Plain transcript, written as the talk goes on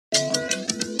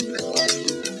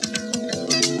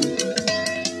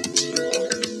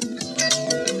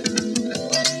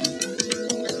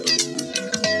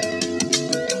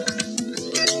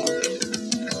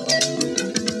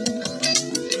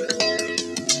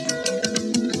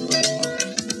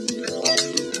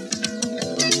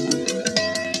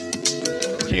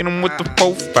Hit him with the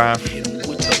 4-5. Hit 'em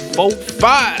with the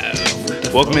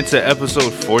 4-5. Welcome into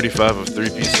episode 45 of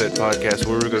 3-Piece Set Podcast,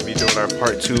 where we're going to be doing our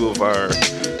part 2 of our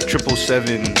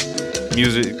 777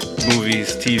 music,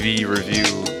 movies, TV review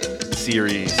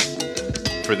series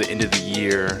for the end of the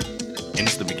year. And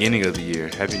it's the beginning of the year.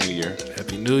 Happy New Year.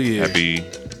 Happy New Year. Happy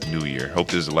New Year. Hope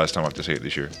this is the last time I have to say it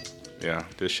this year. Yeah,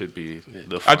 this should be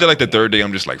the After like the third day,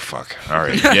 I'm just like, fuck. All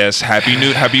right. Yes,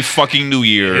 happy fucking New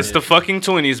Year. It's the fucking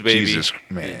 20s, baby. Jesus,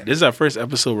 man. This is our first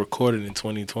episode recorded in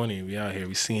 2020. We out here.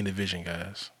 We seeing the vision,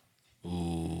 guys.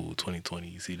 Ooh, 2020.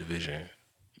 You see the vision.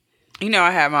 You know, I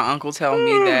had my uncle tell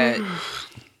me that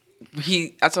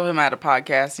I told him I had a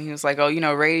podcast, and he was like, "Oh, you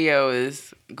know, radio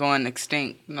is going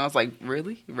extinct." And I was like,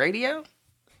 "Really? Radio?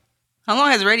 How long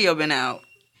has radio been out?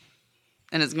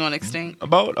 And it's going extinct?"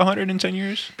 About 110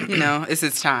 years. You know, it's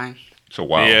its time. So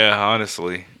wow. Yeah,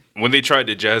 honestly. When they tried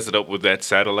to jazz it up with that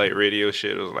satellite radio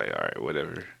shit, it was like, all right,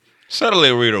 whatever.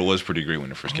 Satellite radio was pretty great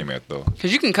when it first came out, though.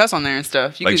 Because you can cuss on there and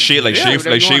stuff. You Like can, Shade, like yeah, Shade, whatever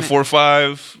like you Shade want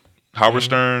 4-5, Howard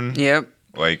Stern. Yep.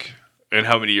 Like, And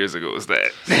how many years ago was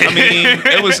that? I mean,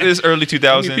 it's early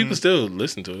 2000. People still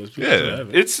listen to us. People Yeah. still have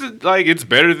it. It's like, it's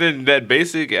better than that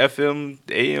basic FM,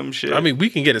 AM shit. I mean, we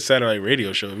can get a satellite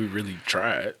radio show if we really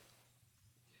tried.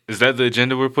 Is that the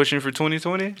agenda we're pushing for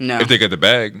 2020? No. If they get the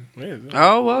bag. Yeah.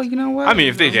 Oh, well, you know what? I mean,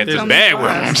 if they get Tell the me bag,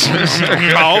 twice.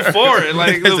 we're all for it.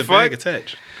 Like, There's the a bag fuck?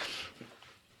 attached.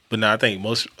 But no, I think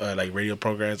most like radio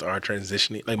programs are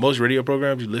transitioning. Like most radio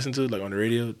programs you listen to, like on the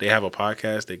radio, they have a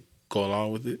podcast that go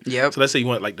along with it. Yep. So let's say you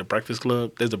want like the Breakfast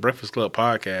Club. There's the Breakfast Club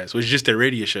podcast, which is just their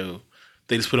radio show.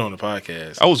 They just put it on the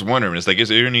podcast. I was wondering, it's like, is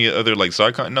there any other like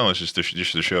side content? No, it's just the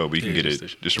show. But you can Yeah, get just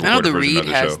it the just a I know recorded the version Reed of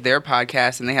the has show. their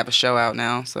podcast, and they have a show out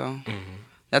now, so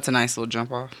that's a nice little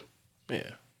jump off.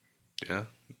 Yeah. Yeah.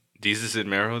 Jesus and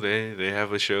Mero, they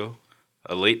have a show,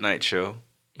 a late night show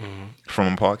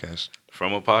From a podcast.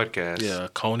 from a podcast. Yeah,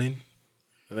 Conan.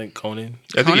 I think Conan.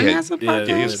 I think Conan he has a Yeah, podcast?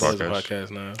 he has a has a podcast.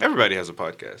 podcast now. Everybody has a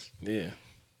podcast. Yeah.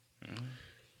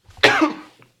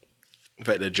 In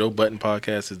fact, the Joe Button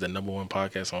podcast is the #1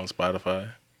 podcast on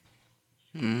Spotify.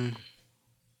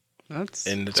 That's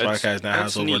And the That's- podcast now has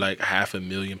that's over neat. like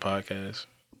 500,000 podcasts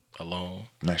alone.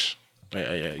 Nice.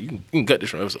 Yeah. You can cut this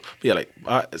from episode. But yeah, like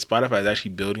Spotify is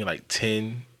actually building like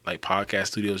 10 like podcast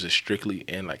studios just strictly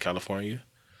in like California.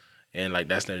 And like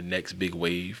that's their next big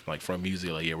wave, like from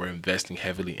music. Like, yeah, we're investing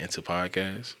heavily into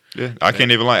podcasts. Yeah, I can't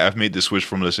even lie. I've made the switch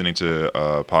from listening to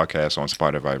podcasts on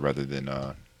Spotify rather than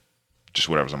just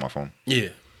whatever's on my phone. Yeah.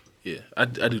 I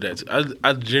do that too.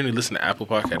 I generally listen to Apple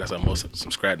Podcasts. I most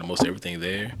subscribe to most everything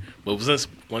there. But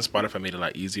once Spotify made it a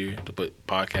lot easier to put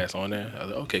podcasts on there, I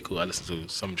was like, okay, cool. I listen to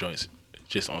some joints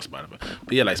just on Spotify.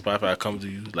 But yeah, like Spotify come to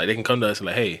you, like they can come to us and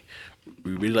like, hey,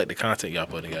 we really like the content y'all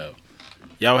putting out.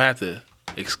 Y'all have to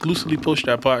exclusively post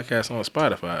that podcast on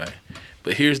Spotify,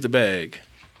 but here's the bag,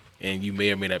 and you may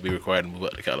or may not be required to move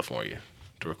up to California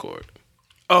to record.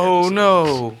 Oh,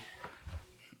 no.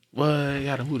 What? You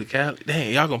gotta move to Cali?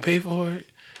 Dang, y'all gonna pay for it?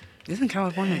 Isn't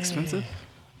California expensive?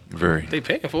 Very. They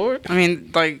paying for it? I mean,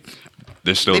 like,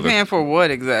 There's still they paying for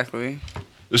what exactly?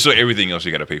 there's still everything else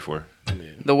you got to pay for.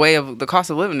 The cost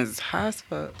of living is high as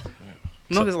fuck.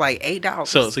 Look, it's like $8.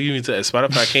 So you mean to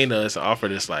Spotify came to us and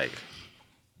offered us like,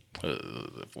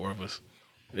 the four of us,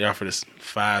 they offered us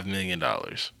 $5 million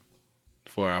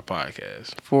for our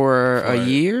podcast for a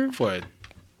year? for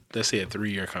let's say a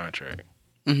 3-year contract.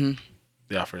 Mm-hmm.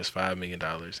 They offered us $5 million,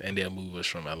 and they'll move us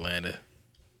from Atlanta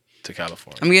to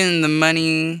California. I'm getting the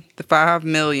money, the $5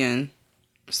 million,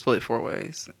 split 4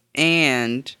 ways,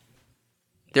 and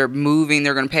they're moving.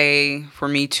 They're gonna pay for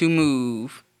me to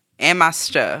move and my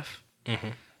stuff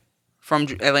from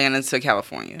Atlanta to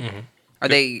California. Are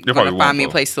they They gonna probably find me a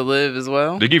won't, though. place to live as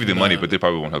well? They give you the money, but they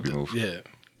probably won't help you move. Yeah,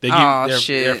 they Aw, they're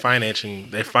shit. financing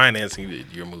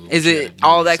your move. Is You it gotta do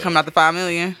all that yourself. coming out the $5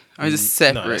 million, or is it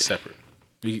separate? No, it's separate.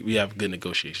 We have good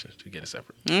negotiations to get it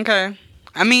separate. Okay.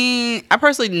 I mean, I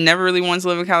personally never really wanted to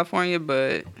live in California,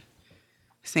 but it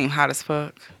seemed hot as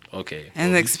fuck. Okay.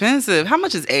 And well, expensive. How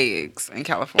much is eggs in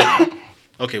California?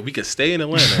 okay, we could stay in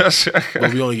Atlanta,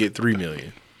 but we only get $3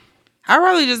 million.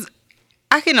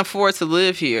 I can afford to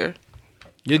live here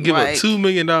You'll give Like- up $2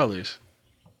 million.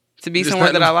 to be Just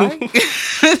somewhere not that I enough.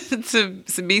 like.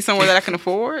 to be somewhere that I can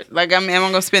afford. Like, am I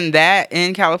going to spend that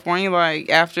in California, like,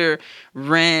 after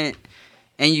rent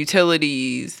and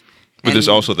utilities? But there's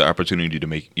and- also the opportunity to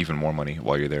make even more money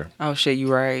while you're there. Oh, shit,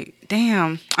 you right.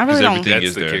 Damn. I 'Cause really don't... everything That's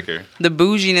is the there. kicker. The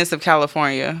bouginess of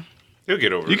California. You'll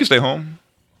get over You it. can stay home.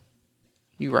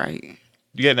 You right.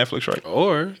 You got Netflix, right?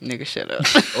 Or Nigga, shut up.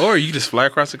 or you just fly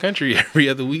across the country every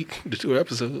other week to do an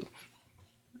episode.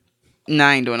 Nah,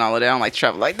 I ain't doing all of that. I don't like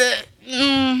travel like that.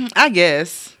 I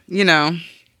guess, you know,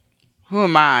 who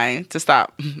am I to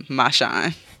stop my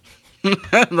shine?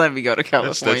 Let me go to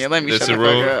California. Let me shut the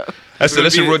fuck up.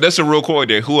 That's a real quote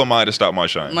there. Who am I to stop my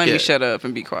shine? Let me shut up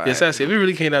and be quiet. Yeah, Sassy. If it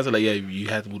really came down to like, yeah, you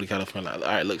have to move to California. Like, all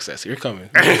right, look, Sassy, you're coming.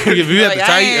 If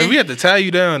we have to tie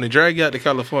you down and drag you out to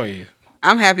California.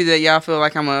 I'm happy that y'all feel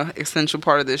like I'm an essential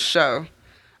part of this show.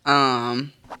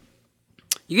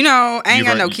 You know, I ain't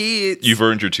got no kids. You've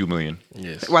earned your $2 million.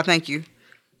 Yes. Well, thank you.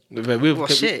 Well,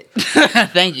 Shit.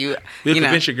 Thank you. We'll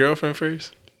convince your girlfriend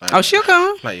first. Like, she'll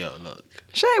come. Like, yo, look.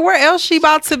 Shit, where else she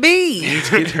about to be? Let's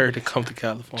get her to come to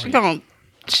California.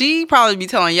 She probably be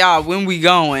telling y'all when we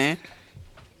going,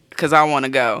 because I want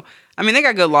to go. I mean, they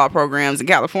got good law programs in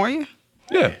California.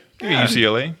 Yeah.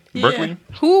 UCLA, Berkeley.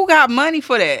 Who got money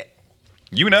for that?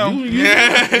 You know.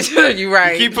 You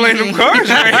right. Keep playing them cards,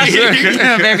 right?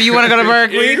 Baby, you want to go to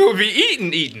Berkeley? You gonna be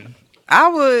eating. I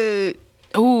would.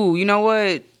 Ooh, you know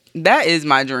what? That is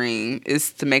my dream,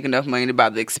 is to make enough money to buy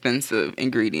the expensive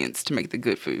ingredients to make the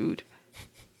good food.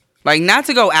 Like, not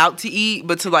to go out to eat,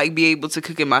 but to, like, be able to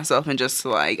cook it myself and just to,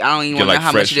 like, I don't even want to know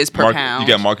how much it is per pound. You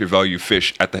got market value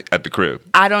fish at the crib.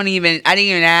 I didn't even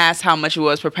ask how much it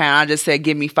was per pound. I just said,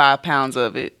 give me 5 pounds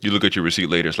of it. You look at your receipt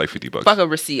later, it's like $50. Fuck a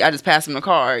receipt. I just pass them the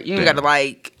card. You ain't got to,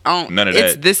 like, none of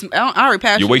it's that. This, I already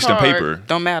passed you the wasting card. paper.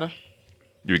 Don't matter.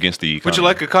 You're against the economy. Would you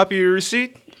like a copy of your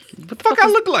receipt? What the fuck I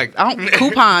look like? I don't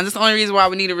coupons. That's the only reason why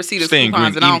we need a receipt is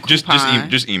coupons, and I don't coupon.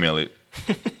 Just email it.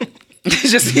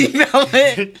 Just email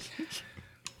it.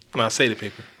 No, say the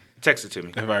paper. Text it to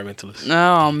me. Environmentalist.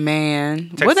 Oh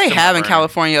man, what they have in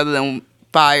California other than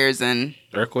fires and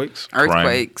earthquakes?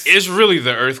 It's really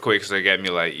the earthquakes that got me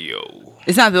like, yo.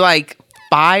 It's not the like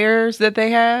fires that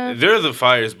they have. They're the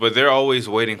fires, but they're always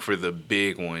waiting for the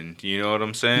big one. You know what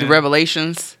I'm saying? The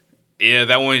revelations. Yeah,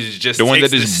 that one is just the one that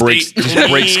just breaks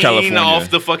California off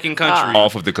the fucking country.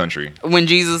 Off of the country. When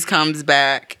Jesus comes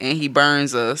back and he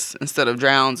burns us instead of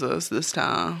drowns us this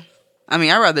time. I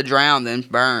mean, I'd rather drown than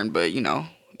burn, but you know,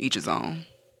 each his own.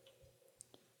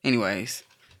 Anyways.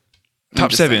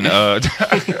 Top 7.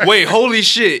 Wait, holy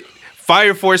shit.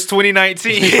 Fire Force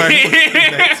 2019.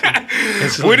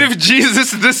 What if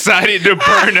Jesus decided to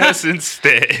burn us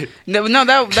instead? No,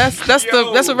 that's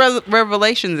what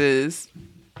Revelations is.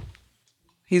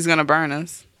 He's gonna burn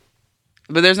us,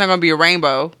 but there's not gonna be a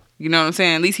rainbow. You know what I'm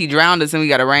saying? At least he drowned us and we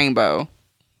got a rainbow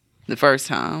the first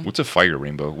time. What's a fire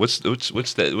rainbow? What's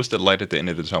the light at the end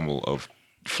of the tunnel of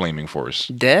flaming force?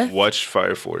 Death. Watch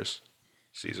Fire Force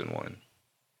Season 1.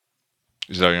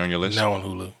 Is that on your list? Now on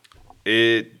Hulu.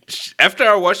 After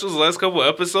I watched those last couple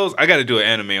episodes, I got to do an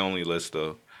anime only list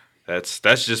though. That's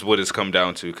just what it's come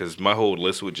down to because my whole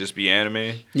list would just be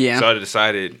anime. Yeah. So I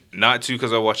decided not to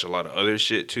because I watch a lot of other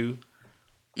shit too.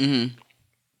 Mm-hmm.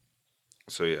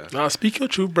 So yeah. Nah, speak your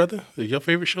truth, brother. Your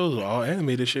favorite shows are all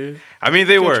animated shit. I mean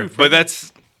they were, but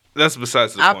that's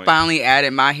besides the point. I finally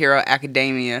added My Hero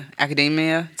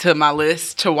Academia to my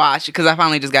list to watch because I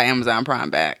finally just got Amazon Prime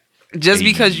back. Just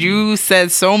because you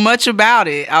said so much about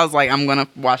it, I was like, I'm gonna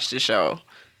watch the show.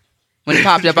 When it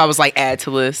popped up, I was like, add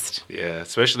to list. Yeah,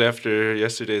 especially after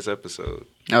yesterday's episode.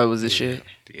 Oh, it was this shit.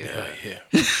 Yeah.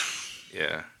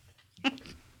 Yeah.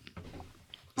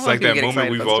 It's Well, like people that get moment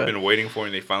excited we've about all stuff. been waiting for,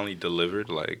 and they finally delivered,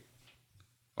 like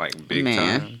big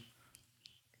time.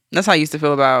 That's how I used to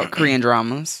feel about Korean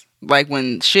dramas. Like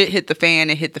when shit hit the fan,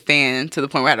 it hit the fan to the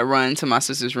point where I had to run to my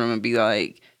sister's room and be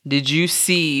like, "Did you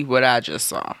see what I just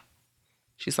saw?"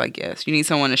 She's like, "Yes." You need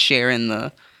someone to share in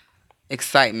the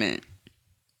excitement.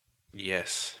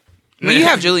 Yes. Well, you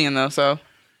have Julian though, so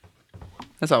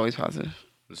that's always positive.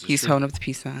 This is He's true. holding up the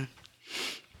peace sign.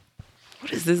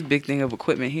 What is this big thing of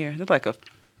equipment here? It's like a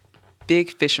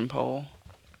big fishing pole.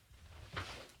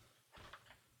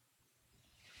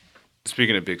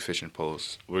 Speaking of big fishing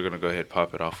poles, we're gonna go ahead and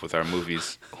pop it off with our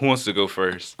movies. Who wants to go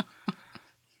first?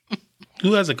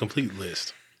 Who has a complete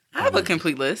list? I have a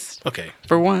complete list Okay.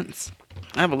 for once.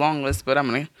 I have a long list, but I'm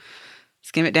gonna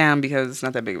skim it down because it's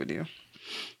not that big of a deal.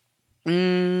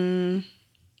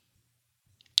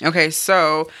 Okay,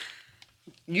 so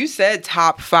you said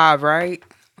top 5, right?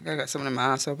 I got something in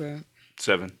my eye so bad.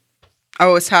 7.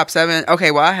 Oh, it's top 7.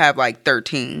 Okay, well I have like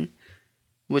 13,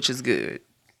 which is good.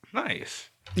 Nice.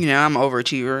 You know, I'm an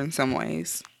overachiever in some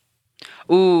ways.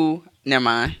 Ooh, never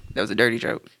mind. That was a dirty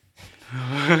joke.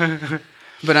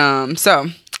 But so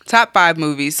top 5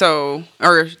 movies.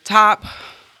 Or top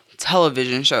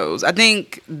television shows. I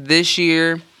think this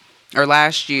year or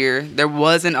last year there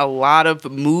wasn't a lot of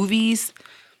movies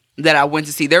that I went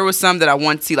to see. There was some that I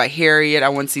wanted to see, like Harriet. I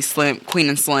wanted to see Queen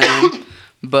and Slim,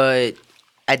 but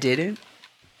I didn't.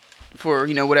 for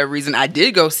whatever reason, I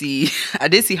did see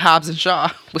Hobbs and Shaw,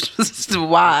 which was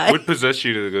why. What possessed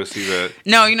you to go see that?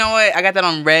 No, you know what? I got that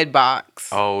on Redbox.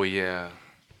 Oh yeah.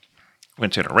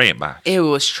 Went to the red box. It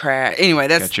was trash. Anyway,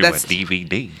 Got that's you a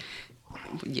DVD.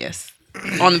 yes,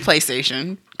 on the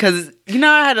PlayStation, because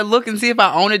I had to look and see if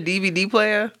I own a DVD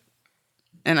player,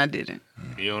 and I didn't.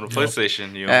 You own a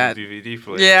PlayStation. You own a DVD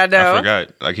player. Yeah, I know. I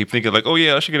forgot. I keep thinking like, oh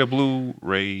yeah, I should get a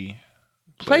Blu-ray.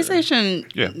 player. PlayStation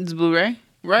is Blu-ray,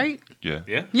 right? Yeah.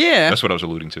 Yeah. Yeah. That's what I was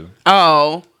alluding to.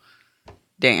 Oh,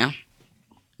 damn.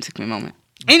 It took me a moment.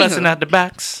 Busting out the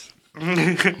box.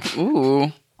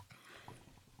 Ooh.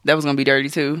 That was going to be dirty,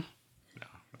 too.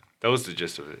 That was the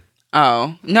gist of it.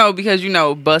 Oh. No, because,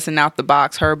 busting out the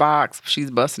box, her box.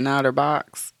 She's busting out her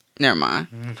box. Never mind.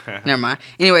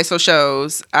 Anyway, so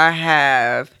shows. I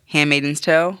have Handmaid's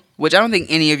Tale, which I don't think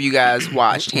any of you guys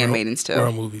watched Handmaid's Tale. We're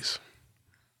on movies.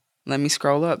 Let me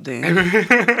scroll up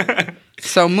then.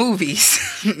 So movies.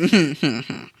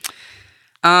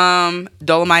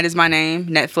 Dolomite Is My Name,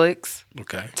 Netflix.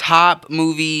 Okay. Top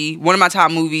movie, one of my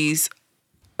top movies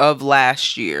of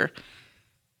last year.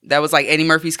 That was like Eddie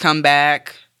Murphy's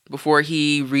comeback before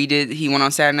he went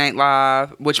on Saturday Night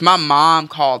Live, which my mom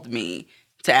called me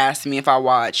to ask me if I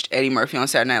watched Eddie Murphy on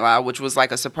Saturday Night Live, which was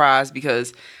like a surprise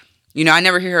because, I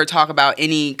never hear her talk about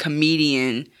any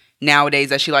comedian nowadays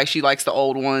that she likes. She likes the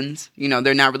old ones.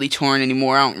 They're not really touring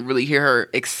anymore. I don't really hear her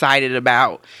excited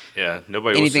about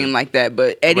nobody anything like that.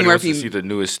 But Eddie Murphy, wants to see the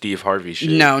newest Steve Harvey shit.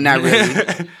 no, not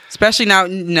really. Especially now,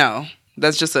 no.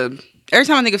 That's just every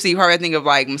time I think of Steve Harvey, I think of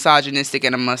like misogynistic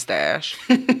and a mustache,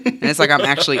 and it's like I'm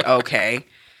actually okay.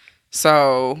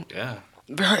 So Yeah.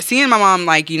 seeing my mom,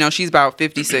 like, she's about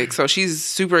 56, so she's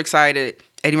super excited.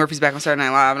 Eddie Murphy's back on Saturday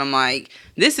Night Live, and I'm like,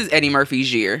 this is Eddie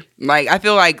Murphy's year. Like, I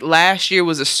feel like last year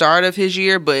was the start of his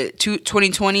year, but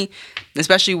 2020,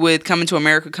 especially with Coming to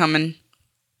America coming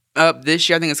up this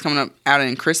year, I think it's coming up out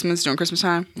during Christmas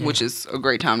time, which is a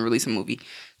great time to release a movie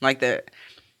like that.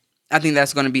 I think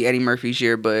that's going to be Eddie Murphy's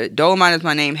year, but Dolomite Is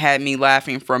My Name had me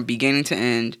laughing from beginning to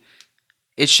end.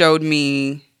 It showed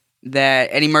me that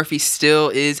Eddie Murphy still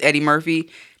is Eddie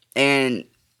Murphy and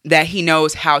that he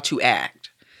knows how to act.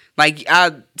 Like,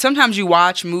 sometimes you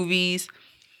watch movies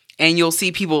and you'll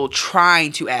see people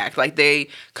trying to act. Like, they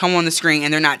come on the screen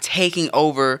and they're not taking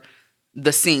over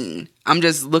the scene. I'm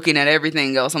just looking at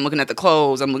everything else. I'm looking at the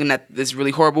clothes. I'm looking at this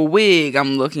really horrible wig.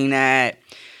 I'm looking at,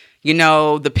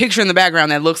 the picture in the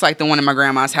background that looks like the one in my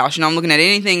grandma's house. I'm looking at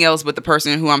anything else but the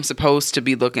person who I'm supposed to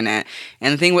be looking at.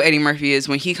 And the thing with Eddie Murphy is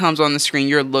when he comes on the screen,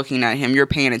 you're looking at him. You're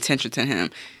paying attention to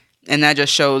him. And that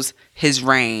just shows his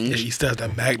range. Yeah, he still has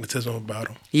that magnetism about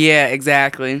him. Yeah,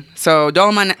 exactly. So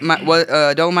Dolomite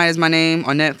Is My Name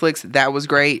on Netflix. That was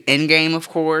great. Endgame, of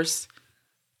course.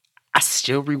 I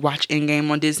still rewatch Endgame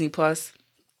on Disney Plus.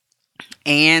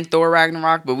 And Thor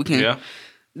Ragnarok, but we can... Yeah.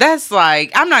 That's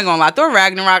like... I'm not going to lie. Thor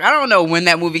Ragnarok, I don't know when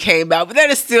that movie came out, but that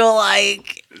is still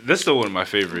like... That's still one of my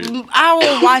favorites. I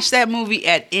will watch that movie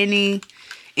at any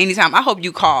time. I hope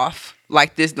you cough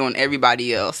like this doing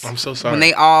everybody else. I'm so sorry. When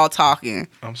they all talking.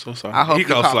 I'm so sorry. I hope He you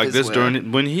coughs cough like as this well.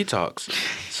 when he talks.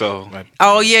 So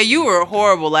Oh yeah, you were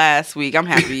horrible last week. I'm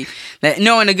happy that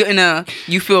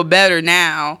you feel better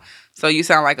now. So you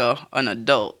sound like an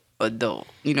adult. You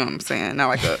know what I'm saying? Not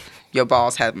like your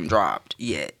balls haven't dropped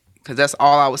yet. Because that's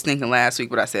all I was thinking last week,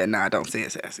 but I said, nah, don't say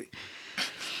it sassy.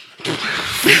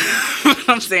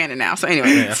 I'm saying it now. So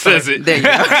anyway, Yeah, says it. there you go.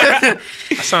 I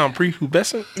sound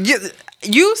prepubescent. It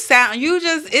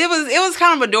was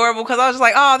kind of adorable because I was just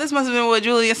like, oh, this must have been what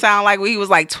Julian sounded like when he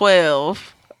was like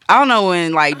 12. I don't know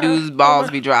when like dudes' balls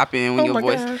be dropping when your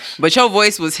voice, gosh. but your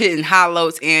voice was hitting high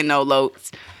notes and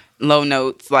low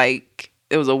notes. Like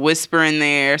there was a whisper in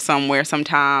there somewhere,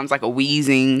 sometimes like a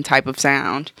wheezing type of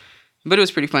sound, but it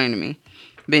was pretty funny to me.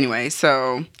 But anyway,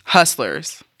 so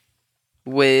Hustlers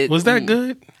Was that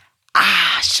good?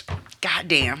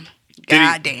 Goddamn.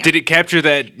 Did it capture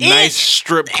that nice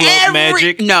strip club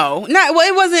magic? No, well,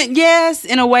 it wasn't. Yes,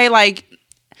 in a way, like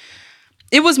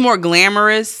it was more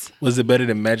glamorous. Was it better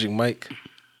than Magic Mike?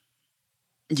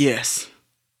 Yes,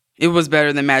 it was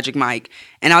better than Magic Mike.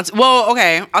 And I'll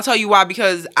tell you why.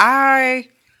 Because I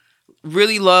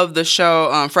really love the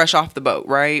show Fresh Off the Boat,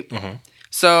 right? Mm-hmm.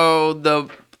 So the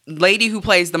lady who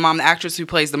plays the mom, the actress who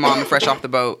plays the mom in Fresh Off the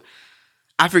Boat,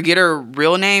 I forget her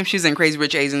real name. She's in Crazy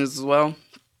Rich Asians as well.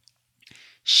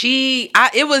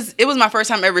 It was my first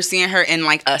time ever seeing her in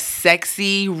like a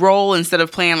sexy role instead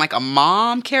of playing like a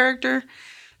mom character.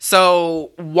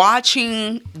 So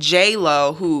watching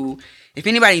J-Lo, who, if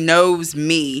anybody knows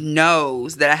me,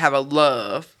 knows that I have a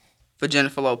love for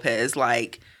Jennifer Lopez.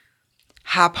 Like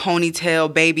high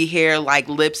ponytail, baby hair, like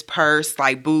lips pursed,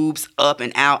 like boobs up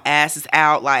and out, asses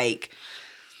out. Like,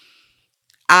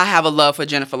 I have a love for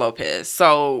Jennifer Lopez.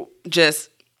 So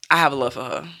I have a love for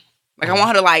her. Like, I want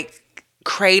her to like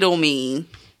cradle me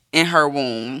in her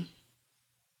womb.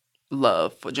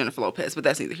 Love for Jennifer Lopez, but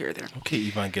that's neither here nor there. Okay,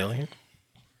 Evangelion.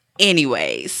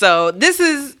 Anyway, so this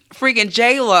is freaking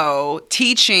J-Lo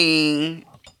teaching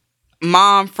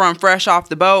mom from Fresh Off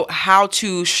the Boat how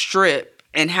to strip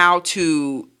and how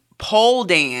to pole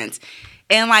dance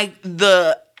and like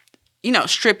the,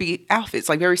 strippy outfits,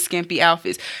 like very skimpy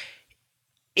outfits.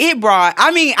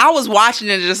 I was watching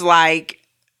it just like,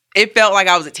 it felt like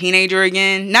I was a teenager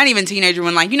again. Not even teenager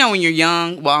when like, when you're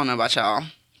young. Well, I don't know about y'all.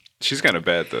 She's kind of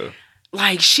bad though.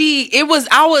 Like Isn't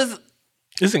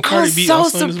I Cardi was B so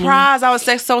also in this movie? surprised. I was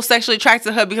so sexually attracted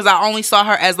to her because I only saw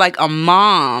her as like a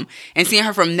mom, and seeing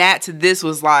her from that to this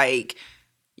was like,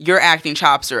 your acting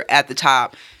chops are at the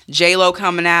top. J-Lo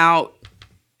coming out,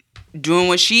 doing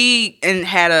what she and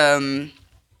had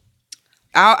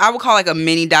I would call like a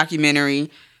mini documentary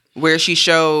where she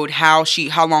showed how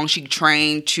long she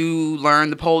trained to learn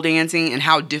the pole dancing and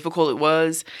how difficult it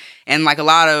was. And like a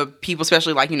lot of people,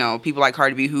 especially like, people like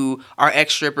Cardi B who are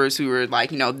ex-strippers who are like,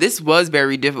 this was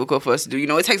very difficult for us to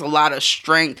do. It takes a lot of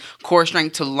strength, core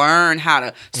strength to learn how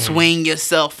to swing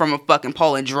yourself from a fucking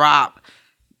pole and drop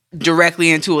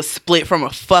directly into a split from a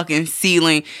fucking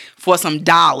ceiling for some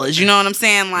dollars. You know what I'm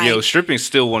saying? Like, stripping's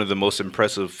still one of the most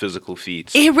impressive physical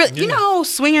feats. It really,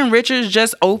 Swinging Richards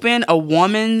just opened a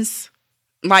woman's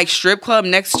like strip club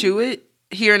next to it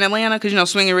here in Atlanta because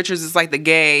Swinging Richards is like the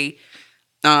gay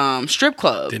strip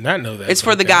club. Did not know that. It's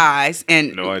for the guys,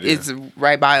 and no idea. It's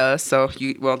right by us. So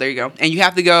there you go. And you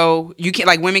have to go. You can't,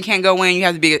 like, women can't go in. You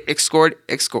have to be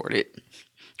escorted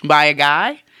by a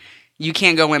guy. You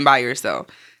can't go in by yourself.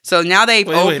 So now they've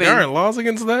opened. Wait, there aren't laws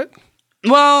against that?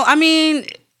 Well, I mean,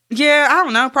 yeah, I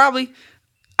don't know. Probably.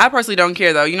 I personally don't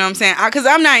care though. You know what I'm saying? Because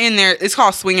I'm not in there. It's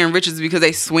called Swinging Riches because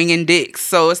they swinging dicks.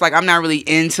 So it's like I'm not really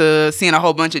into seeing a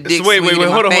whole bunch of dicks. Wait,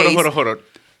 hold on.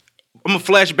 I'm gonna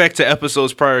flash back to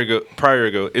episodes prior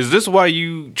ago. Is this why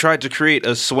you tried to create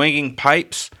a swinging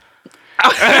pipes?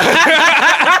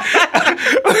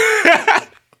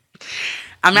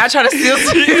 I'm not trying to steal.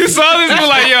 You saw this, but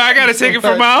like, yo, I gotta take it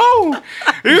for my own.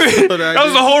 That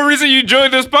was the whole reason you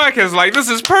joined this podcast. Like, this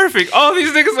is perfect. All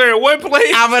these niggas are in one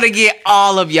place. I'm gonna get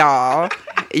all of y'all.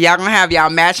 Y'all gonna have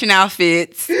y'all matching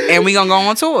outfits, and we gonna go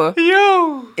on tour.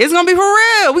 Yo, it's gonna be for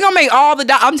real. We gonna make all the.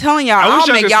 I'm telling y'all, I'll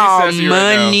make y'all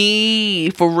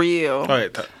money for real. All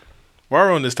right, while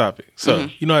we're on this topic, so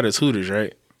you know how there's Hooters,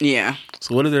 right? Yeah.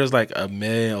 So what if there's like a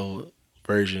male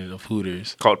version of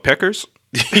Hooters called Peckers?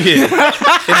 Yeah.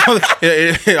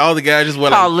 and all the guys just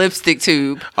wear called lipstick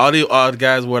tube. All the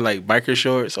guys wear like biker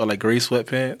shorts or like gray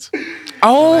sweatpants.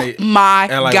 Oh like, my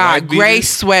god, gray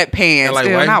sweatpants. And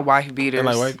like not white beaters.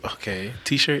 And like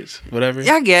t-shirts, whatever.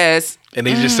 Yeah, I guess. And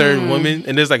they just serve women,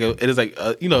 and it's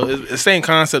the same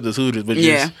concept as Hooters, but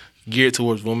just geared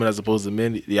towards women as opposed to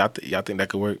men. Y'all think that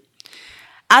could work?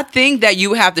 I think that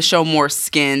you have to show more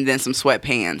skin than some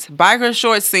sweatpants. Biker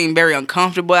shorts seem very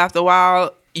uncomfortable after a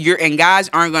while. And guys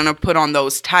aren't gonna put on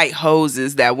those tight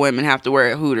hoses that women have to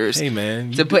wear at Hooters. Hey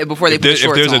man, to put before they put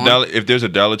shorts on. If there's a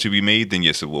dollar to be made, then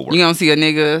yes, it will work. You gonna see a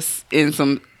nigga in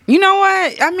some. You know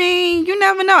what? I mean, you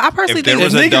never know. I personally think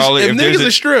if niggas a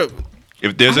strip.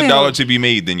 If there's a dollar to be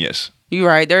made, then yes. You're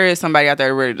right. There is somebody out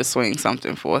there ready to swing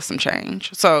something for some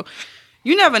change. So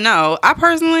you never know. I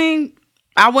personally,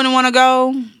 I wouldn't want to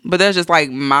go, but that's just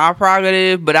like my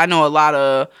prerogative. But I know a lot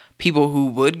of people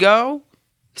who would go.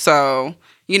 So.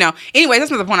 Anyway,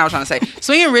 that's not the point I was trying to say.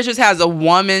 Swinging Richards has a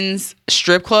woman's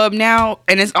strip club now,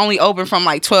 and it's only open from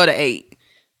like 12 to 8.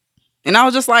 And I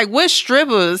was just like, what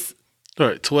strippers?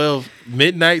 12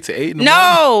 midnight to 8 in the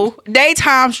morning?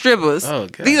 Daytime strippers. Oh,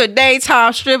 God. These are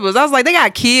daytime strippers. I was like, they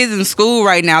got kids in school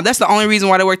right now. That's the only reason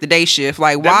why they work the day shift.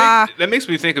 Like, why? That makes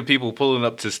me think of people pulling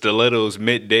up to Stilettos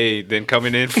midday, then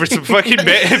coming in for some fucking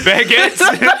baguettes,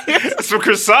 some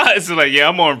croissants. Like, yeah,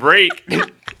 I'm on break.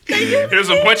 There's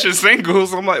a bunch of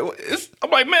singles. I'm like,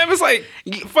 man, it's like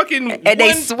fucking. And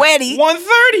they sweaty.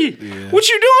 1:30. Yeah. What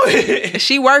you doing?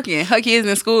 She working. Her kids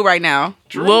in school right now.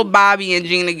 True. Lil Bobby and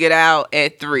Gina get out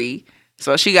at 3.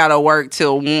 So she got to work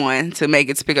till 1 to make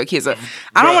it to pick up kids up.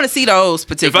 I don't want to see those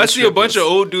particular If I see a bunch of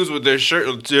old dudes with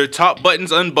their top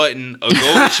buttons unbuttoned, a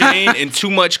gold chain, and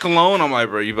too much cologne, I'm like,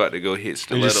 bro, you about to go hit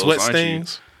Stilettos, sweat aren't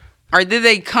stains? you? Or did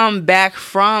they come back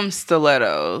from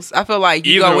Stilettos? I feel like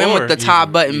you go in with the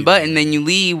top button, then you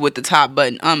leave with the top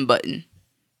button unbuttoned.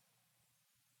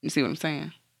 You see what I'm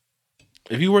saying?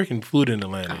 If you work in food in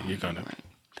Atlanta, you're gonna.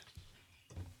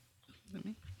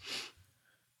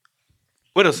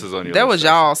 What else is on your That list? was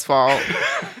y'all's fault.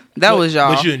 That was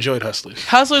y'all. But you enjoyed Hustlers.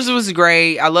 Hustlers was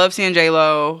great. I love seeing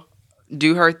J-Lo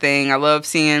do her thing. I love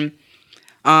seeing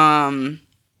the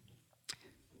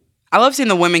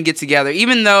women get together,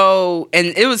 even though, and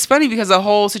it was funny because the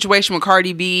whole situation with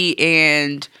Cardi B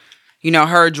and,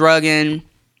 her drugging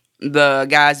the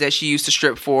guys that she used to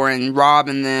strip for and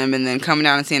robbing them, and then coming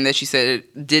out and saying that she said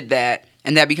did that,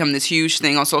 and that become this huge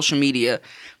thing on social media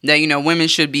that, women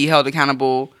should be held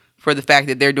accountable for the fact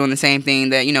that they're doing the same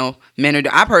thing that, men are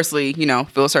doing. I personally,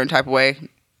 feel a certain type of way.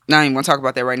 Not even want to talk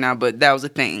about that right now, but that was a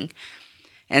thing.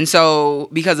 And so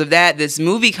because of that, this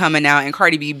movie coming out and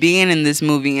Cardi B being in this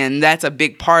movie, and that's a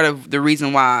big part of the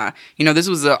reason why, this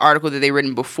was an article that they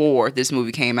written before this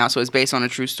movie came out. So it's based on a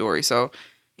true story. So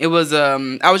it was,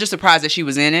 I was just surprised that she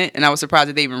was in it. And I was surprised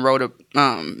that they even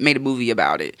made a movie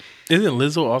about it. Isn't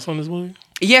Lizzo also in this movie?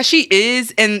 Yeah, she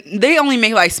is, and they only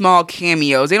make like small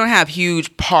cameos. They don't have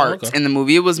huge parts in the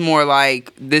movie. It was more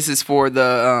like this is for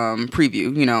the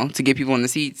preview, to get people in the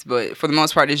seats. But for the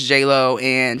most part, it's J-Lo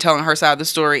and telling her side of the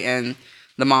story, and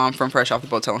the mom from Fresh Off the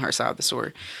Boat telling her side of the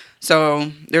story.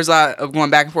 So there's a lot of going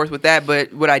back and forth with that.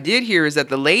 But what I did hear is that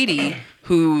the lady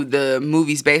who the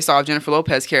movie's based off, Jennifer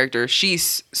Lopez character,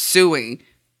 she's suing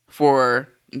for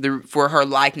her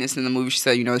likeness in the movie. She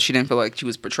said, she didn't feel like she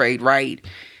was portrayed right.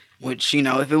 Which,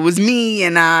 if it was me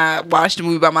and I watched the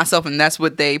movie by myself and that's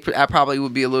what I probably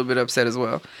would be a little bit upset as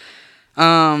well.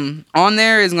 On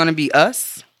there is going to be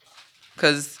Us,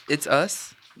 because it's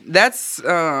Us. That's,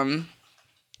 I'm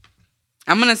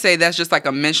going to say that's just like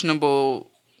a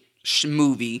mentionable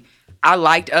movie. I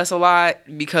liked Us a lot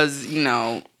because,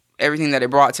 everything that it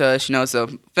brought to us, it's a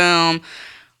film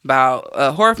about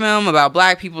a horror film about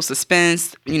black people,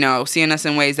 suspense, seeing us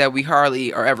in ways that we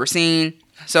hardly are ever seen.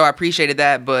 So I appreciated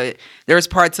that, but there was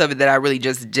parts of it that I really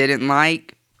just didn't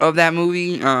like of that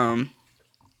movie. It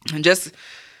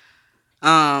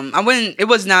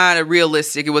was not a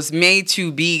realistic. It was made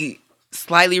to be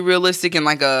slightly realistic in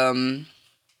like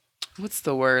what's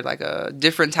the word? Like a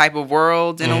different type of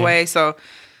world in a way. So,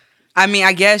 I mean,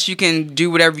 I guess you can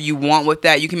do whatever you want with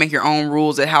that. You can make your own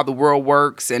rules at how the world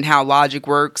works and how logic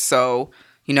works. So,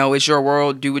 it's your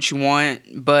world, do what you want,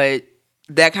 but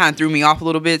that kind of threw me off a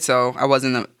little bit, so I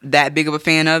wasn't that big of a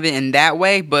fan of it in that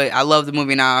way, but I love the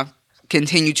movie and I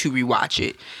continue to rewatch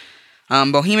it.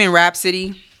 Bohemian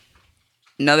Rhapsody,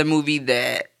 another movie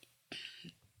that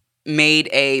made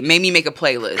me make a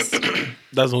playlist.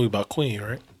 That's a movie about Queen,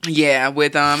 right? Yeah,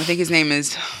 with I think his name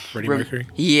is Freddie Mercury.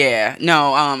 Yeah,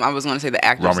 no, I was going to say the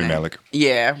actor's Rami name. Malek.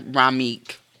 Yeah,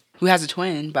 Rameek, who has a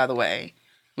twin, by the way,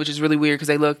 which is really weird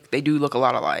because they do look a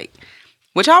lot alike.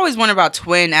 Which I always wonder about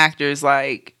twin actors,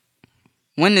 like,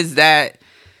 when is that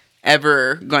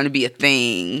ever going to be a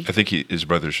thing? I think his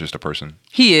brother's just a person.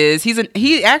 He is. He went to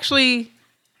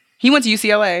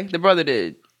UCLA. The brother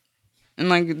did. And,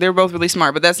 like, they're both really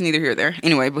smart, but that's neither here nor there.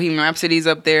 Anyway, Bohemian Rhapsody's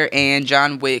up there, and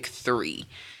John Wick 3.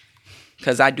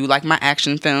 Because I do like my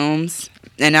action films.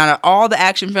 And out of all the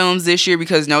action films this year,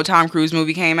 because no Tom Cruise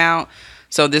movie came out,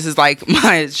 so this is like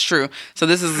it's true. So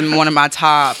this is one of my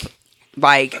top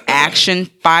like action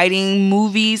fighting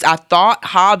movies. I thought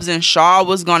Hobbs and Shaw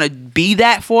was gonna be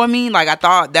that for me. Like I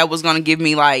thought that was gonna give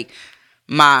me like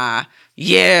like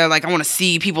I want to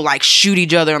see people like shoot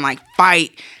each other and like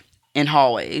fight in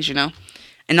hallways,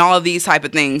 and all of these type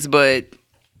of things. But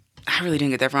I really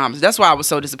didn't get that from Hobbs. That's why I was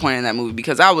so disappointed in that movie,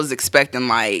 because I was expecting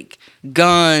like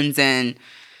guns and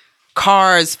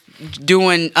cars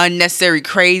doing unnecessary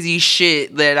crazy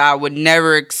shit that I would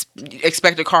never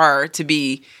expect a car to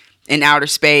be in outer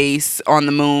space, on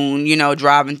the moon,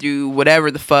 driving through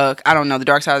whatever the fuck. I don't know, the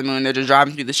dark side of the moon. They're just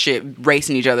driving through the shit,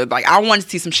 racing each other. Like, I wanted to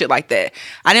see some shit like that.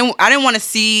 I didn't want to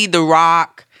see The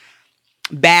Rock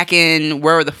back in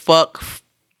wherever the fuck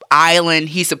island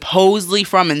he's supposedly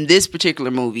from in this particular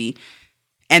movie,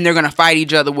 and they're gonna fight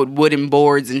each other with wooden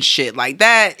boards and shit like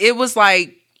that. It was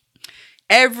like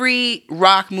every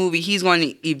Rock movie, he's going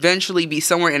to eventually be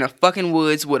somewhere in a fucking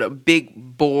woods with a big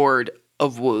board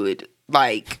of wood,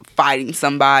 like fighting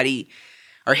somebody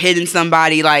or hitting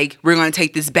somebody. Like, we're going to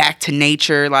take this back to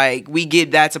nature. Like, we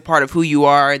get that's a part of who you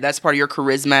are. That's part of your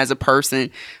charisma as a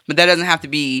person. But that doesn't have to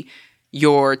be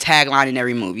your tagline in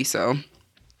every movie. So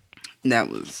that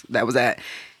was that.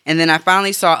 And then I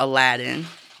finally saw Aladdin.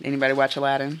 Anybody watch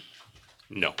Aladdin?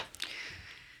 No.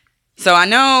 So I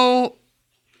know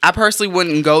I personally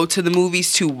wouldn't go to the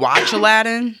movies to watch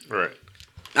Aladdin. Right.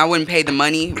 I wouldn't pay the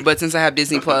money, but since I have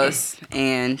Disney Plus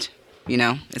and,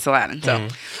 it's Aladdin. So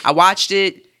I watched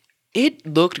it. It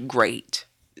looked great.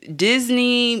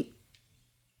 Disney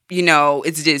you know,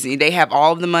 it's Disney. They have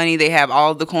all of the money. They have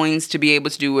all of the coins to be able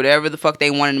to do whatever the fuck they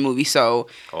want in the movie. So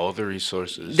All the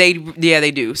resources. they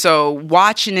do. So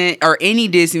watching it, or any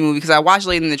Disney movie, because I watched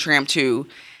Lady and the Tramp too,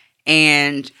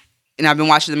 and I've been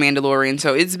watching The Mandalorian.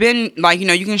 So it's been like, you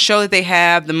know, you can show that they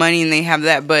have the money and they have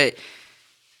that, but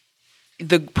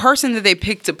the person that they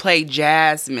picked to play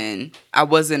Jasmine, I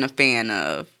wasn't a fan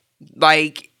of.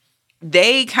 Like,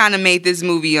 they kind of made this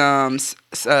movie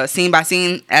scene by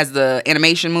scene as the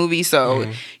animation movie.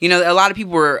 So, you know, a lot of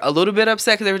people were a little bit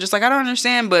upset because they were just like, I don't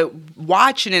understand. But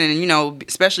watching it and, you know,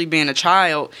 especially being a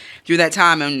child through that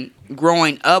time and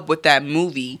growing up with that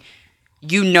movie,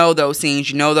 you know those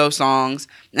scenes, you know those songs.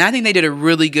 And I think they did a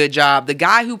really good job. The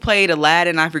guy who played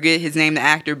Aladdin, I forget his name, the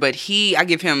actor, but I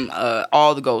give him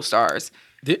all the gold stars.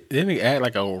 Didn't he add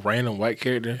like a random white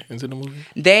character into the movie?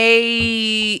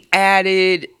 They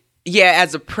added... Yeah,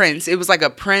 as a prince. It was like a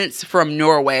prince from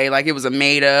Norway. Like, it was a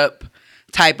made-up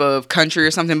type of country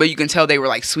or something, but you can tell they were,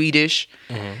 like, Swedish.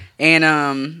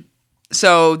 And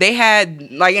so they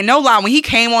had, like, and no lie, when he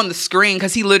came on the screen,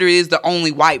 because he literally is the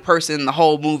only white person in the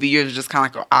whole movie, you're just kind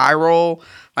of like an eye roll.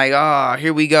 Like, oh,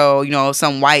 here we go, you know,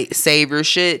 some white savior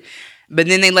shit. But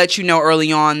then they let you know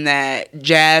early on that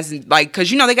Jazz, like,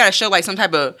 because, you know, they got to show, like, some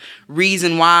type of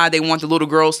reason why they want the little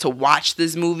girls to watch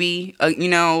this movie, you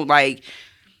know, like...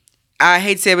 I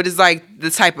hate to say it, but it's like the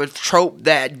type of trope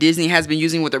that Disney has been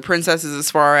using with their princesses,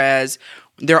 as far as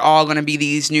they're all going to be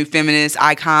these new feminist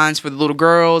icons for the little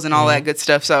girls and all that good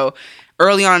stuff. So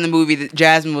early on in the movie,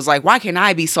 Jasmine was like, why can't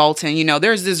I be Sultan? You know,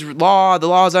 there's this law. The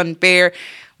law is unfair.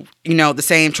 You know, the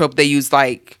same trope they use,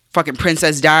 like fucking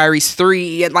Princess Diaries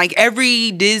 3. And like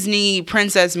every Disney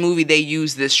princess movie, they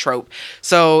use this trope.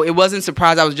 So it wasn't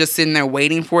surprised. I was just sitting there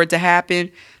waiting for it to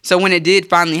happen. So when it did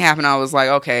finally happen, I was like,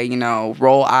 okay, you know,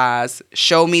 roll eyes,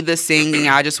 show me the singing.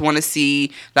 I just want to see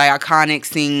the iconic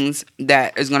scenes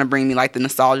that is going to bring me like the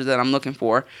nostalgia that I'm looking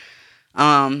for.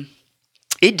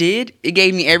 It did. It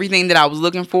gave me everything that I was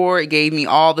looking for. It gave me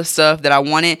all the stuff that I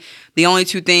wanted. The only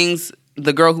two things,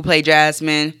 the girl who played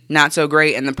Jasmine, not so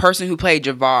great. And the person who played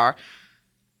Jafar,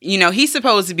 you know, he's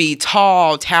supposed to be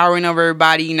tall, towering over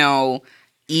everybody, you know,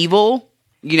 evil,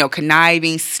 you know,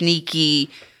 conniving,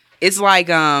 sneaky. It's like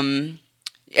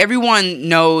everyone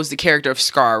knows the character of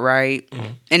Scar, right?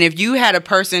 And if you had a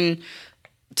person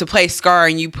to play Scar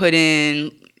and you put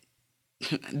in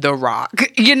The Rock,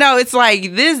 you know, it's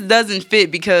like, this doesn't fit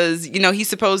because, you know, he's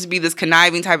supposed to be this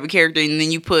conniving type of character, and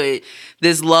then you put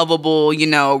this lovable, you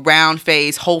know, round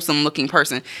face, wholesome looking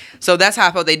person. So that's how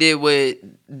I felt they did with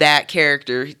that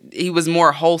character. He was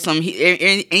more wholesome.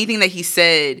 Anything that he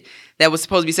said that was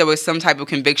supposed to be said with some type of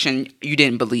conviction, you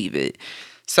didn't believe it.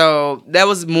 So that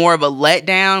was more of a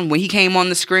letdown. When he came on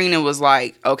the screen, it was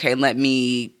like, okay,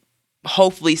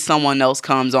 hopefully someone else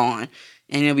comes on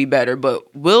and it'll be better.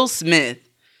 But Will Smith,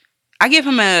 I give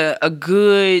him a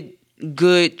good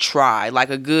try. Like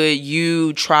a good,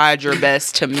 you tried your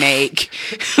best to make.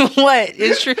 What?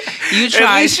 It's true. You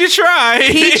tried. At least you tried.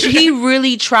 He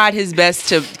really tried his best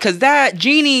to, because that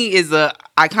Genie is a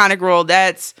iconic role.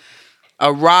 That's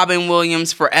a Robin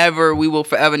Williams forever. We will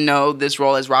forever know this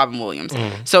role as Robin Williams.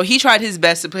 So he tried his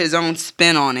best to put his own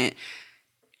spin on it.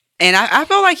 And I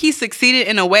felt like he succeeded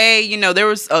in a way. You know, there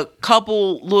was a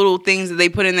couple little things that they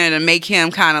put in there to make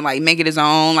him kind of like make it his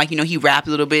own. Like, you know, he rapped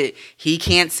a little bit. He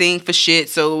can't sing for shit.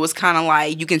 So it was kind of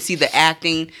like you can see the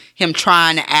acting, him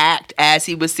trying to act as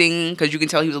he was singing, because you can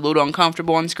tell he was a little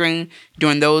uncomfortable on screen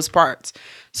during those parts.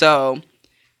 So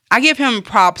I give him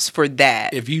props for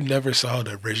that. If you never saw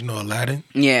the original Aladdin,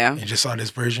 Yeah. and just saw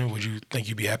this version, would you think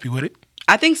you'd be happy with it?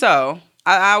 I think so.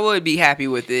 I would be happy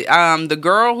with it. The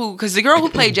girl who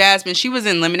played Jasmine, she was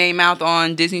in Lemonade Mouth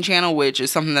on Disney Channel, which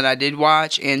is something that I did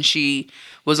watch, and she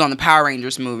was on the Power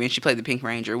Rangers movie, and she played the Pink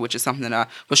Ranger, which is something that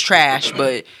was trash,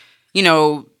 but, you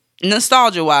know,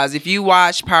 nostalgia-wise, if you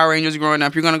watch Power Rangers growing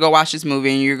up, you're going to go watch this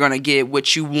movie, and you're going to get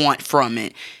what you want from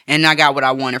it, and I got what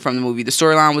I wanted from the movie. The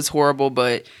storyline was horrible,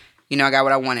 but, you know, I got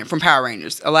what I wanted from Power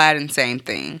Rangers. Aladdin, same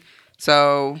thing.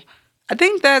 So I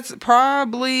think that's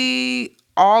probably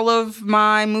all of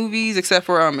my movies except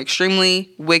for Extremely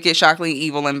Wicked, Shockingly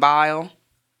Evil, and Vile.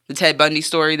 The Ted Bundy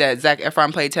story that Zac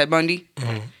Efron played Ted Bundy.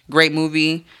 Great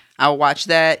movie. I will watch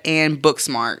that. And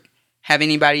Booksmart. Have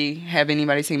anybody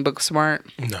seen Booksmart?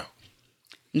 No.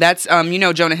 That's you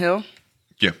know Jonah Hill?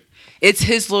 Yeah. It's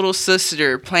his little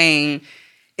sister playing.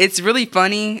 It's really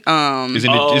funny.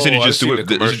 Isn't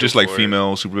it just like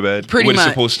female Superbad? Pretty what much.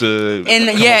 It's supposed to And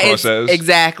come yeah, across as?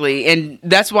 exactly. And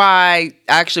that's why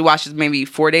I actually watched it maybe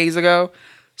 4 days ago.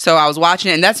 So I was watching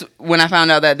it, and that's when I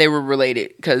found out that they were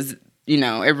related, because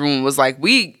everyone was like,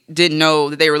 we didn't know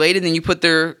that they were related. Then you put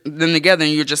them together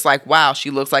and you're just like, wow, she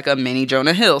looks like a mini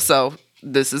Jonah Hill. So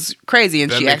this is crazy.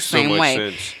 And That she makes acts the so same much way.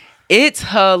 sense. It's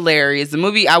hilarious. The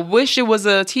movie, I wish it was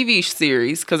a TV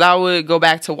series because I would go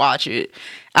back to watch it.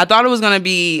 I thought it was going to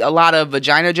be a lot of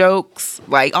vagina jokes.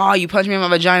 Like, oh, you punched me in my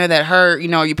vagina, that hurt.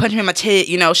 You punched me in my tit,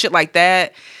 shit like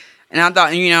that. And I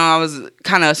thought, I was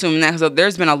kind of assuming that. So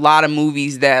there's been a lot of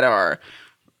movies that are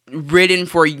written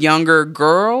for younger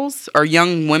girls or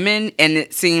young women. And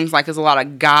it seems like there's a lot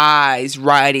of guys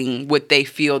writing what they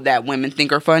feel that women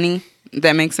think are funny. If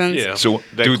that makes sense? Yeah. So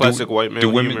that classic white male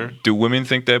humor. Do women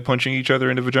think that punching each other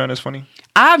in the vagina is funny?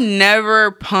 I've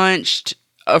never punched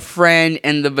a friend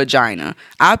in the vagina.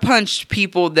 I punched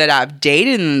people that I've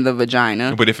dated in the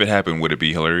vagina. But if it happened, would it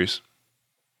be hilarious?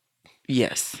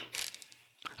 Yes.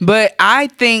 But I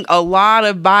think a lot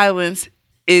of violence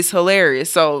is hilarious.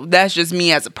 So that's just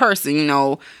me as a person,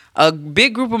 A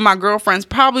big group of my girlfriends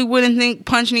probably wouldn't think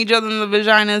punching each other in the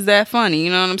vagina is that funny. You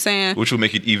know what I'm saying? Which would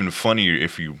make it even funnier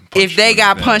if you If they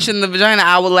got punched in the vagina,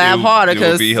 I would laugh harder It would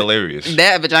because be hilarious.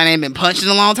 that vagina ain't been punched in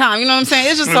a long time. You know what I'm saying?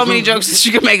 It's just so many jokes that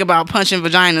you can make about punching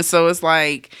vaginas. So it's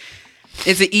like,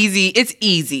 it's easy,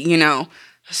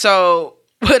 So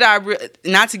what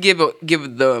not to give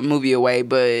the movie away,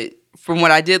 but from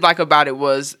what I did like about it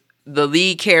was the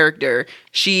lead character.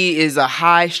 She is a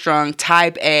high-strung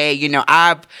type A.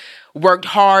 I've worked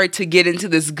hard to get into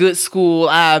this good school.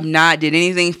 I have not did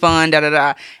anything fun,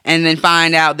 and then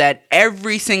find out that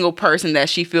every single person that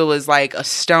she feels is like a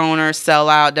stoner,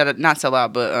 sellout, not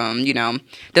sellout, but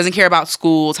doesn't care about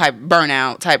school type,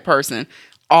 burnout type person.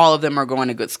 All of them are going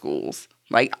to good schools.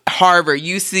 Like Harvard,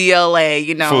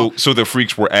 UCLA, So the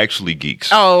freaks were actually geeks.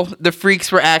 Oh, the freaks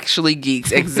were actually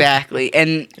geeks, exactly.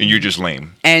 And you're just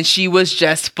lame. And she was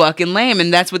just fucking lame.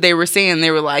 And that's what they were saying.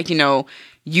 They were like,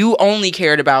 you only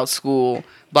cared about school,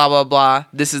 blah, blah, blah.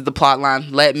 This is the plot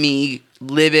line. Let me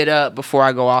live it up before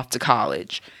I go off to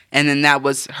college. And then that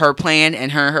was her plan,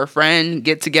 and her friend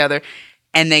get together.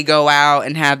 And they go out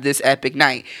and have this epic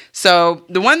night. So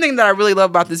the one thing that I really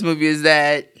love about this movie is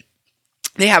that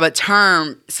they have a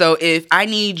term. So if I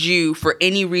need you for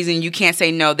any reason, you can't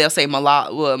say no. They'll say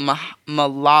Malala.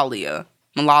 Malala.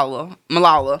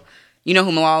 You know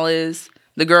who Malala is?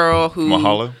 The girl who...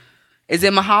 Mahala? Is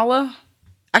it Mahala?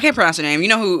 I can't pronounce her name. You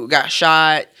know who got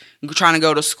shot trying to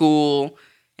go to school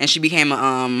and she became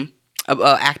a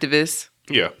activist?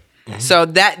 Yeah. Mm-hmm. So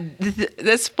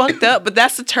that's fucked up, but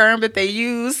that's the term that they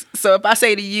use. So if I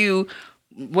say to you,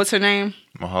 what's her name?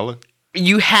 Mahala?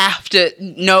 You have to,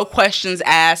 no questions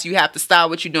asked. You have to stop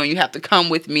what you're doing. You have to come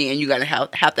with me, and you gotta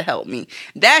have to help me.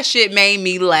 That shit made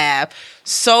me laugh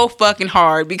so fucking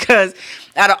hard because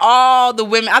out of all the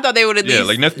women, I thought they would at least... Yeah,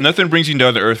 like nothing brings you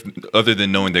down to earth other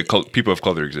than knowing that people of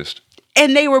color exist.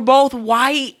 And they were both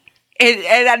white.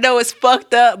 And I know it's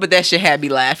fucked up, but that shit had me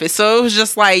laughing. So it was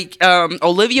just like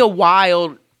Olivia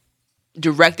Wilde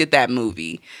directed that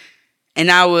movie. And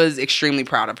I was extremely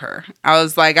proud of her. I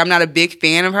was like, I'm not a big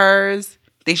fan of hers.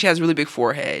 I think she has a really big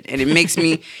forehead. And it makes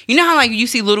me... You know how like you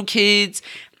see little kids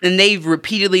and they've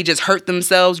repeatedly just hurt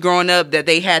themselves growing up, that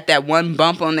they had that one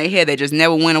bump on their head that just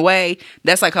never went away?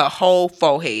 That's like her whole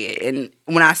forehead. And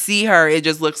when I see her, it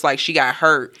just looks like she got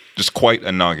hurt. Just quite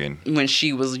a noggin. When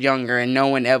she was younger and no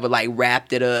one ever like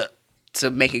wrapped it up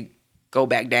to make it go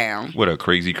back down. What a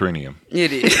crazy cranium.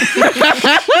 It is.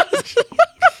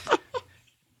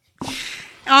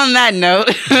 On that note,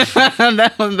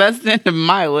 that's the end of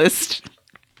my list.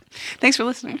 Thanks for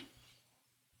listening.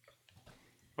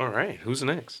 All right, who's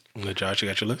next? Josh, you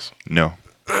got your list? No.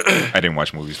 I didn't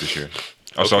watch movies this year.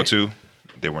 I saw two.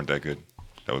 They weren't that good.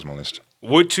 That was my list.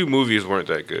 What two movies weren't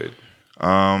that good?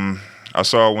 I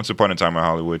saw Once Upon a Time in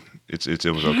Hollywood. It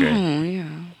was okay. Oh, yeah.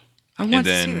 I want And to see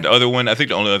then that. the other one, I think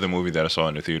the only other movie that I saw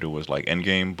in the theater was like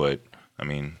Endgame, but I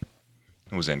mean,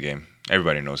 it was Endgame.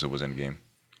 Everybody knows it was Endgame.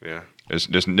 Yeah,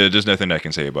 There's nothing I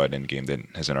can say about Endgame that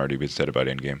hasn't already been said about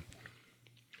Endgame.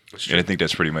 And I think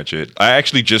that's pretty much it. I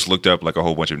actually just looked up like a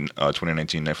whole bunch of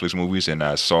 2019 Netflix movies, and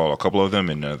I saw a couple of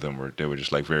them, and none of them were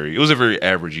just like very. It was a very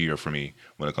average year for me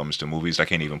when it comes to movies. I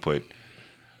can't even put.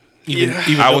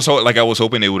 I was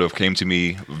hoping they would have came to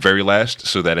me very last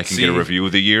so that I can get a review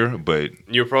of the year, but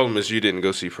your problem is you didn't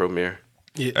go see Premiere.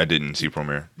 I didn't see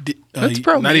Premiere. What's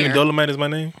Premiere? Not even Dolomite is my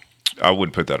name? I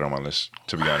wouldn't put that on my list,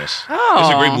 to be honest. Oh.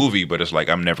 It's a great movie, but it's like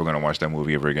I'm never gonna watch that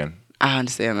movie ever again. I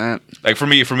understand that. Like for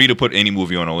me to put any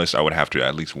movie on a list, I would have to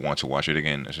at least want to watch it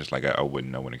again. It's just like I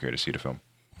wouldn't care to see the film.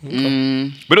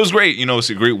 But it was great. It's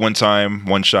a great one time,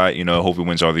 one shot. I hope it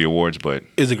wins all the awards. But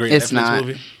It's a great It's Netflix not.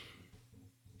 movie.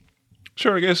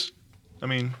 sure, I guess. I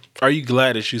mean, Are you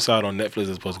glad that you saw it on Netflix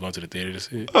as opposed to going to the theater to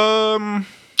see it?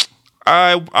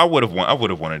 I would have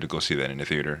wanted to go see that in the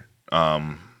theater.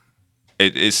 I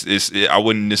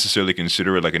wouldn't necessarily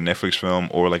consider it like a Netflix film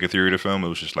or like a theater film. It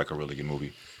was just like a really good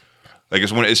movie. Like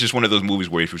it's just one of those movies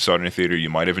where if you saw it in the theater, you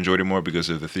might have enjoyed it more because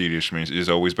of the theater experience is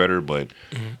always better. But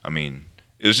I mean,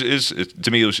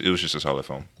 to me it was just a solid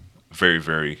film, very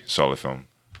very solid film.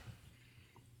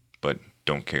 But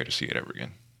don't care to see it ever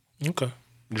again. Okay,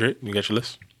 Dre, you got your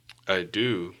list? I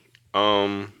do.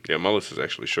 Yeah, my list is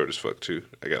actually short as fuck too.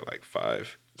 I got like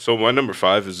 5. So my number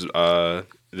 5 is the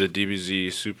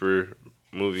DBZ Super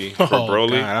movie for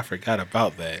Broly. God, I forgot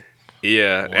about that.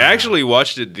 Yeah, Wow. I actually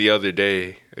watched it the other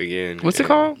day again. What's it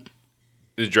called?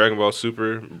 It's Dragon Ball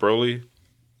Super Broly,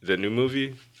 the new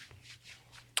movie.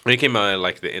 It came out at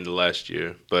like the end of last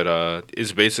year, but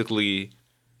it's basically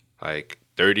like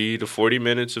 30 to 40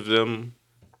 minutes of them,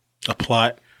 A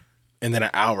plot, and then an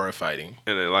hour of fighting.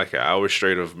 and then like an hour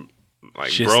straight of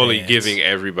like Just Broly hands. giving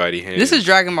everybody hands. This is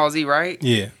Dragon Ball Z, right?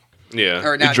 Yeah. yeah.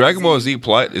 Or The not Dragon Ball Z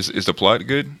plot is the plot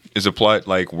good? Is the plot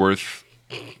like worth?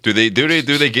 Do they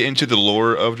get into the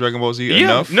lore of Dragon Ball Z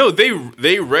enough? No, they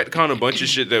retcon a bunch of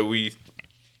shit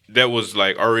that was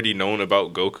like already known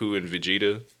about Goku and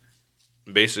Vegeta,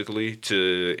 basically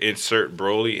to insert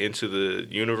Broly into the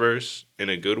universe in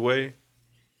a good way.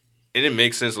 And it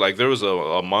makes sense. Like there was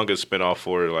a manga spinoff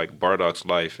for like Bardock's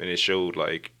life, and it showed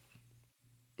like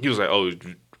he was like, "Oh,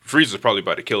 Frieza's probably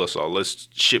about to kill us all. Let's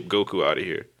ship Goku out of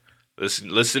here. Let's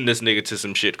send this nigga to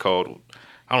some shit called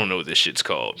I don't know what this shit's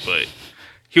called, but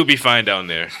he'll be fine down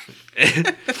there."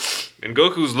 And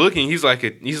Goku's looking. He's like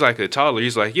a toddler.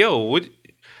 He's like, "Yo, what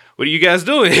are you guys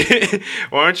doing?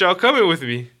 Why aren't y'all coming with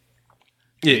me?"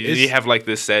 Yeah, You have like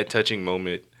this sad, touching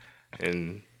moment,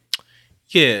 and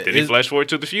yeah. then he flash forward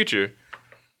to the future.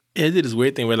 It did this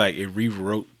weird thing where like it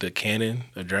rewrote the canon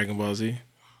of Dragon Ball Z.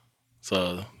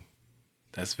 So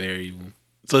it's very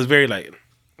like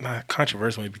not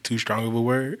controversial, maybe too strong of a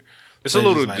word. It's But a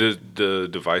little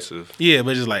like- divisive. Yeah,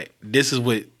 but just like this is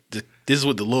what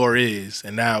the lore is,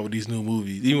 and now with these new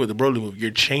movies, even with the Broly movie,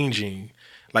 you're changing.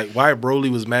 Like why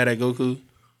Broly was mad at Goku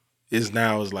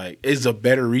is a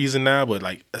better reason now, but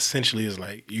like essentially is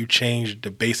like you changed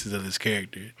the basis of this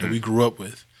character that we grew up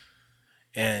with,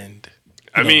 and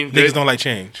I mean, niggas don't like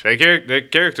change. that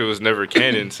character was never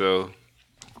canon, so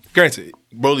Granted,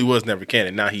 Broly was never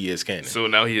canon. Now he is canon.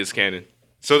 now he is canon.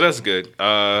 So that's good.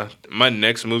 My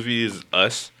next movie is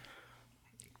Us.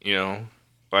 You know,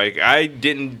 like I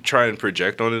didn't try and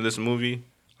project onto this movie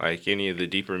like any of the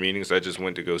deeper meanings. I just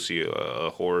went to go see a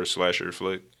horror slasher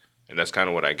flick, and that's kind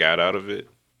of what I got out of it.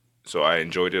 So I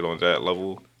enjoyed it on that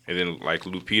level. And then like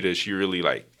Lupita, she really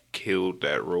like killed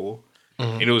that role,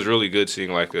 and it was really good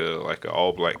seeing like a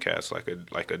all black cast, like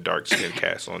a dark skinned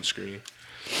cast on screen,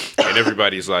 and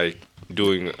everybody's like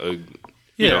doing a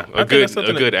I think that's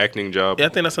something good acting job. Yeah, I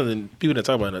think that's something people that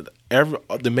talk about.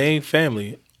 The main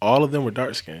family, all of them were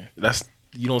dark skinned.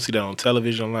 You don't see that on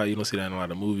television a lot. You don't see that in a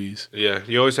lot of movies. Yeah,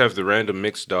 you always have the random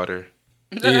mixed daughter.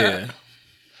 Yeah.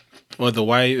 Or the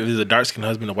wife, if it's a dark skinned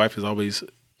husband, the wife is always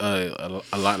a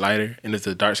lot lighter. And if it's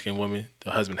a dark skinned woman,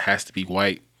 the husband has to be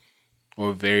white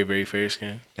or very, very fair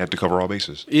skinned. You have to cover all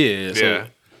bases. Yeah. So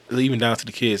Yeah. even down to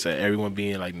the kids, like everyone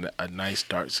being like a nice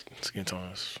dark skin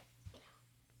tone is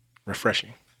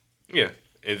refreshing. Yeah,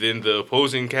 and then the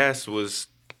opposing cast was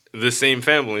the same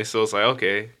family, so it's like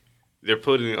okay, they're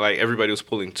putting like everybody was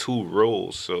pulling 2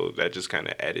 roles, so that just kind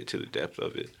of added to the depth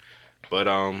of it. But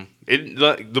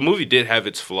the movie did have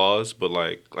its flaws, but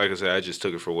like I said, I just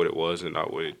took it for what it was and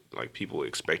not what like people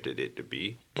expected it to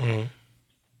be.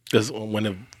 Because when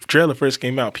the trailer first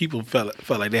came out, people felt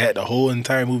like they had the whole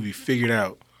entire movie figured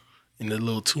out in the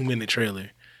little 2-minute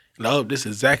trailer. And this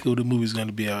is exactly what the movie's going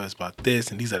to be. It's about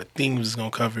this, and these are the themes it's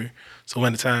going to cover. So by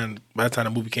the time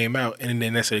the movie came out, and then they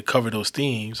necessarily cover those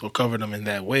themes or cover them in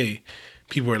that way,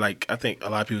 people were like, I think a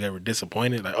lot of people that were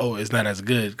disappointed, like, oh, it's not as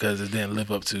good because it didn't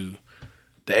live up to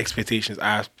the expectations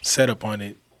I set up on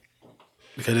it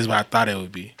because this is what I thought it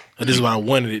would be. Or this is what I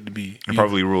wanted it to be. And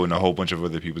probably ruin a whole bunch of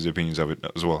other people's opinions of it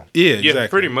as well. Yeah, Yeah, exactly.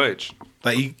 pretty much.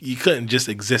 Like you couldn't just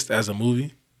exist as a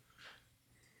movie.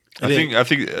 I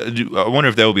wonder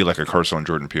if that would be like a curse on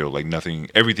Jordan Peele. Like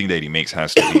everything that he makes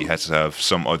has to have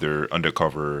some other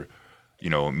undercover,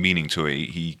 meaning to it.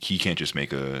 He can't just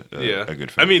make a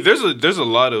good film. I mean, there's a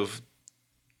lot of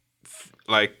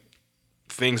like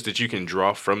things that you can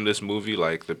draw from this movie,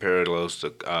 like the parallels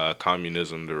to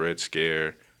communism, the Red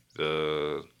Scare,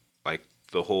 the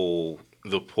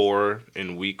poor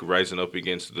and weak rising up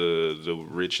against the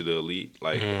rich, the elite,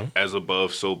 like as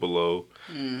above, so below.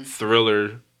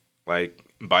 Thriller, like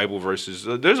Bible verses.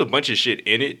 There's a bunch of shit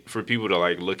in it for people to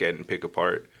like look at and pick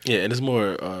apart. Yeah, and it's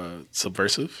more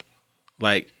subversive.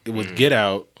 Like with Get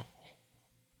Out,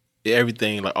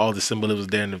 everything like all the symbolism is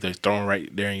there, and if they're thrown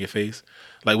right there in your face.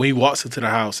 Like when he walks into the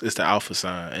house, it's the alpha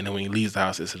sign, and then when he leaves the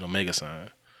house, it's an omega sign.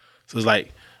 So it's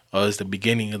like, it's the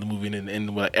beginning of the movie, and then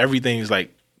like, everything is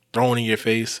like thrown in your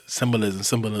face,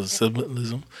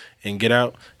 symbolism, and Get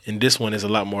Out. And this one is a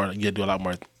lot more. You do a lot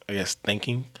more, I guess,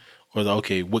 thinking, or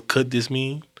okay, what could this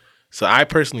mean? So I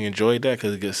personally enjoyed that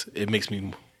because it makes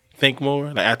me think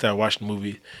more. Like after I watched the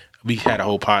movie, we had a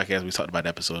whole podcast. We talked about the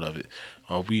episode of it.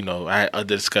 I had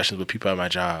other discussions with people at my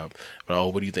job.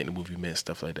 But what do you think the movie meant?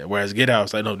 Stuff like that. Whereas Get Out,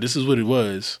 it's like, no, this is what it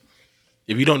was.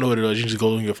 If you don't know what it was, you just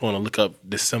go on your phone and look up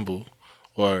this symbol.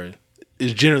 Or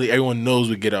it's generally everyone knows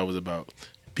what Get Out was about.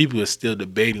 People are still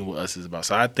debating what Us is about.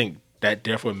 So I think that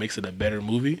therefore makes it a better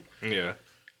movie. Yeah.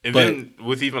 And then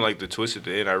with even like the twist at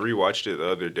the end, I rewatched it the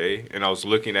other day and I was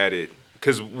looking at it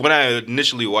because when I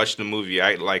initially watched the movie,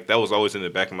 that was always in the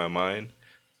back of my mind,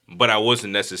 but I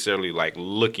wasn't necessarily like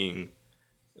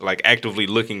actively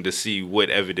looking to see what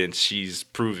evidence she's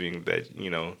proving that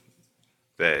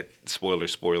that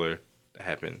spoiler that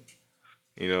happened.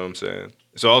 You know what I'm saying?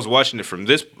 So I was watching it from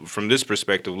this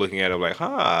perspective, looking at it like,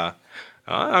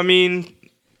 I mean,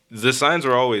 the signs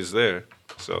are always there.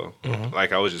 So,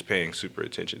 I was just paying super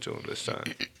attention to him this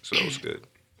time. So that was good.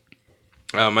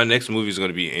 My next movie is going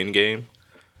to be Endgame.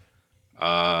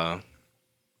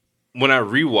 When I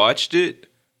rewatched it,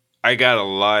 I got a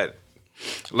lot,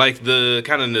 like the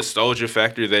kind of nostalgia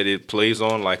factor that it plays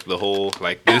on, like the whole,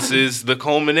 like this is the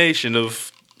culmination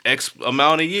of X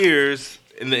amount of years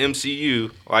in the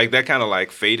MCU. Like that kind of like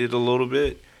faded a little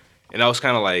bit. And I was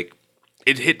kind of like,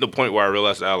 it hit the point where I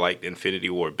realized I liked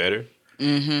Infinity War better.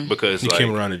 Mm-hmm. Because you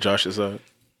came around to Josh's side.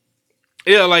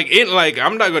 Yeah,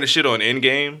 I'm not gonna shit on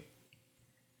Endgame,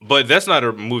 but that's not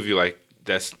a movie like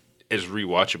that's as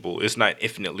rewatchable. It's not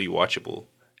infinitely watchable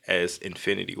as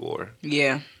Infinity War.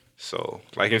 Yeah. So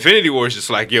like Infinity War is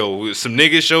just like, yo, some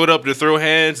niggas showed up to throw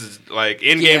hands. Like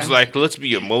Endgame's like, let's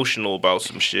be emotional about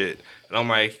some shit. And I'm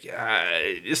like,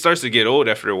 it starts to get old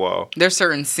after a while. There's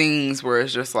certain scenes where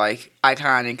it's just like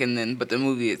iconic, but the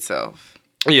movie itself.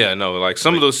 Yeah, no, like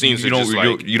some of those scenes you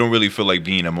don't really feel like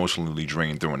being emotionally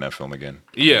drained through that film again.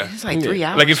 Yeah, it's like 3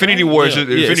 hours. Like Infinity War,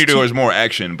 Infinity War is more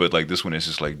action, but like this one is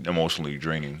just like emotionally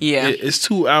draining. Yeah, it's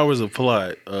 2 hours of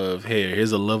plot of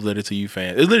here's a love letter to you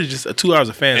fans. It's literally just 2 hours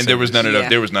of fan. And there was not enough.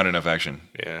 There was not enough action.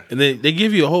 Yeah, and then they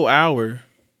give you a whole hour.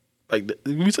 Like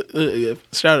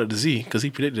shout out to Z because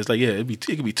he predicted it's like it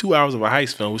could be 2 hours of a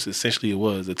heist film, which essentially it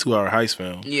was a 2 hour heist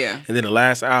film. Yeah, and then the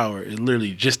last hour is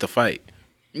literally just a fight.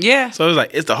 Yeah. So it's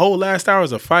like, it's the whole last hour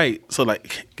is a fight. So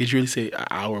like, could you really say an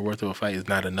hour worth of a fight is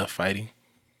not enough fighting?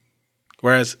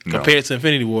 Whereas compared to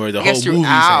Infinity War, the whole movie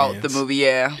throughout the movie,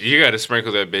 yeah. You got to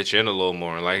sprinkle that bitch in a little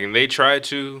more. Like, and they tried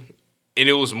to, and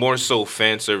it was more so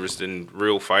fan service than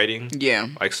real fighting. Yeah.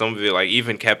 Like some of it, like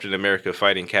even Captain America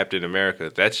fighting Captain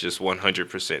America, that's just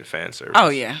 100% fan service. Oh,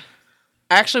 yeah.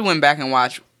 I actually went back and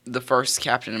watched the first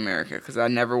Captain America because I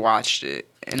never watched it.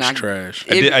 And it's trash.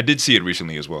 I did see it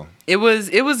recently as well. It was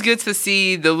good to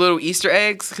see the little Easter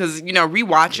eggs because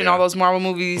rewatching all those Marvel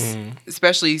movies,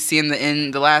 especially seeing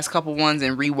the last couple ones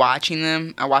and rewatching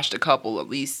them. I watched a couple, at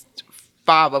least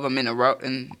 5 of them in a row,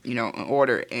 in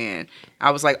order, and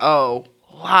I was like, oh,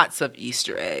 lots of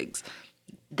Easter eggs.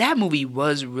 That movie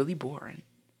was really boring.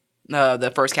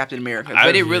 The first Captain America,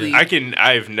 but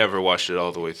I've never watched it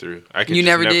all the way through. You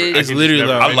never did? It's literally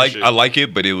I like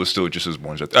it, but it was still just as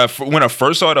boring. When I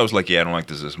first saw it, I was like, I don't like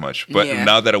this as much. But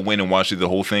now that I went and watched the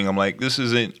whole thing, I'm like, this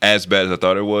isn't as bad as I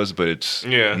thought it was, but it's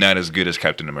not as good as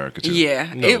Captain America 2.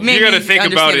 Yeah, no. You got to think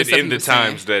about it in the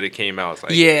times that it came out.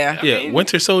 It's like,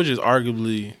 Winter Soldier is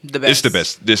arguably the best. It's the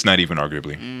best. It's not even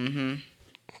arguably. Mm-hmm.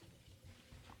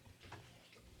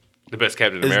 The best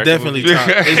Captain America. It's definitely top.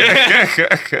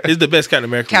 It's the best Captain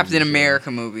America. Captain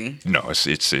America movie. No, it's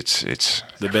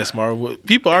the best Marvel.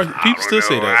 People still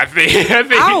say that. I think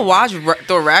I'll watch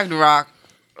Thor Ragnarok.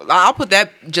 I'll put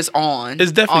that just on.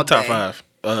 It's definitely top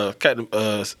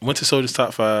 5. Winter Soldier's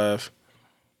top 5.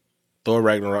 Thor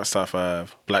Ragnarok's top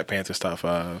 5. Black Panther's top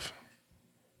 5.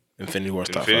 Infinity War's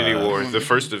top 5. Infinity War, the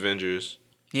first Avengers.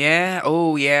 Yeah.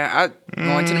 Oh yeah.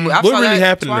 Going to the movie. What really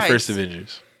happened in the first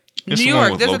Avengers? New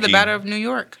York. This is the Battle of New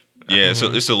York. Yeah,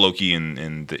 so it's the Loki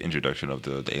in the introduction of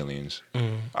the aliens.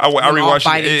 I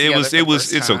rewatched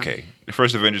it. It's okay. The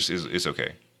first Avengers is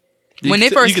okay. When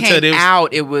it first came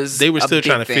out, it was they were still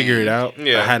trying to figure it out.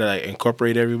 Yeah, how to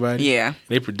incorporate everybody. Yeah,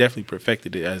 they definitely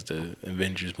perfected it as the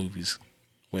Avengers movies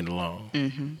went along.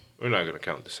 Mm-hmm. We're not gonna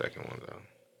count the second one though.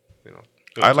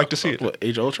 I'd like to see it. What,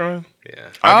 Age of Ultron? Yeah.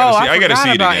 I gotta see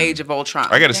it again. Age of Ultron.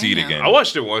 I gotta see it again. I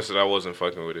watched it once and I wasn't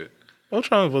fucking with it.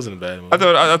 Ultron wasn't a bad movie.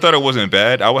 I thought it wasn't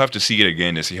bad. I would have to see it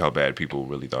again to see how bad people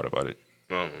really thought about it.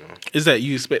 I don't know. Is that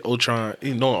you expect Ultron,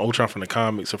 knowing Ultron from the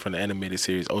comics or from the animated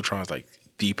series, Ultron's like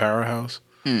the powerhouse.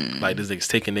 Like this nigga's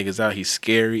taking niggas out. He's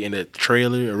scary. And the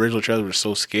original trailer was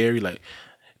so scary. Like,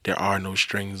 there are no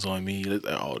strings on me. Like,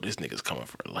 oh, this nigga's coming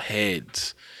for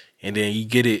heads. And then you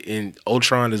get it, and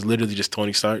Ultron is literally just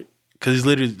Tony Stark. Because he's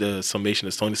literally the summation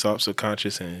of Tony Stark's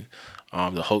subconscious and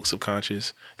the Hulk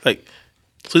subconscious. Like,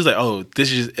 so he's like, oh,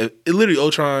 this is just, it literally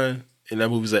Ultron in that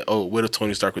movie's like, oh, what if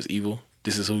Tony Stark was evil?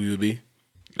 This is who he would be.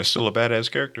 That's still a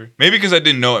badass character. Maybe because I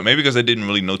didn't know it. Maybe because I didn't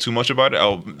really know too much about it.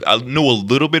 I know a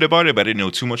little bit about it, but I didn't know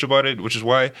too much about it, which is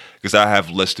why, because I have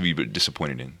less to be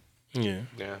disappointed in. Yeah.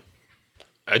 Yeah.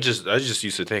 I just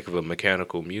used to think of a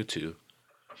mechanical Mewtwo.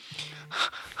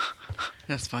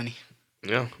 That's funny.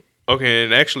 Yeah. Okay,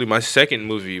 and actually my second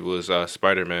movie was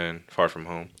Spider-Man Far From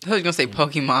Home. I was gonna say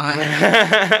Pokemon.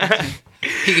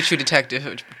 Pikachu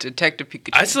Detective Pikachu.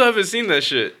 I still haven't seen that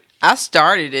shit. I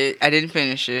started it. I didn't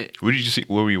finish it. What did you see?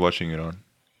 What were you watching it on?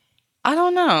 I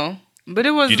don't know, but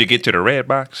it was. Did you get to the red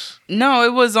box? No,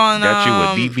 it was on. Got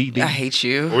you a DVD? I hate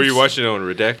you. Or were you watching it on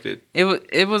Redacted?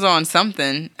 It was on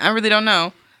something. I really don't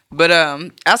know, but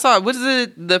I saw what is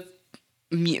it? The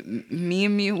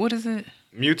Mew. What is it?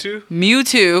 Mewtwo?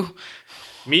 Mewtwo.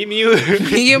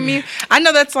 Mew? I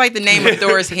know that's like the name of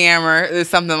Thor's hammer or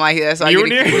something like that. So I get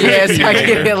Mjolnir? so I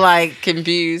get it like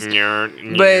confused.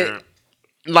 But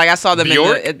like I saw them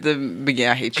at the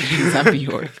beginning. I hate you. It's not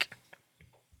Bjork.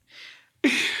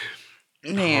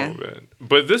 Man. Oh, man.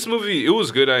 But this movie, it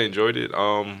was good. I enjoyed it.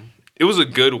 It was a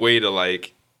good way to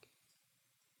like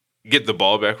get the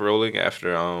ball back rolling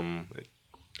after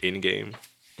Endgame.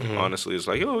 Honestly, it's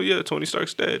like, oh yeah, Tony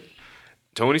Stark's dead.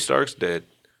 Tony Stark's dead.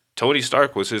 Tony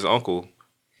Stark was his uncle,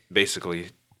 basically.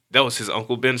 That was his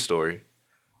Uncle Ben story.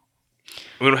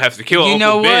 We don't have to kill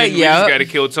Uncle Ben. We just got to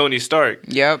kill Tony Stark.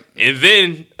 Yep. And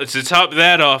then to top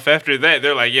that off, after that,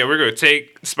 they're like, yeah, we're going to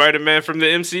take Spider-Man from the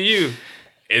MCU.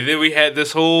 And then we had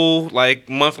this whole like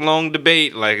month-long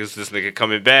debate. Like, is this nigga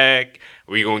coming back?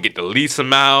 We going to get to lease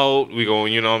him out? We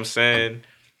going, you know what I'm saying?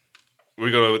 They're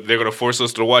going to force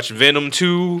us to watch Venom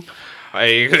 2.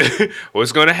 Like,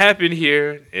 what's going to happen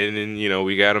here? And then, you know,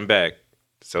 we got him back.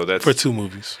 So that's For 2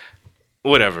 movies.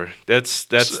 whatever. That's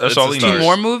all he Two needs.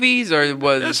 more movies, or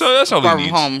was That's all he Far From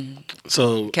needs. Home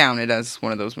So counted as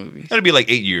one of those movies? That'd be like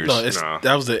 8 years. no, Nah.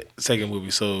 that was the second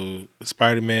movie. So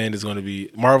Spider-Man is going to be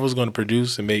Marvel's going to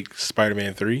produce and make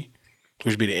Spider-Man 3,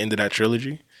 which would be the end of that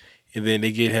trilogy, and then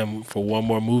they get him for one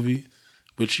more movie,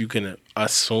 which you can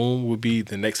assume would be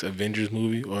the next Avengers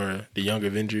movie or the Young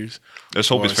Avengers. Let's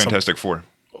hope Or it's Fantastic Four.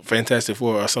 Fantastic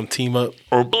Four or some team up.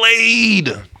 Or Blade.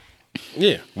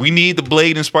 Yeah. We need the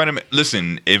Blade and Spider-Man.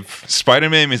 Listen, if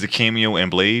Spider-Man is a cameo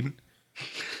and Blade,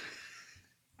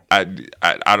 I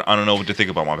don't know what to think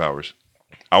about my powers.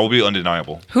 I will be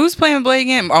undeniable. Who's playing Blade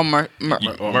again? Oh,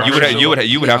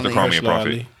 You would have to call me a Mahershala prophet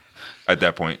Ali. at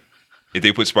that point. If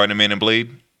they put Spider-Man and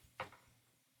Blade,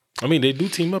 I mean, they do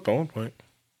team up at one point.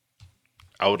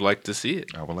 I would like to see it.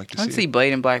 I would like to I want to see see it.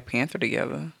 Blade and Black Panther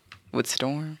together with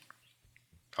Storm.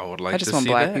 I would like I to just see want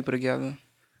black that. people together.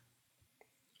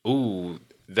 Ooh,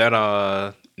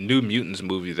 that New Mutants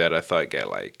movie that I thought got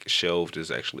like shelved is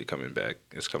actually coming back.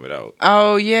 It's coming out.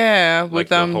 Oh yeah, Like with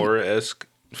the horror-esque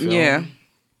film. yeah,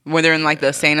 where they're in like the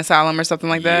insane asylum or something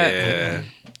like that. Yeah.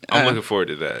 I'm looking forward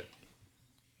to that.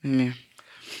 Yeah.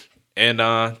 And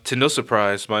to no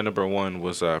surprise, my number one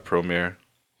was Promare.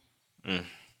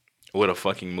 What a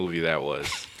fucking movie that was.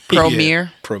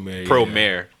 Promare. Promare.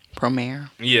 Promare. Promare.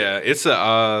 Yeah, it's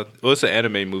an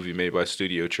anime movie made by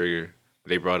Studio Trigger.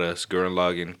 They brought us Gurren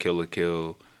Lagann, Kill la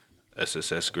Kill,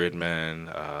 SSS Gridman,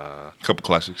 Couple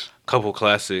classics. couple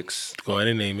classics. Go ahead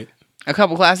and name it. A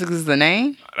Couple Classics is the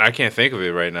name. I can't think of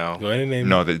it right now. Go ahead and name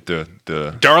No, it.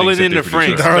 the Darling things that in they the produce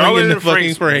Franks. are- Darling in the the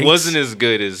fucking Franks. wasn't as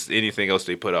good as anything else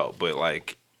they put out, but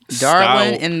like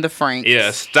Darling style- in the Franks. yeah,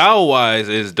 style wise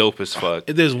is dope as fuck.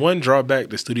 If there's one drawback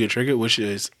to Studio Trigger, which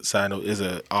is side note, is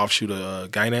a offshoot of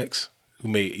Gynax, who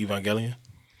made Evangelion.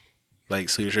 Like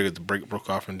Studio Trigger broke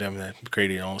off from them and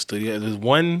created their own studio. If there's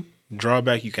one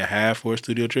drawback you can have for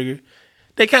Studio Trigger,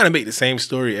 they kind of make the same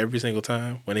story every single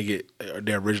time when they get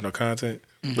their original content.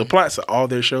 The plots of all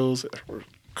their shows are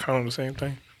kind of the same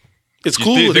thing. It's You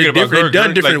cool. think They're, about different, they're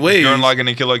done different like ways. Gurren Lagann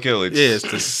and Kill la Kill. It's, Yeah, it's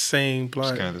the same plot.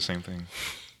 it's kind of the same thing.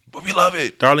 But we love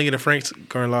it. Darling in the Franks,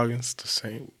 Gurren Lagann's the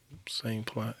same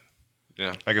plot.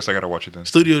 I guess I gotta watch it then.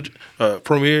 Studio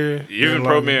Premiere, Even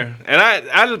Gurren Lagann.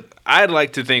 Promare. And I'd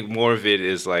like to think more of it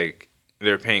is like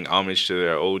they're paying homage to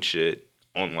their old shit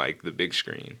on like the big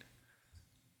screen.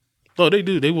 Oh, they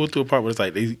do. They went through a part where it's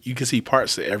like you can see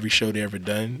parts of every show they ever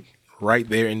done right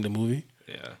there in the movie.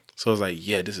 Yeah. So I was like,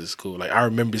 yeah, this is cool. Like, I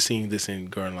remember seeing this in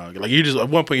Gurren Lagann. Like, you just, at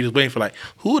one point, you're just waiting for, like,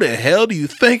 who the hell do you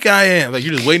think I am? Like,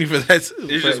 you're just waiting for that.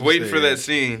 You're just waiting for that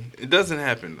scene. It doesn't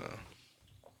happen, though.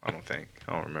 I don't think.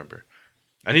 I don't remember.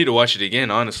 I need to watch it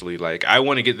again, honestly. Like, I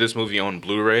want to get this movie on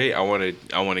Blu-ray. I want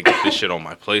to get this shit on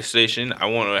my PlayStation. I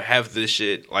want to have this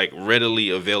shit, like, readily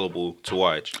available to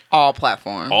watch. All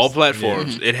platforms. All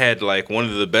platforms. It had, like, one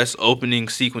of the best opening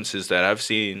sequences that I've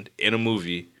seen in a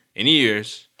movie in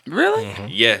years. Really?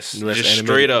 Yes, The rest just animated-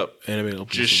 straight up, animated opening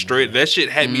just scene. straight. That shit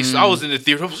had me. I was in the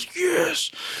theater. I was like, yes.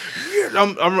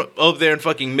 I'm up there in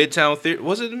fucking Midtown Theater.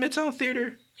 Was it the Midtown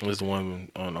Theater? It was the one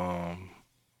on,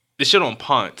 The shit on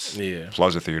Ponce, yeah.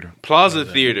 Plaza Theater. Plaza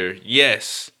Theater.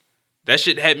 Yes, that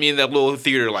shit had me in that little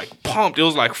theater like pumped. It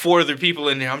was like 4 other people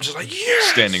in there. I'm just like, yes,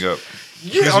 Standing up.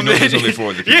 Yeah, Because you know there's only 4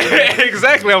 other people. Yeah,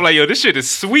 exactly. I'm like, yo, this shit is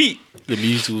sweet. The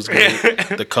music was great.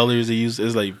 The colors they used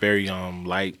is like very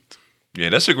light. Yeah,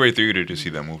 that's a great theater to see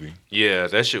that movie. Yeah,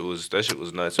 that shit was nuts. It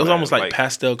was man. almost like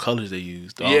pastel colors they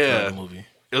used all throughout the movie.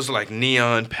 It was like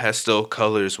neon pastel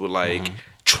colors with like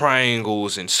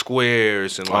triangles and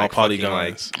squares and All like fucking,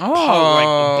 polygons. like like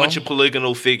a bunch of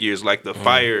polygonal figures. Like the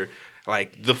fire,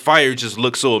 like the fire just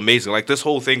looks so amazing. Like this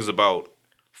whole thing's about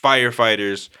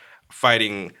firefighters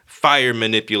fighting fire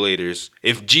manipulators.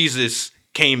 If Jesus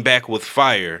came back with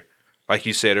fire, like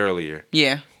you said earlier,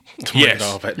 Yeah. yes,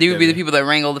 They would be the people that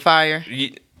wrangle the fire.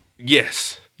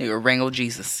 yes, They would wrangle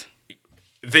Jesus.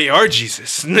 they are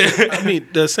Jesus. I mean,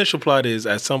 the essential plot is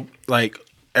at some like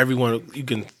everyone you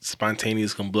can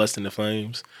spontaneously combust in the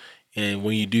flames, and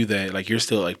when you do that, like you're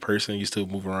still like person, you still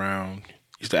move around,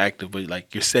 you're still active, but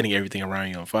like you're setting everything around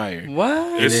you on fire. What?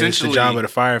 And then it's the Essentially- job of the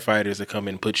firefighters to come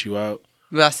in and put you out.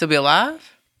 Will I still be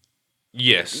alive?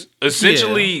 Yes.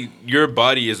 Essentially, your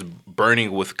body is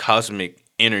burning with cosmic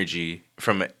energy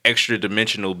from extra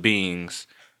dimensional beings,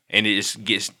 and it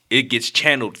gets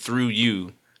channeled through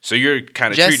you. So you're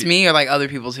kind of Just treated. me or like other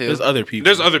people too? There's other people.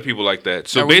 There's other people like that.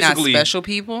 So Are we basically, not special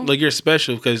people? like you're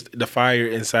special because the fire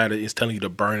inside it is telling you to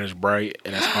burn as bright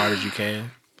and as hard as you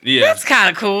can. yeah. That's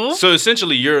kind of cool. So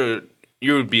essentially, you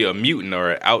would be a mutant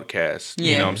or an outcast.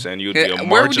 You know what I'm saying? You would be a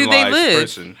Where do they marginalized live?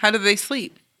 person. How do they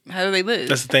sleep? How do they live?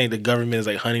 That's the thing. The government is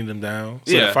like hunting them down.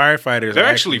 So Yeah. the firefighters They're are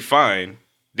actually fine.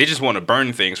 They just want to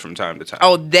burn things from time to time.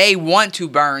 oh, they want to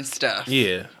burn stuff.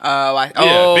 yeah. Oh, Yeah,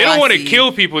 oh, they don't I want to see.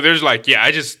 kill people. They're just like, yeah,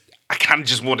 I kind of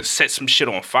just want to set some shit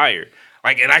on fire.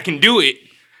 Like, and I can do it.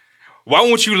 Why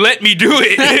won't you let me do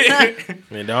it?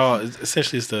 I mean,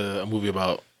 essentially it's a movie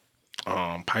about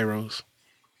pyros.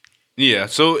 Yeah,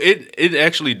 so it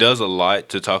actually does a lot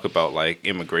to talk about like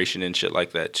immigration and shit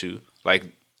like that too. Like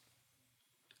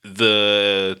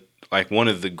one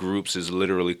of the groups is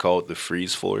literally called the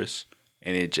Freeze Force,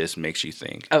 and it just makes you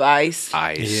think Of ice.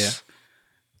 ice.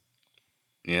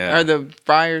 Yeah. Are the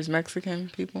friars Mexican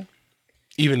people?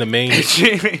 Even the main,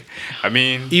 I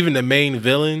mean, even the main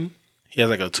villain, he has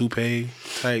like a toupee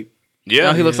type. yeah,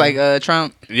 Oh, he looks like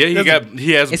Trump. yeah.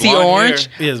 He has. Is he blonde orange?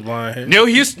 hair. He has blonde hair. No,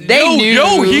 he's They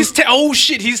knew. he's oh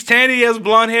shit, he's tan. He has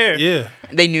blonde hair. Yeah,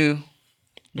 They knew.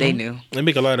 They knew. they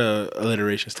make a lot of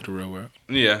alliterations to the real world.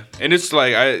 Yeah, and it's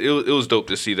like it was dope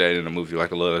to see that in a movie,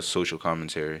 like a lot of social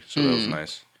commentary. So that was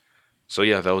nice. So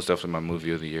yeah, that was definitely my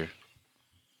movie of the year.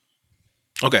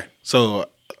 Okay, so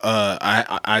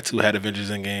I too had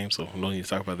Avengers Endgame, so no need to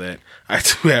talk about that. I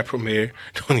too had Premiere,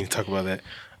 don't need to talk about that.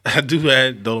 I do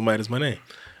had Dolomite is my name.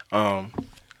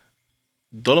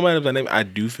 Dolomite is my name. I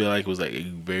do feel like it was like a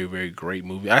very, very great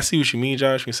movie. I see what you mean,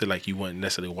 Josh. When you said like you wouldn't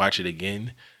necessarily watch it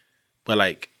again, but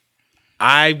like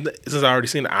since I already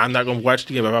seen it, I'm not gonna watch it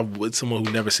again. But if I'm with someone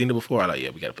who's never seen it before, I'm like, yeah,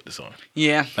 we gotta put this on.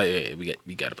 Yeah. Like, yeah,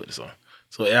 we gotta put this on.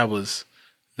 So that was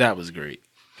great.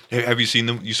 Have you seen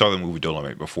them? You saw the movie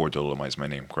Dolomite before Dolomite's My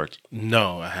Name, correct?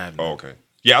 No, I haven't. Oh, okay.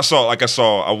 Yeah,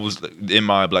 I was in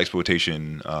my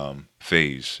blaxploitation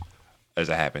phase, as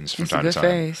it happens from It's a time to good time.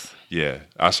 face. Yeah,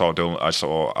 I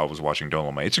was watching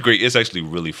Dolomite. It's actually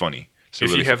really funny. It's a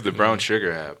If really you have the brown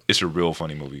sugar app, it's a real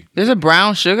funny movie. There's a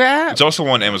brown sugar app? It's also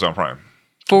on Amazon Prime.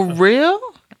 For real?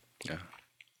 Yeah.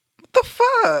 What the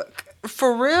fuck?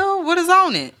 For real? What is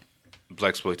on it?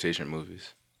 blaxploitation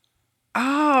movies.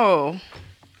 Oh.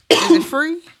 Is it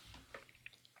free?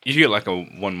 You get like a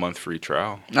 1 month free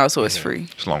trial. No, so it's free.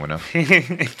 It's long enough.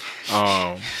 And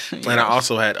I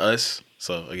also had Us.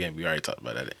 So again, we already talked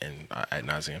about that ad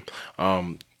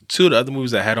nauseum. Two of the other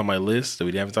movies I had on my list that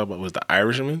we haven't talked about was The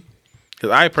Irishman, because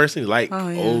I personally like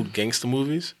old gangster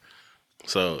movies.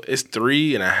 So it's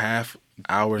 3.5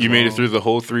 hours. You made it long. through the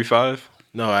whole 3.5?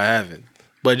 No, I haven't.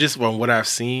 But just from what I've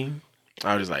seen,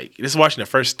 I was just like, just watching the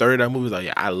first third of that movie, like,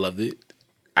 yeah, I loved it.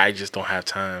 I just don't have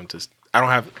time to. I don't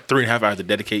have 3.5 hours to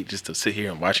dedicate just to sit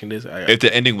here and watching this. If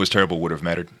the ending was terrible, would have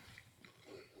mattered.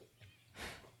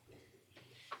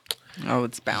 Oh,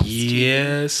 it's bounced.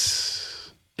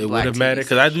 Yes, it Black would have TV mattered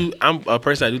because I'm a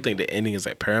person. I do think the ending is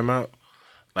like paramount.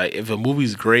 Like if a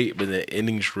movie's great but the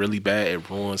ending's really bad, it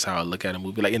ruins how I look at a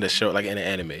movie. Like in the show, like in the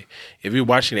anime. If you're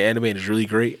watching the anime and it's really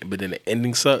great, but then the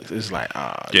ending sucks, it's like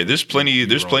Yeah, there's plenty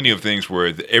of things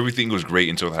where everything was great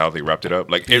until how they wrapped it up.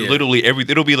 Like literally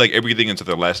it'll be like everything until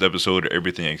the last episode or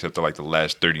everything except for like the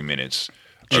last 30 minutes.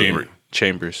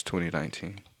 Chambers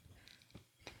 2019.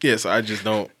 Yeah, so I just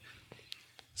don't.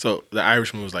 So The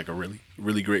Irishman was like a really,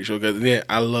 really great show. Cause yeah,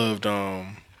 I loved The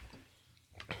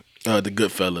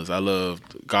Goodfellas. I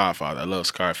loved Godfather. I love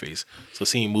Scarface. So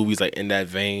seeing movies like in that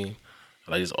vein,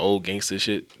 like this old gangster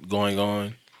shit going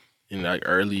on in like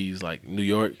early like New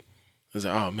York, I was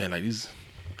like, oh man, like these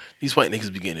white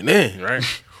niggas be getting it in, right?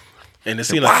 And it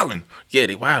seemed like wildin'. Yeah,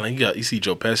 they wilding. You see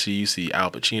Joe Pesci, you see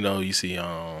Al Pacino, you see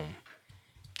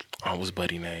what's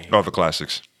buddy name? All the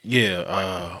classics. Yeah,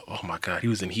 oh my god, he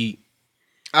was in Heat.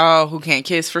 Oh, Who Can't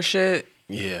Kiss for Shit?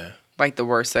 Yeah. Like the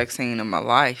worst sex scene of my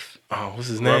life. Oh, what's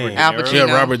his Robert name? Al Pacino.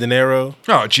 Yeah, Robert De Niro.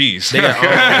 Oh, jeez. They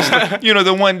got, You know,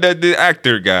 the one that the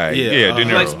actor guy. Yeah, Yeah, De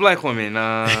He likes Niro. black women.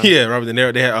 yeah, Robert De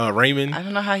Niro. They had Raymond. I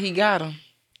don't know how he got him.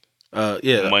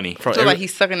 Yeah, Money. From Feel like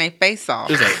he's sucking their face off.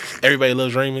 it was like Everybody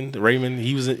Loves Raymond. Raymond,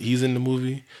 he's in the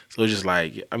movie. So it's just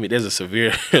like, I mean, there's a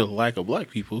severe lack of black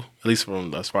people, at least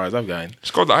from as far as I've gotten. It's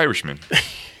called The Irishman.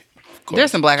 There's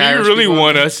some black Do you Irish really people.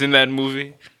 want us in that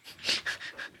movie?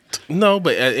 No,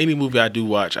 but at any movie I do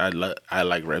watch, I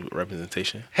like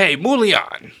representation. Hey,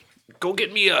 Mulian, go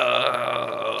get me a.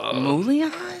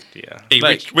 Mulian? Yeah. Hey,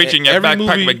 Like, reach in your every backpack,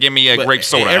 movie- but give me a but grape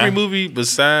soda. in every huh? movie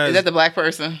besides, Is that the black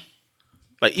person?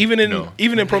 like even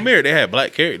in Premiere, they had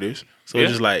black characters. So Yeah.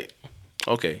 it's just like,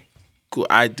 okay, cool.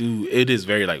 It is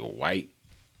very like white.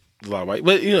 There's a lot of white,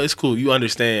 but you know it's cool. You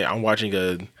understand. I'm watching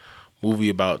a movie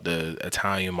about the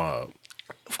Italian mob.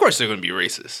 Of course they're gonna be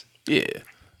racist. Yeah,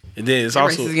 and then it's They're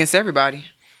also racist against everybody.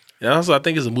 and also I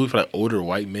think it's a movie for like older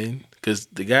white men because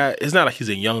the guy it's not like he's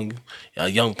a young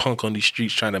punk on these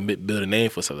streets trying to build a name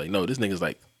for something. Like, no, this nigga's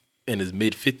like in his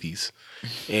mid 50s,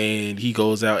 and he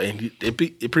goes out and it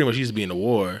pretty much used to be in the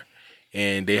war,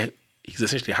 and he's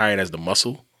essentially hired as the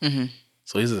muscle. Mm-hmm.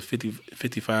 So he's a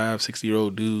 55,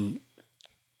 60-year-old dude.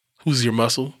 Who's your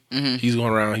muscle? Mm-hmm. He's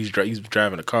going around. He's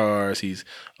driving the cars. He's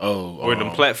Or them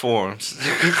platforms.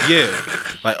 yeah,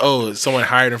 like someone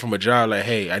hired him from a job. Like,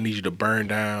 hey, I need you to burn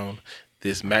down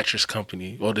this mattress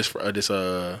company or this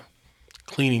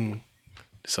cleaning,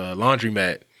 this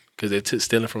laundromat because they're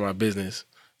stealing from my business.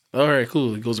 All right,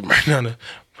 cool. He goes to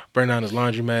burn down his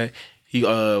laundromat. He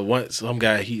once some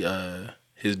guy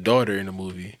his daughter in the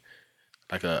movie,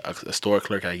 like a store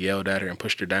clerk, I yelled at her and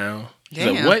pushed her down. He's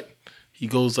like, Damn. what? He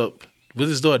goes up with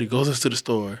his daughter. He goes up to the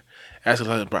store, asks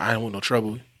her, bro, I don't want no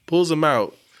trouble. Pulls him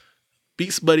out,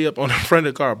 beats Buddy up on the front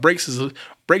of the car, breaks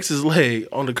his leg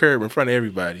on the curb in front of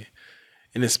everybody,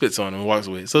 and then spits on him and walks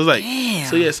away. So it's like, Damn.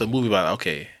 so yeah, it's a movie about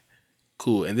okay,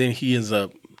 cool. And then he ends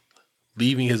up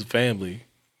leaving his family.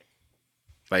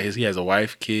 Like he has a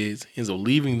wife, kids. He ends up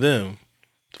leaving them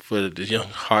for this young,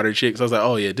 harder chick. So I was like,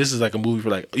 oh yeah, this is like a movie for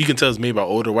like, you can tell it's made by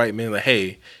older white men. Like,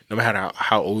 hey, no matter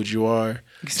how old you are,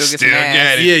 You still get Still some ass.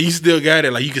 got it. yeah, you still got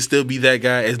it. Like you can still be that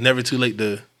guy. It's never too late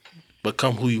to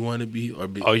become who you want to be or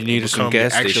be. All you need is some become your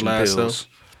gas station actualized pills.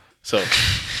 self.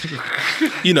 So,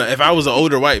 you know, if I was an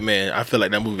older white man, I feel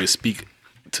like that movie would speak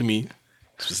to me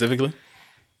specifically.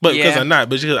 But because Yeah. I'm not,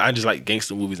 but because I just like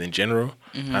gangster movies in general,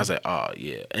 I was like, oh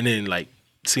yeah. And then like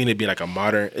seeing it be like a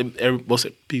modern, most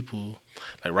people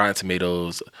like Rotten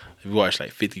Tomatoes. If you watch like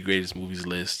 50 greatest movies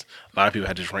list, a lot of people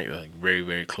had just ranked like very,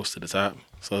 very close to the top.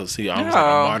 So see, almost like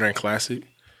Oh. a modern classic.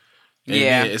 And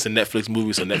Yeah. then it's a Netflix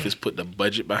movie, so Netflix put the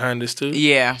budget behind this too.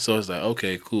 Yeah. So it's like,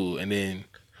 okay, cool. And then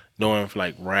knowing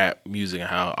like rap music and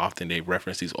how often they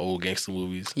reference these old gangster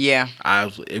movies, Yeah.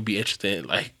 it'd be interesting,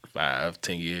 like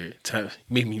 5-10 years,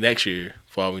 maybe next year,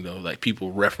 for all we know, like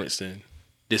people referencing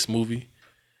this movie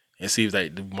and see if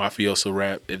like the mafioso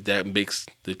rap, if that makes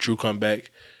the true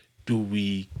comeback, do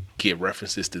we get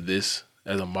references to this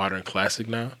as a modern classic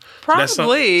now?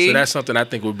 Probably. So that's something I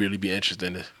think would really be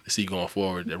interesting to see going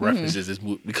forward. The references this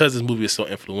movie, because this movie is so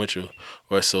influential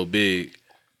or it's so big.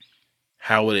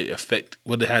 How would it affect?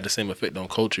 Would it have the same effect on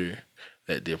culture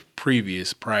that the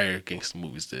prior gangster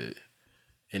movies did?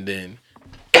 And then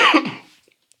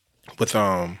with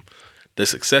the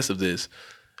success of this,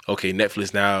 okay,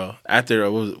 Netflix now after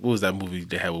what was that movie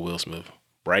they had with Will Smith,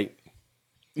 right?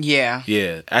 Yeah.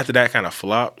 Yeah, after that kind of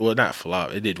flopped. Well, not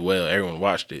flopped. It did well. Everyone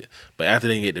watched it. But after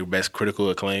they get the best critical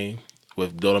acclaim,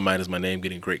 with Dolomite Is My Name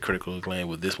getting great critical acclaim,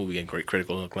 with this movie getting great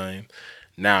critical acclaim.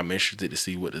 Now I'm interested to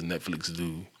see what does Netflix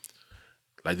do.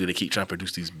 Like, do they keep trying to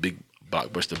produce these big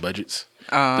blockbuster budgets?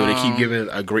 Do they keep giving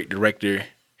a great director,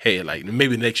 hey, like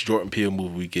maybe the next Jordan Peele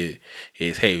movie we get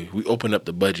is, hey, we open up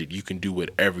the budget, you can do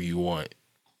whatever you want.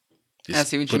 Just I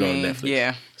see what you mean.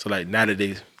 Yeah. So like now that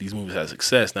these movies have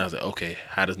success, now it's like, okay,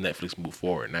 how does Netflix move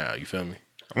forward now? You feel me?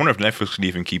 I wonder if Netflix can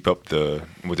even keep up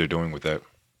what they're doing with that.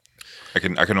 I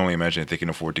can only imagine if they can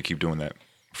afford to keep doing that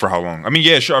for how long. I mean,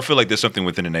 yeah, sure. I feel like there's something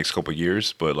within the next couple of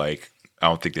years, but like I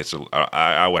don't think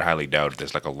I would highly doubt if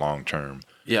there's like a long term.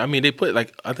 Yeah, I mean they put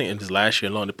like I think in this last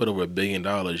year alone they put over $1 billion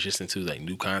just into like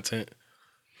new content.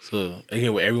 So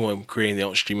again, with everyone creating their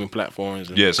own streaming platforms,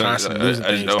 and Yeah, so constantly losing I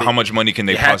things, know how much money can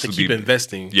they have to possibly keep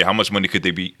investing. Yeah, how much money could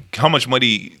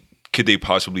they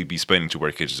possibly be spending to where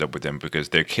it catches up with them, because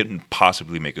they couldn't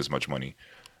possibly make as much money.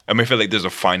 I mean, I feel like there's a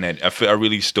finite. I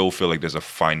really still feel like there's a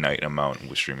finite amount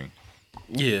with streaming.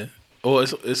 Yeah. Well,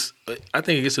 it's. I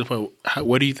think it gets to the point.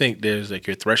 What do you think there's like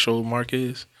your threshold mark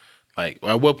is? Like,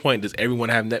 at what point does everyone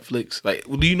have Netflix? Like,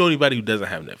 do you know anybody who doesn't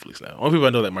have Netflix now? Only people I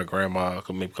know, like my grandma,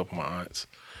 maybe a couple of my aunts,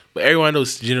 but everyone I know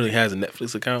generally has a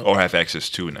Netflix account Or have access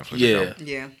to a Netflix account.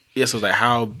 Yeah. Yeah, so it's like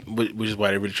how, which is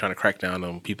why they're really trying to crack down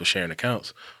on people sharing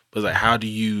accounts. But it's like, how do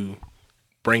you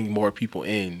bring more people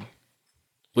in?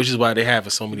 Which is why they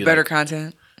have so many Better like,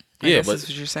 content. I yeah, guess but that's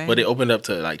what you're saying. But they opened up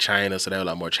to like China, so they have a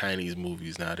lot more Chinese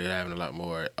movies now. They're having a lot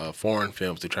more foreign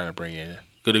films they're trying to bring in.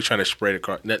 Because they're trying to spread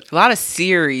across. A lot of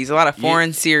series, a lot of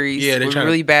foreign series. Yeah, they're with trying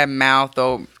to- really bad mouth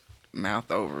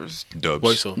overs. Dubs.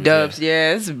 voiceovers. Dubs,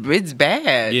 yeah, it's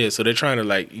bad. Yeah, so they're trying to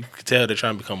like, you can tell they're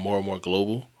trying to become more and more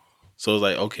global. So it's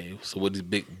like, okay, so what these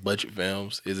big budget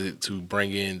films, is it to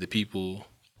bring in the people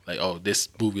like, oh, this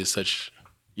movie is such,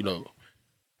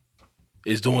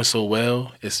 it's doing so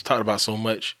well, it's talked about so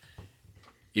much.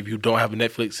 If you don't have a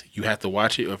Netflix, you have to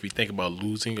watch it. Or if you think about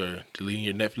losing or deleting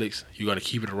your Netflix, you're going to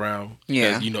keep it around.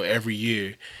 Yeah. Because, every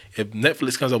year, if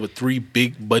Netflix comes up with 3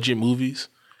 big budget movies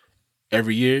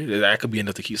every year, that could be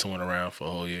enough to keep someone around for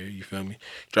a whole year. You feel me?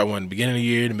 Drop one in the beginning of the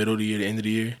year, the middle of the year, the end of the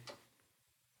year.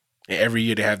 And every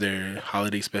year they have their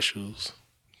holiday specials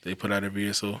they put out every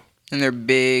year. So And they're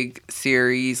big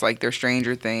series, like their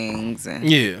Stranger Things. And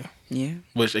yeah. Yeah.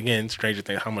 Which, again, Stranger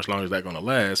Things, how much longer is that going to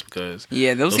last? Because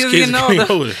Yeah, those kids kids are are getting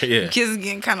getting older. older. Yeah. Kids are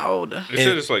getting kind of older. They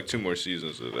said it's like 2 more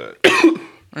seasons of that.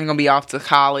 They're going to be off to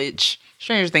college.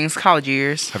 Stranger Things, college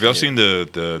years. Have y'all seen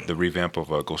the revamp of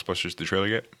Ghostbusters, the trailer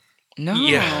yet? No.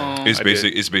 Yeah. It's I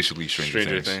it's basically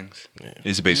Stranger Things.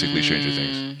 It's basically Stranger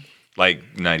Things. Like,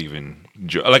 not even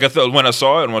like I thought when I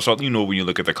saw it, and when when you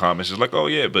look at the comments, it's like, oh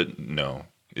yeah, but no,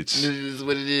 This is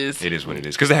what it is. it is what it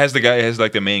is, because it has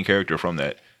like the main character from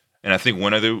that, and I think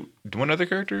one other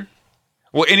character.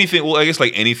 Well, anything. Well, I guess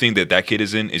like anything that kid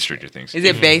is in is Stranger Things. Is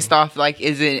it based off, like,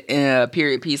 is it in a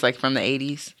period piece, like, from the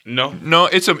 80s? No, No,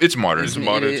 it's modern. it's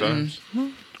modern times.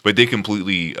 But they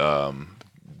completely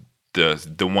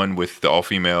the one with the all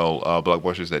female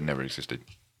blockbusters that never existed.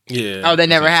 Yeah. Oh, that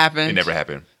never happened? It never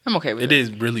happened. I'm okay with It it.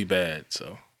 is really bad,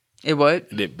 so. It what?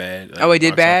 It did bad. Oh, it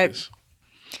did box bad? office.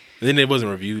 And then it wasn't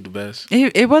reviewed the best.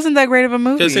 It wasn't that great of a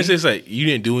movie. Because since it's like, you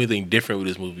didn't do anything different with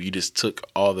this movie. You just took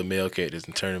all the male characters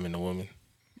and turned them into women.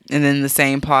 And then the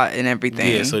same plot and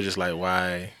everything. Yeah, so just like,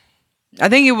 why? I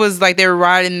think it was like they were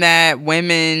riding that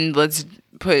let's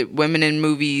put women in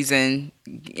movies, and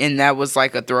that was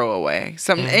like a throwaway.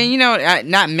 Something, and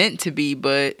not meant to be,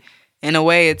 but in a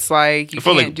way, it's like you I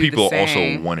feel can't like do the people also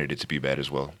same. wanted it to be bad as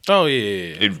well. Oh,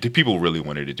 yeah. The people really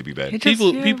wanted it to be bad. It just-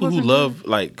 People yeah, it people who wasn't love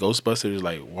like Ghostbusters,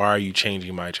 like, why are you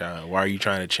changing my child? Why are you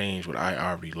trying to change what I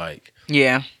already like?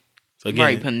 Yeah. So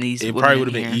Right, putting these it women probably in would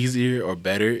have been here. easier or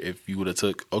better if you would have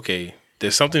took, okay,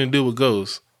 there's something to do with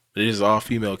Ghosts, but it is all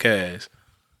female cast.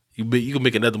 You can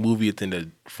make another movie within the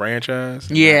franchise.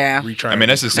 and Yeah. not retry I mean,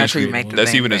 that's it. essentially make the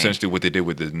that's same even thing. essentially what they did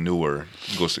with the newer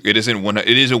Ghost. It isn't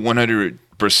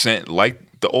 100%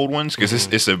 like the old ones, because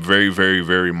it's a very, very,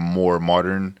 very more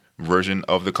modern version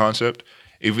of the concept.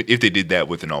 If they did that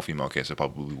with an all female cast, it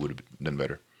probably would have done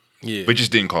better. Yeah. But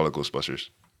just didn't call it Ghostbusters.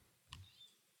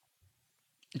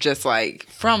 Just like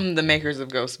from the makers of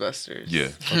Ghostbusters. Yeah,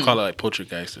 I'll call it like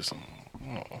Poltergeist or something.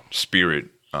 Spirit.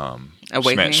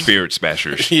 Awakening? Spirit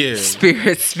Smashers. Yeah.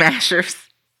 Spirit Smashers.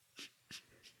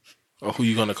 Or who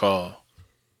you gonna call?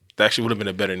 That actually would have been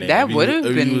a better name. That If you- would've if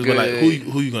you been was gonna, good. Like,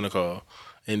 who you gonna call?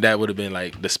 And that would have been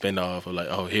like the spinoff of like,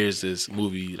 oh, here's this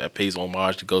movie that pays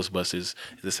homage to Ghostbusters.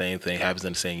 It's the same thing, happens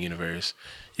in the same universe.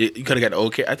 You could have got the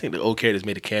old character. I think the old characters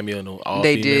made a cameo in the all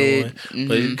They female did. one,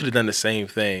 but you could have done the same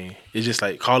thing. It's just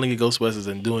like calling it Ghostbusters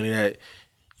and doing that.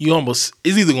 You almost,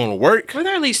 it's either gonna work. Were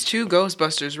there at least 2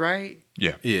 Ghostbusters, right?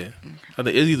 Yeah. Yeah. I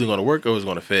think it's either going to work or it's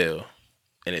going to fail.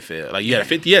 And it failed. Like, you had a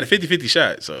 50-50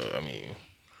 shot. So, I mean.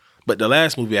 But the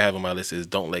last movie I have on my list is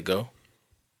Don't Let Go.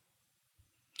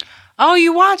 Oh,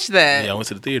 you watched that? Yeah, I went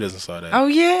to the theaters and saw that. Oh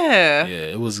yeah. Yeah,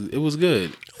 it was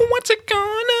good. What's it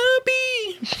gonna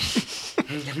be?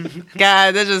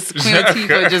 God, that's just Queen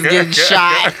Latifah just getting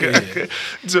shot. Yeah.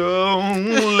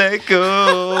 Don't let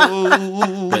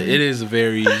go. But it is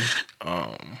very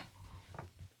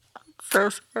So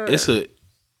sad.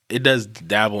 it does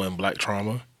dabble in black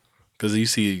trauma because you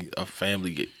see a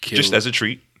family get killed. Just as a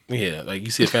treat. Yeah, like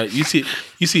you see a family, you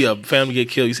see a family get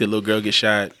killed. You see a little girl get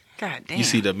shot. God damn. You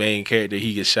see the main character,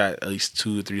 he gets shot at least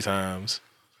 2 or 3 times.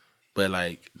 But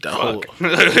like the whole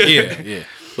yeah.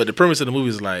 But the premise of the movie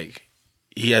is like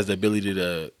he has the ability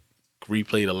to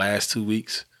replay the last 2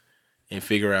 weeks and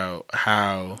figure out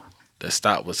how the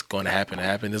stop what's going to happen.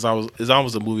 It's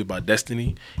almost a movie about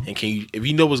destiny. And if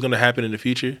you know what's going to happen in the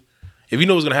future, if you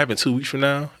know what's going to happen 2 weeks from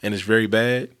now and it's very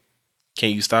bad,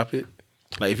 can you stop it?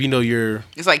 Like if you know you're,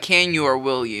 it's like, can you or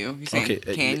will you? You saying,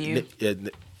 can you?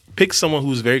 Pick someone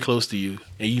who's very close to you,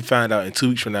 and you find out in 2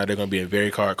 weeks from now they're going to be in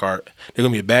they're going to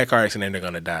be a bad car accident and they're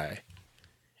going to die.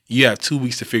 You have 2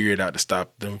 weeks to figure it out to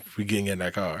stop them from getting in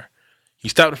that car. You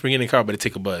stop them from getting in the car, but they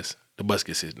take a bus. The bus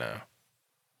gets hit down.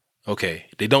 Okay,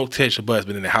 they don't touch the bus,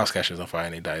 but then the house catches on fire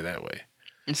and they die that way.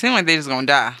 It seems like they just gonna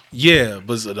die. Yeah,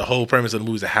 but the whole premise of the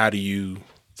movie is how do you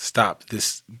stop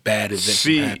this bad event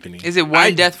from happening? Is it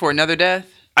one death for another death?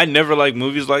 I never like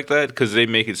movies like that because they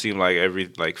make it seem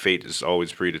like fate is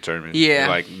always predetermined. Yeah,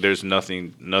 like there's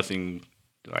nothing.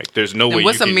 Like there's no way. And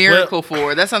what's you a can, miracle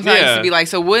for? That's sometimes used to be like.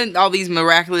 So when all these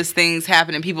miraculous things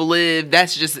happen and people live,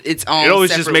 that's just its own. It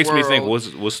always just makes me world.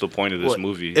 think, what's the point of this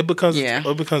movie? It becomes a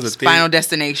thing. Final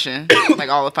Destination, like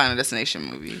all the Final Destination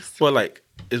movies. Well, like,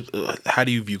 how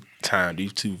do you view time? Do you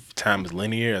view time as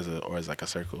linear or as like a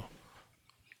circle?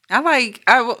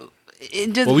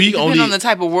 It just depends on the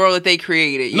type of world that they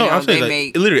created. I'm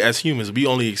saying literally as humans, we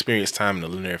only experience time in a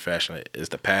linear fashion. Like, it's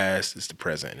the past, it's the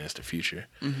present, and it's the future.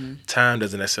 Mm-hmm. Time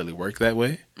doesn't necessarily work that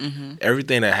way. Mm-hmm.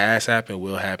 Everything that has happened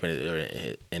will happen,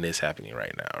 and it's happening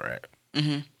right now, right?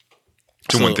 Mm-hmm.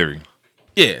 To one theory.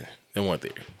 Yeah, in one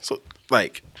theory. So,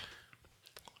 like,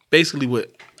 basically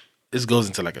this goes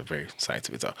into like a very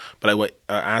scientific talk. But like what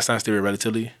Einstein's theory of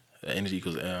relativity, energy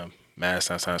equals mass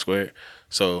times time squared.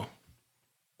 So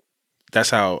that's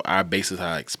how our basis,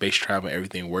 how like space travel and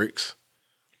everything works.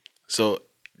 So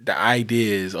the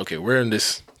idea is, okay, we're on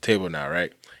this table now,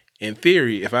 right? In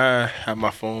theory, if I have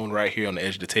my phone right here on the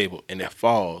edge of the table and it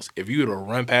falls, if you were to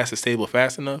run past this table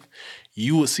fast enough,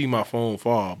 you would see my phone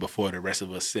fall before the rest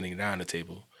of us sitting down the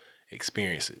table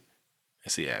experience it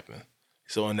and see it happen.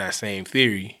 So in that same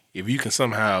theory, if you can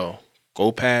somehow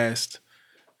go past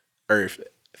Earth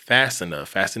fast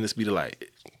enough the speed of light,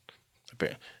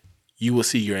 you will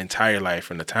see your entire life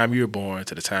from the time you were born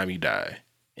to the time you die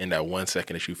in that 1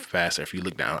 second that you faster. If you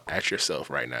look down at yourself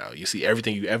right now, you see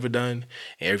everything you ever done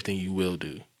and everything you will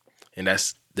do. And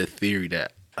that's the theory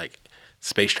that like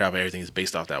space travel, everything is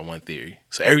based off that one theory.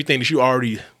 So everything that you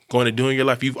already going to do in your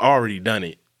life, you've already done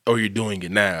it or you're doing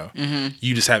it now. Mm-hmm.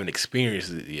 You just haven't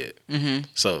experienced it yet. Mm-hmm.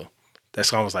 So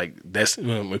that's almost like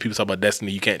when people talk about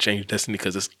destiny, you can't change destiny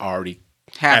because it's already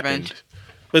happened.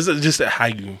 But it's just how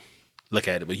you look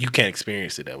at it, but you can't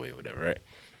experience it that way or whatever, right?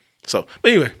 So,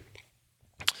 but anyway,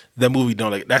 that movie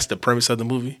that's the premise of the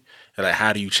movie. And like,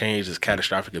 how do you change this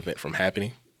catastrophic event from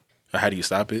happening? Or how do you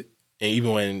stop it? And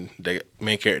even when the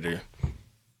main character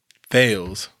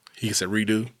fails, he gets a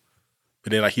redo.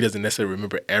 But then like he doesn't necessarily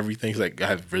remember everything. He's like, I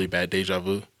have really bad deja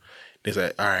vu. He's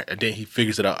like, all right, and then he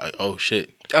figures it out. Like, oh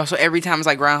shit. Oh, so every time it's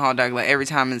like Groundhog Day. Like every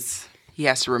time he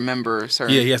has to remember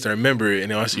certain. Yeah, he has to remember it,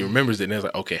 and then once he remembers it, then it's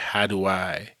like, okay, how do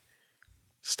I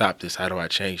stop this? How do I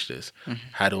change this? Mm-hmm.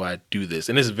 How do I do this?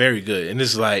 And it's very good. And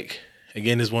this is like,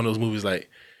 again, it's one of those movies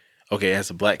like, okay, it has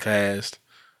a black cast.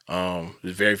 There's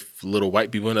very little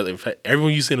white people in it. In fact,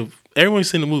 everyone you've seen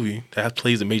the movie that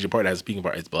plays a major part, that has a speaking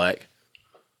part, is black.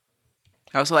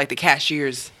 Also, like the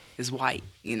cashiers is white,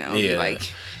 Yeah.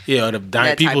 Like, yeah, or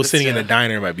the people sitting in the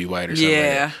diner might be white or something.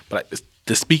 Yeah. Like but like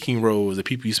the speaking roles, the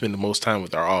people you spend the most time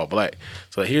with are all black.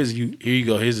 So here you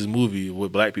go. Here's this movie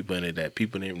with black people in it that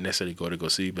people didn't necessarily go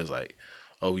see, but it's like,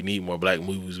 oh, we need more black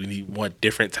movies. We need more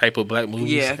different type of black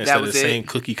movies instead of the same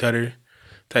cookie cutter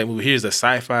type movie. Here's a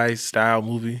sci-fi style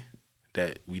movie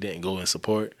that we didn't go and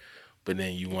support, but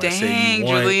then you want to say you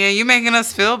want. Julian, you making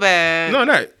us feel bad. No,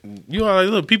 not you. Are like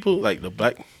little people like the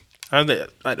black. I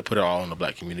like to put it all on the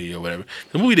black community or whatever.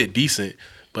 The movie did decent,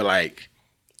 but like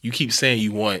you keep saying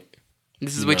you want.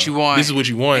 This is what you want. This is what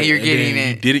you want. And you're getting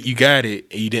it. You did it. You got it,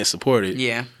 and you didn't support it.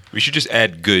 Yeah. We should just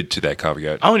add good to that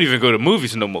caveat. I don't even go to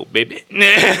movies no more, baby.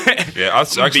 Yeah, I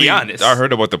was actually, be honest. I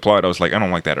heard about the plot. I was like, I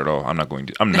don't like that at all. I'm not going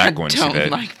to see don't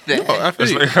that. like that. No, I feel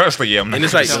you. I was like, yeah, I'm not. And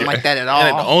it's gonna like, see don't like that at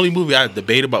And the all. only movie I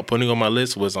debate about putting on my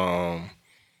list was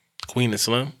Queen and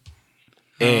Slim.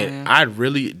 And I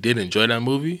really did enjoy that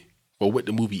movie for what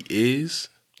the movie is.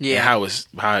 Yeah. And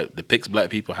how it depicts black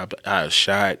people, how it's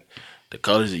shot, the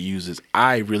colors it uses.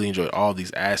 I really enjoyed all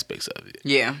these aspects of it.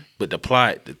 Yeah. But the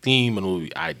plot, the theme of the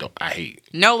movie, I hate.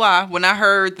 No lie, when I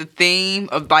heard the theme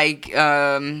of like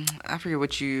I forget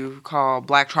what you call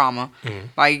black trauma,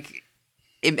 like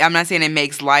I'm not saying it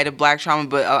makes light of black trauma,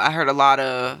 but I heard a lot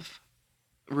of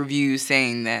reviews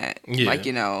saying that, Yeah. like,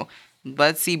 you know,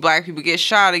 let's see black people get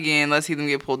shot again, let's see them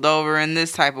get pulled over in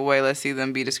this type of way, let's see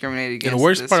them be discriminated against. And the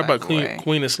worst this part type about of way.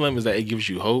 Queen and Slim is that it gives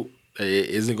you hope that it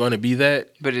isn't going to be that,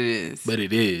 But it is. but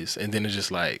it is. And then it's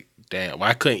just like, damn,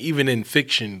 why couldn't, even in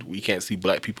fiction, we can't see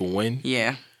black people win?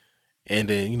 Yeah. And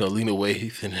then, Lena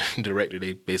Waithe and the director,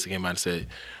 they basically came out and said,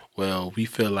 well, we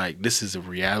feel like this is a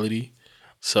reality.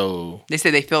 So, They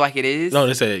said they feel like it is. no,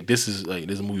 they said this is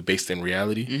a movie based in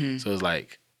reality. So it's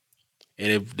like,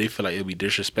 and they feel like it would be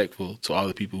disrespectful to all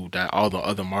the people who died, all the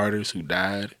other martyrs who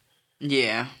died.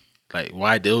 Yeah. Like,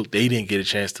 why they didn't get a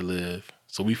chance to live.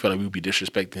 So we feel like we would be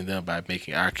disrespecting them by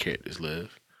making our characters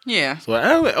live. Yeah. So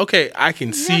I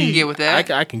can see, I can get with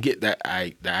that. I can get that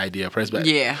the idea of press, but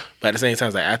Yeah. But at the same time,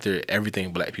 it's like after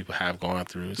everything black people have gone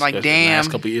through, Like, especially damn. the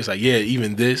last couple of years, like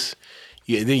even this,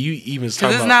 and then you even Because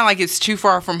talk it's about, not like it's too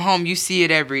far from home. You see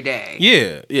it every day.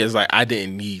 it's like I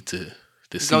didn't need to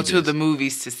see Go to this. the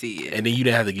movies to see it. And then you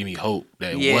didn't have to give me hope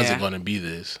that it Yeah. wasn't going to be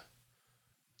this.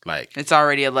 Like, It's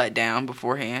already a letdown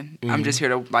beforehand. I'm just here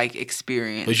to like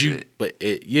experience it.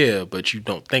 but you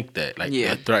don't think that. Like,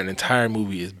 Yeah. throughout an entire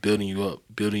movie is building you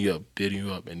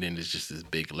up, and then it's just this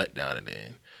big letdown at the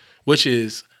end. Which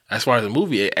is, as far as the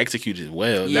movie, it executed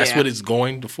well. That's Yeah. what it's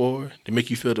going for, to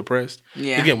make you feel depressed.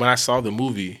 Yeah. Again, when I saw the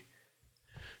movie,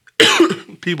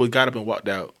 people got up and walked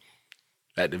out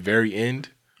at the very end.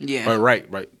 Yeah. Right.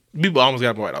 People almost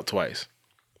got up and walked out twice.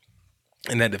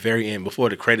 And at the very end, before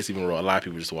the credits even roll, a lot of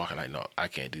people just walking like, no, I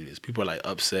can't do this. People are like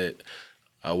upset.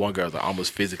 One girl was like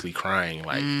almost physically crying,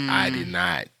 like, I did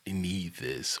not need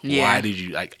this. Yeah. Why did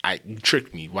you, you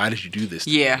tricked me? Why did you do this to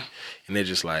Yeah. me? And they're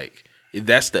just like, if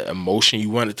that's the emotion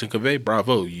you wanted to convey,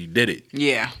 bravo, you did it.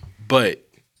 Yeah. But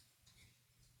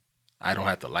I don't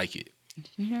have to like it.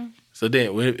 Yeah. So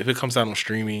then, if it comes out on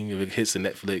streaming, if it hits the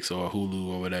Netflix or Hulu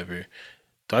or whatever,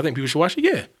 do I think people should watch it?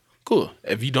 Yeah, cool.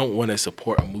 If you don't want to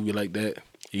support a movie like that,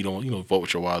 you don't, vote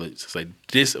with your wallet. It's like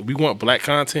this. We want black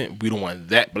content. We don't want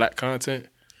that black content.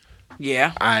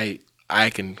 Yeah. I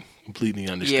can completely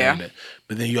understand that.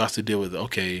 But then you also deal with,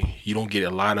 okay, you don't get a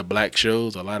lot of black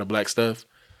shows, a lot of black stuff.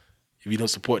 If you don't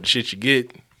support the shit you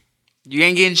get, You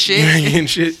ain't getting shit. you ain't getting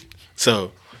shit.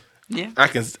 So Yeah.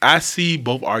 I see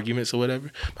both arguments or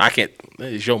whatever. I can't.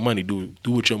 It's your money. Do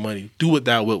with your money. Do what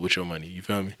thou wilt with your money. You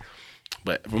feel me?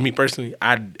 But for me personally,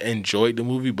 I enjoyed the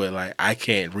movie, but like I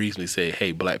can't reasonably say,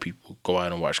 hey, black people, go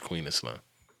out and watch Queen and Slim,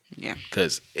 Yeah.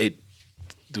 because it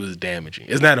was damaging.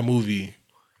 It's not a movie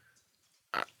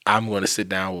I'm going to sit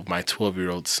down with my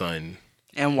 12-year-old son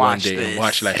And one watch day this. and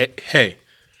watch like, hey,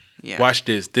 Yeah. watch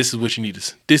this. This is what you need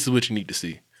to. This is what you need to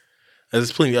see.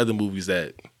 There's plenty of other movies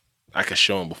that I could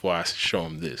show him before I show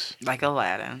him this. Like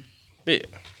Aladdin. Yeah.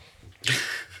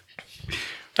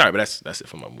 All right, but that's it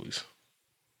for my movies.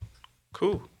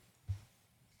 Cool.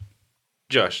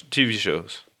 Josh, TV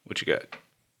shows. What you got?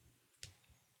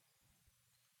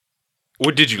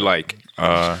 What did you like?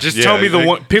 Just yeah, tell me the like-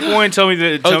 one. Pick one. Tell me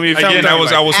the. Tell me if again, Again, I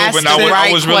was Ask hoping the right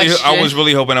I was question.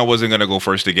 really hoping I wasn't gonna go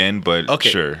first again, but Okay.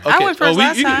 sure. I went first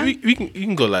last time. You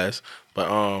can go last,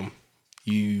 but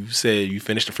you said you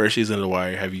finished the first season of The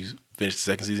Wire. Have you finished the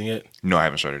second season yet? No, I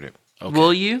haven't started it. Okay.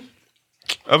 Will you?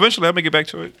 Eventually, I'm gonna get back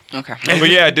to it. Okay. But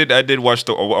yeah, I did watch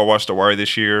I watched The Wire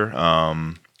this year.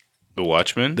 The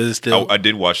Watchmen. Does it still? I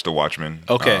did watch The Watchmen.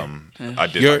 Okay. I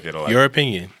did like it a lot. Your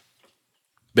opinion.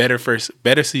 Better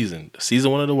season. Season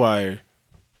 1 of The Wire.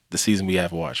 The season we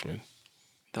have Watchmen.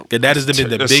 That has been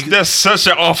the big. That's such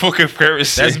an awful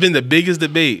comparison. That's been the biggest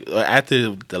debate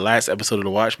after the last episode of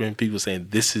The Watchmen. People saying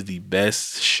this is the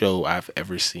best show I've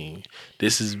ever seen.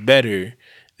 This is better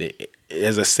than,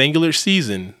 as a singular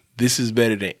season. This is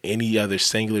better than any other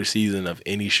singular season of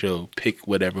any show. Pick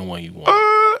whatever one you want.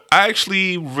 I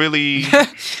actually really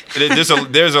there's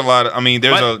a lot of, I mean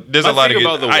there's a lot of thing good,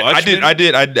 about The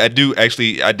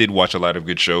I did watch a lot of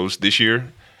good shows this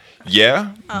year.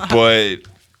 Yeah, but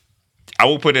I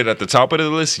will put it at the top of the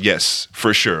list. Yes,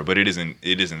 for sure, but it isn't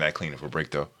that clean of a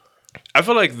break though. I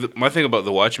feel like my thing about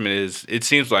The Watchmen is it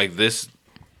seems like this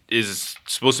is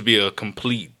supposed to be a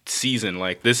complete season.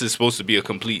 Like this is supposed to be a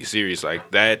complete series.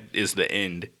 Like that is the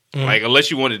end. Like unless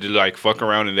you wanted to like fuck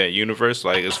around in that universe,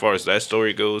 like as far as that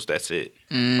story goes, that's it.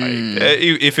 Like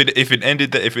If it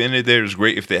ended there, it was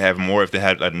great. If they have more, if they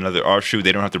had another offshoot,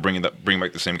 they don't have to bring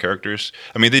back the same characters.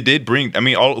 I mean, they did bring. I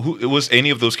mean, it was any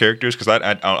of those characters because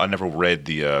I never read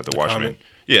the Watchmen. comic?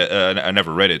 Yeah, I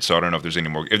never read it, so I don't know if there's any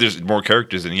more. If there's more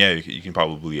characters, then yeah, you can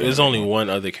probably. There's only one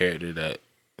other character that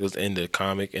was in the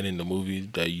comic and in the movie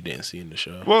that you didn't see in the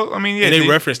show. Well, I mean, yeah, and they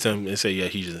referenced him and say, yeah,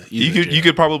 he's you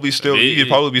could probably still He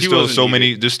still wasn't so needed.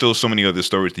 many. There's still so many other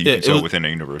stories that you can tell within the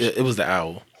universe. It was the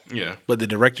owl. yeah. But the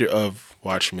director of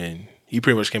Watchmen, he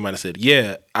pretty much came out and said,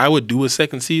 yeah, I would do a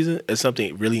second season if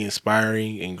something really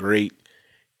inspiring and great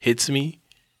hits me.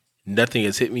 Nothing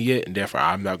has hit me yet, and therefore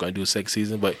I'm not going to do a second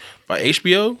season. But by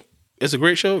HBO, it's a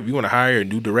great show. If you want to hire a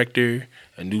new director,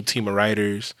 a new team of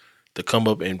writers to come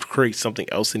up and create something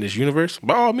else in this universe,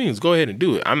 by all means, go ahead and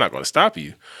do it. I'm not going to stop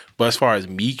you. But as far as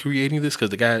me creating this, because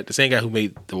the same guy who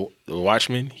made the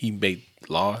Watchmen, he made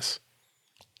Lost.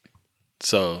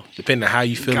 So depending on how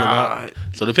you feel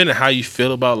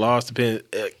about Lost,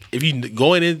 if you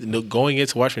going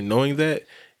into Watchmen knowing that,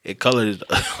 it colored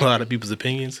a lot of people's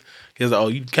opinions.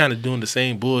 Because you kind of doing the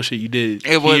same bullshit you did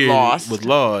with Lost. With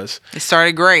Lost, It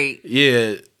started great.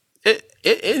 yeah,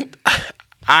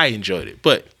 I enjoyed it,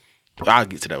 but I'll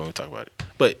get to that when we talk about it.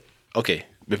 But okay,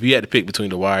 if you had to pick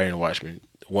between The Wire and Watchmen,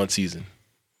 one season,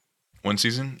 One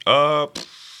season. if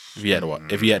you had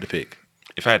to pick,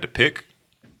 If I had to pick,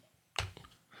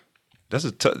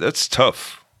 that's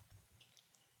tough.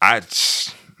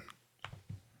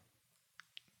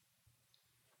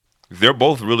 They're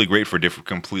both really great for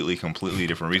completely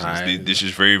different reasons. This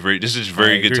is very good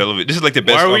agree. television. This is like the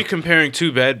best. Why are we comparing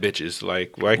two bad bitches?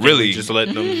 Like why can't Really? we just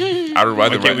let them? I would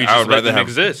rather. Why can't we I just would let rather them have.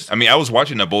 exist? I mean, I was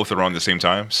watching them both around the same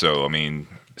time, so I mean,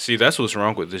 See, that's what's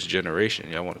wrong with this generation.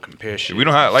 Y'all want to compare shit. we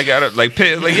don't have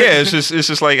yeah. It's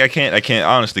just like I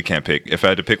honestly can't pick. If I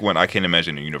had to pick one, I can't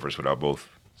imagine a universe without both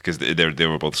because they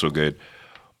were both so good.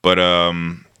 But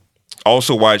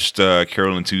also watched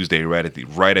Carol and Tuesday right at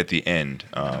the end.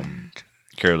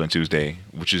 Carol and Tuesday,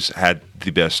 which had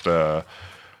the best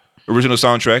original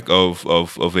soundtrack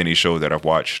of any show that I've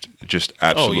watched. Just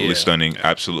absolutely stunning,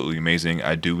 absolutely amazing.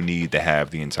 I do need to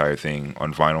have the entire thing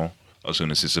on vinyl as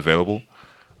soon as it's available.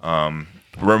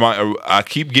 I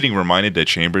keep getting reminded that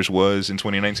Chambers was in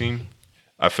 2019.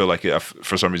 I feel like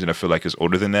for some reason I feel like it's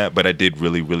older than that, but I did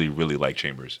really, really, really like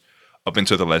Chambers. Up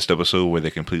until the last episode where they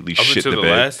completely shit the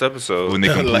bed. Last episode. When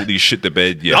they completely shit the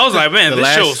bed, yeah. I was like, man,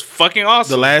 this show's fucking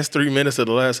awesome. the last 3 minutes of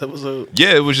the last episode.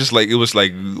 Yeah, it was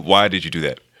like, why did you do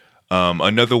that?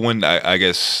 Another one, I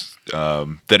guess,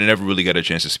 that I never really got a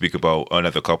chance to speak about.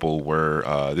 Another couple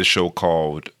were this show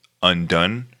called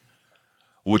Undone,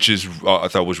 which is I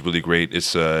thought was really great.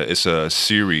 It's a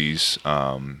series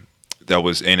that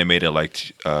was animated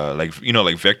like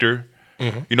Vector,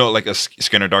 like a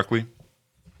Scanner Darkly.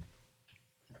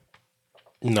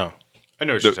 No. I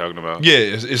know what you're talking about. Yeah,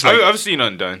 it's like I've seen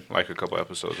Undone, like a couple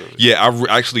episodes of it. yeah.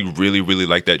 I actually really really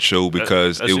like that show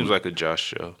because that seems like a Josh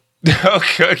show.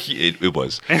 Okay, it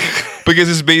was because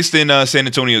it's based in San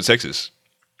Antonio, Texas.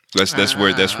 That's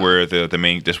where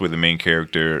the main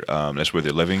character that's where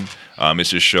they're living.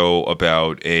 It's a show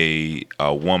about a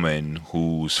woman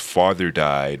whose father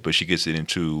died, but she gets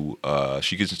into a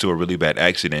really bad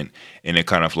accident, and it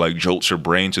kind of like jolts her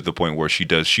brain to the point where she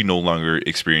no longer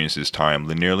experiences time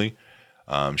linearly.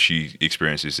 She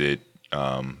experiences it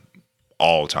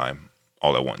all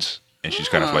at once. And she's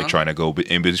kind of like trying to go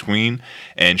in between,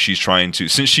 and she's trying to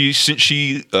since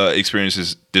she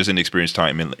doesn't experience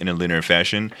time in a linear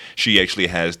fashion. She actually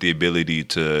has the ability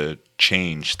to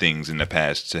change things in the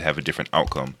past to have a different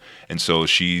outcome, and so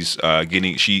she's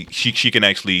she can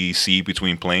actually see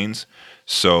between planes,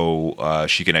 so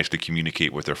she can actually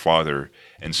communicate with her father,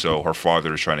 and so her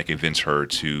father is trying to convince her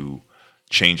to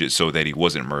change it so that he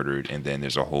wasn't murdered, and then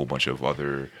there's a whole bunch of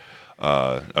other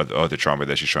trauma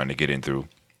that she's trying to get in through.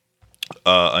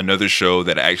 Another show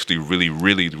that I actually really,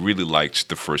 really, really liked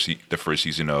the first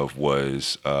season of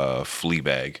was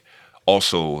Fleabag.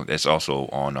 That's also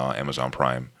on Amazon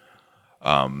Prime.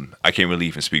 I can't really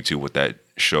even speak to what that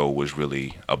show was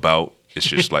really about. It's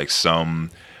just like it's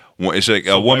like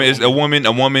a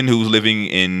woman who's living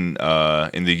in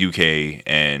the UK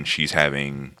and she's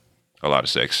having a lot of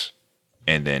sex.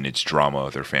 And then it's drama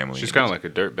with her family. She's kind of like a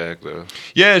dirtbag, though.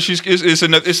 Yeah, she's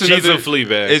another. She's a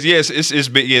Fleabag.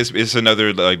 It's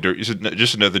another like dirt. It's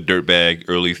just another dirtbag.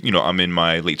 Early, I'm in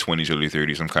my late 20s, early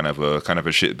 30s. I'm kind of a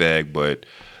shitbag, but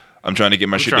I'm trying to get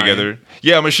my shit together.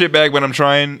 Yeah, I'm a shitbag, but I'm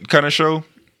trying kind of show.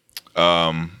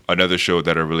 Another show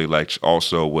that I really liked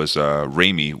also was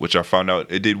Raimi, which I found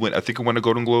out it did win. I think it won a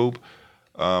Golden Globe,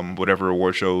 whatever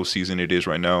award show season it is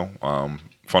right now.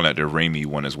 Found out that Raimi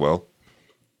won as well,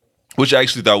 which I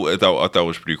actually I thought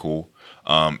was pretty cool.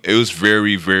 It was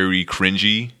very, very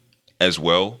cringy as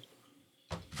well.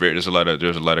 There's a lot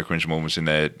of cringe moments in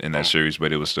that series,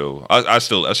 but it was still I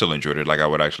still enjoyed it. Like I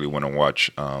would actually want to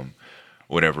watch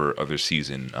whatever other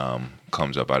season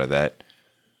comes up out of that.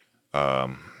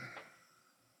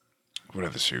 What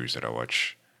other series did I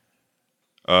watch?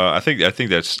 I think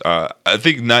that's I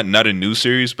think not a new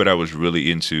series, but I was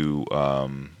really into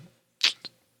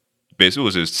basically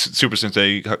it was Super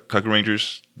Sentai Kaku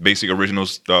Rangers, basic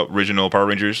original Power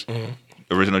Rangers,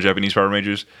 original Japanese Power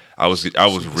Rangers. I was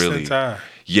really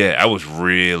I was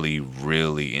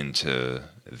really into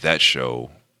that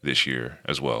show this year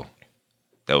as well.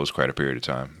 That was quite a period of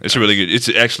time. It's really good. It's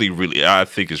actually really I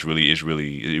think it really is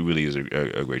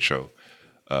a great show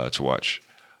to watch.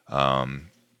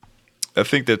 I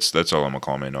think that's all I'm gonna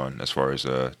comment on as far as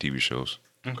TV shows.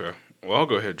 Okay. Well, I'll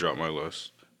go ahead and drop my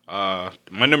list.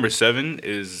 My number 7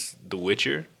 is The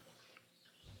Witcher.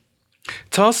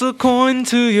 Toss a coin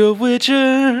to your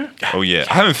Witcher. Oh yeah,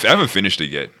 I haven't finished it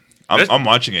yet. I'm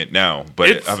watching it now,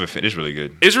 but I haven't finished. It's really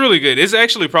good. It's really good. It's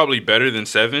actually probably better than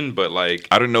 7, but like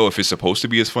I don't know if it's supposed to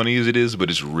be as funny as it is, but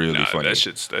it's really funny. That's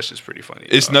just pretty funny.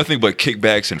 It's nothing but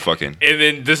kickbacks and fucking. And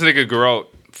then this nigga Geralt,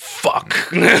 fuck.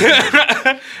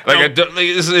 I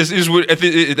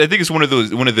think it's one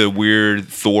of the weird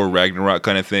Thor Ragnarok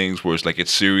kind of things where it's like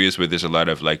it's serious, but there's a lot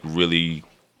of like really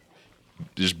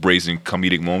just brazen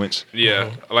comedic moments.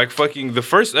 Yeah, like fucking the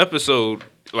first episode,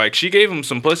 like she gave him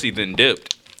some pussy, then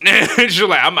dipped. She's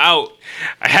like, I'm out.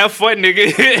 Have fun,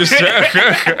 nigga.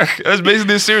 That's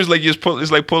basically this series. Like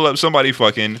pull up somebody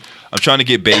fucking. I'm trying to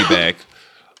get Bay back.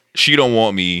 She don't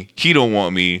want me. He don't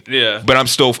want me. Yeah. But I'm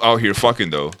still out here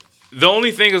fucking though. The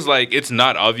only thing is like it's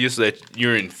not obvious that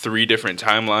you're in 3 different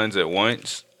timelines at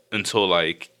once until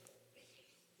like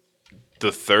the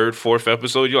 3rd, 4th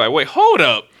episode. You're like, wait, hold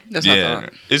up. That's not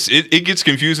that. It gets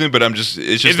confusing, but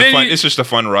it's just a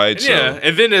fun ride. Yeah, so.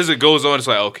 and then as it goes on, it's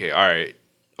like, okay, all right,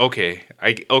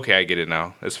 I get it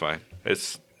now. It's fine.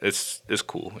 It's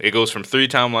cool. It goes from 3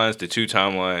 timelines to 2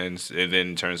 timelines, and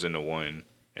then turns into 1,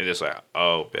 and it's like,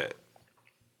 oh, bet.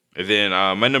 And then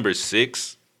my number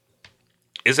 6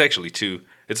 is actually 2.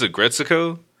 It's a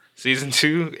Agretsuko season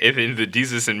 2, and then the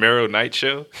Jesus and Mero night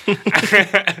show.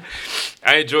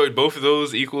 I enjoyed both of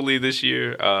those equally this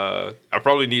year. I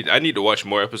need to watch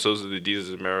more episodes of the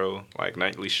Jesus and Mero like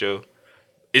nightly show.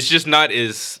 It's just not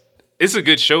as. It's a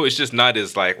good show. It's just not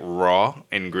as like raw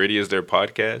and gritty as their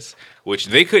podcast, which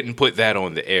they couldn't put that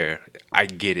on the air. I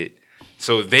get it.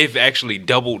 So they've actually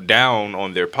doubled down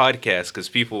on their podcast because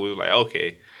people were like,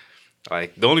 okay,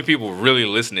 like the only people really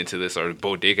listening to this are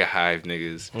Bodega Hive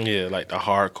niggas. Yeah, like the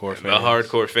hardcore fans. The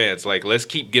hardcore fans. Like, let's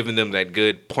keep giving them that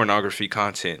good pornography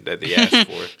content that they asked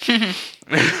for.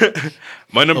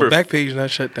 My number Backpage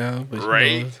not shut down, but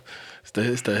right. You know,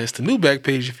 it's the new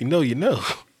Backpage. If you know, you know.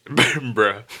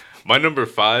 Bruh. My number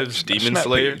 5's Demon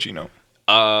Slayer. Page, you know.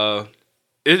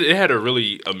 It had a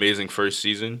really amazing first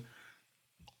season.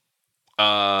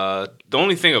 The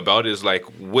only thing about it is like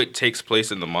what takes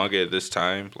place in the manga at this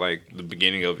time, like the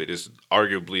beginning of it is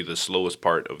arguably the slowest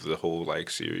part of the whole like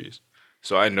series.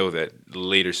 So I know that the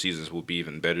later seasons will be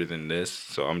even better than this.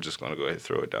 So I'm just gonna go ahead and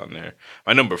throw it down there.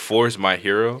 My number 4 is My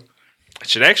Hero. It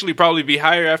should actually probably be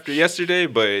higher after yesterday,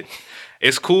 but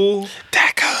it's cool.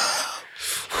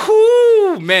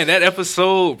 Whoo, man, that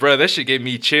episode, bro, that shit gave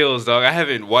me chills, dog. I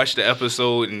haven't watched the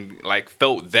episode and like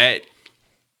felt that.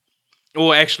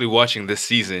 Well, actually, watching this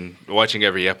season, watching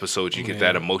every episode, you get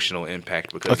that emotional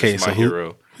impact because it's My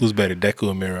Hero. Who's better, Deku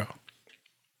or Mero?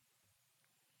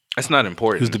 That's not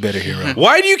important. Who's the better hero?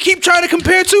 Why do you keep trying to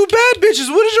compare 2 bad bitches?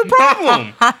 What is your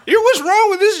problem? What's wrong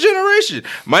with this generation?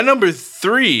 My number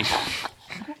 3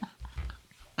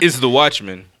 is The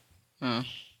Watchmen.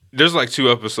 There's like 2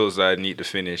 episodes that I need to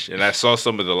finish, and I saw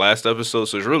some of the last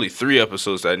episodes, so there's really 3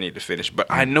 episodes that I need to finish, but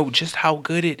I know just how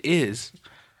good it is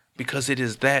because it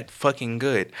is that fucking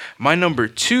good. My number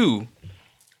 2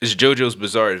 is JoJo's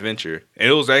Bizarre Adventure, and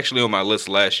it was actually on my list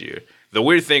last year. The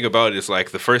weird thing about it is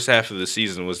like the first half of the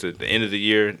season was at the end of the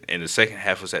year, and the second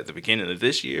half was at the beginning of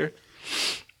this year.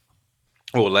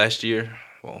 Well, last year,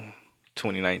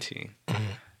 2019.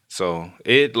 So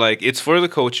it's for the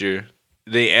culture.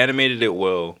 They animated it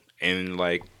well, and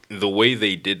like the way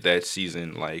they did that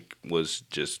season, like was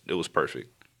perfect.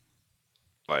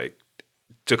 Like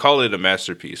to call it a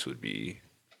masterpiece would be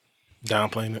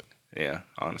Downplaying it. Yeah,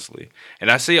 honestly. And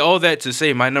I say all that to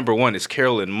say my number one is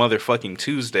Carol and Motherfucking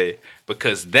Tuesday,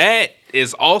 because that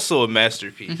is also a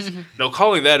masterpiece. No,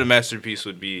 calling that a masterpiece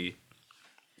would be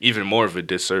even more of a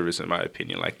disservice in my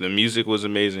opinion. Like the music was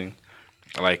amazing.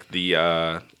 Like the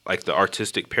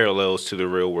artistic parallels to the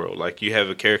real world. Like you have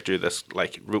a character that's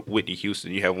like Whitney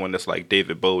Houston. You have one that's like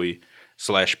David Bowie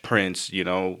 / Prince. You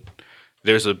know,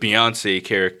 there's a Beyonce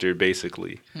character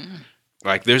basically.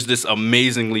 Like there's this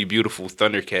amazingly beautiful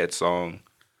Thundercat song,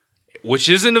 which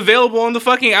isn't available on the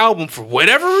fucking album for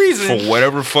whatever reason. For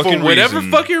whatever fucking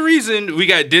reason, we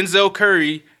got Denzel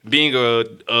Curry being a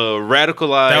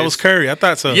radicalized. That was Curry. I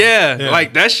thought so. Yeah,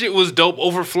 like that shit was dope.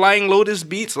 Over Flying Lotus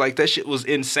beats, like that shit was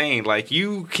insane. Like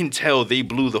you can tell they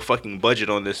blew the fucking budget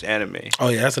on this anime. Oh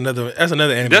yeah, that's another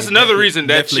anime. That's another reason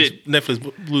that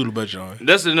Netflix blew the budget on.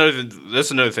 That's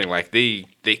another thing. Like they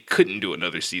couldn't do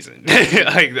another season.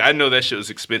 Like I know that shit was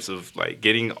expensive. Like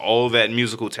getting all that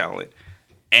musical talent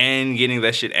and getting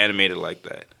that shit animated like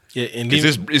that. Yeah, and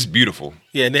it's beautiful.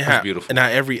 Yeah, and they have beautiful. And how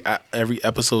every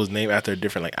episode is named after a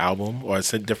different like album or a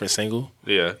different single.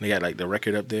 Yeah, and they got like the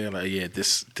record up there. Like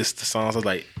this the songs. I was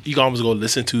like, you can almost go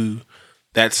listen to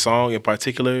that song in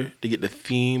particular to get the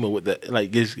theme or what the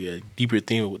like gives you a deeper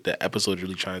theme of what the episode is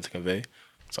really trying to convey.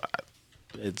 So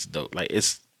it's dope. Like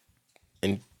it's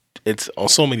on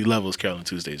so many levels. Carol and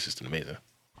Tuesday is just amazing.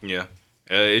 Yeah,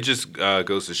 it just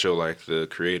goes to show like the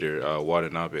creator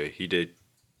Watanabe. He did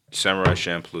Samurai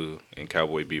Champloo and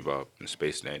Cowboy Bebop and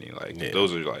Space Dandy. Like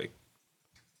those are like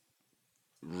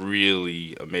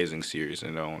really amazing series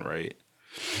in their own right.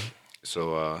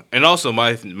 So and also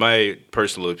my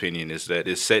personal opinion is that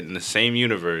it's set in the same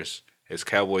universe as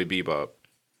Cowboy Bebop.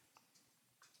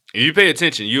 If you pay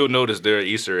attention, you'll notice there are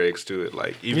Easter eggs to it.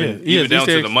 Like even down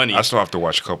to the money. I still have to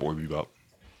watch Cowboy Bebop.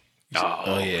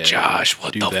 Oh yeah, Josh,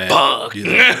 what the fuck?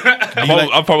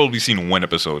 I've probably seen one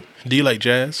episode. Do you like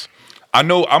jazz? I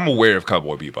know I'm aware of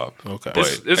Cowboy Bebop. Okay,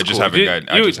 but it's I just cool.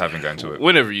 haven't gotten to it.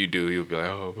 Whenever you do, you'll be like,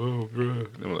 oh, bro.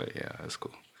 I'm like, yeah, that's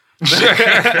cool.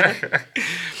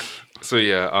 So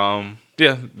yeah,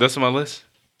 that's on my list.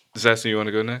 Does that mean you want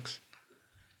to go next?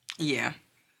 Yeah.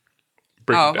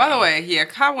 Break it By down. the way, yeah,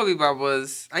 Cowboy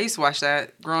Bebop I used to watch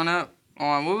that growing up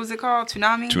on, what was it called?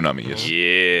 Toonami? Yes.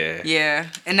 Yeah. Yeah.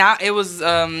 And it was,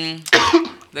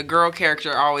 the girl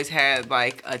character always had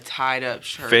like a tied up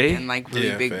shirt Faye? and like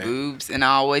really big Faye. boobs. And I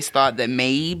always thought that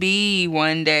maybe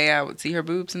one day I would see her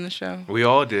boobs in the show. We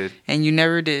all did. And you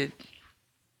never did.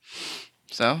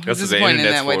 So That's it's what the disappointing in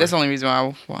internet's that way. for. That's the only reason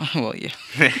why well, yeah.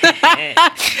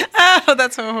 Oh,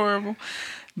 that's so horrible.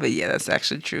 But yeah, that's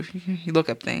actually true. You look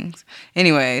up things.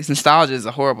 Anyways, nostalgia is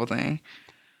a horrible thing.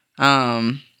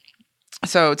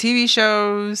 So TV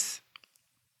shows,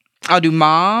 I'll do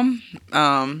Mom.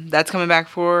 That's coming back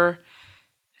for,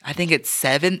 I think it's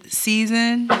 7th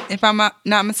season, if I'm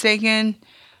not mistaken.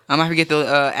 I forget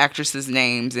the actresses'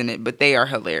 names in it, but they are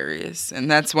hilarious,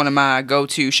 and that's one of my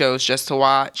go-to shows just to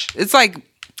watch. It's a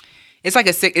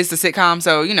sitcom,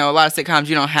 so you know a lot of sitcoms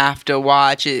you don't have to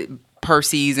watch it per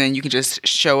season. You can just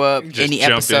show up Just any jump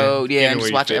in, episode, anywhere and just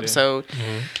you watch the fit in. episode.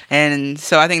 And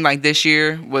so I think like this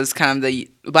year was kind of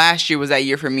last year was that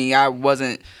year for me. I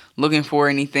wasn't looking for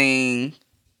anything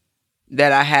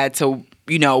that I had to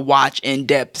watch in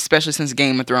depth, especially since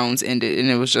Game of Thrones ended, and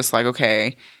it was just like,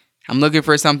 okay, I'm looking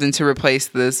for something to replace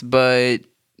this, but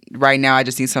right now I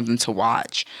just need something to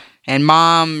watch. And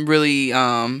Mom really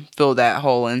filled that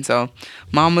hole in. So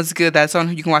Mom was good. That's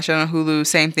on. You can watch it on Hulu.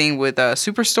 Same thing with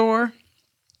Superstore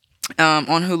on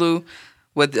Hulu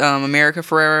with America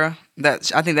Ferrera.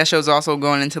 I think that show's also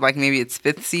going into like maybe its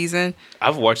 5th season.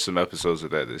 I've watched some episodes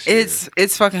of that this year.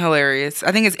 It's fucking hilarious.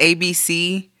 I think it's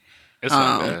ABC. It's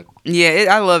not bad. Yeah,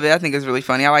 I love it. I think it's really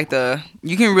funny. I like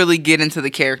you can really get into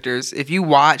the characters. If you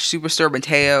watch Superstar,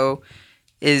 Mateo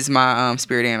is my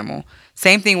spirit animal.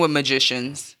 Same thing with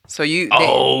Magicians. So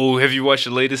have you watched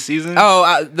the latest season?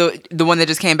 The one that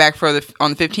just came back on the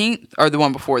 15th, or the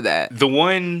one before that? The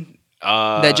one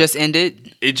that just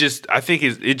ended. It just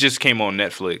came on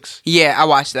Netflix. Yeah, I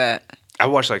watched that. I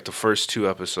watched like the first 2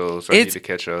 episodes. I need to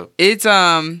catch up. It's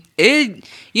the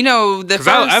first.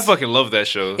 I fucking love that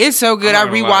show. It's so good. I I'm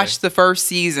not gonna rewatched the first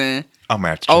season I'm gonna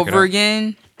have to check it over out.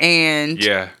 again, and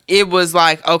Yeah. it was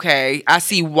like, okay, I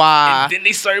see why. Then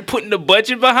they started putting the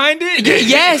budget behind it.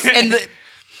 Yes, and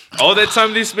all that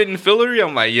time they spent in fillery,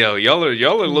 I'm like, yo, y'all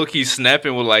are low key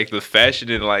snapping with like the fashion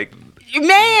and like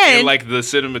man, like the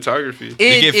cinematography. it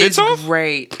get is fits off?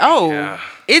 great. Oh, Yeah.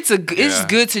 it's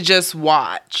good to just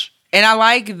watch, and I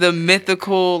like the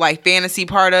mythical like fantasy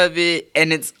part of it,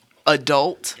 and it's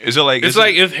adult. Is it like It's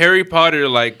like if Harry Potter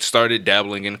like started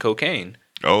dabbling in cocaine.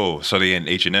 oh, so they in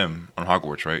H&M on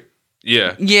Hogwarts, right?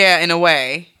 Yeah. Yeah, in a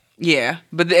way. Yeah,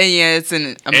 but it's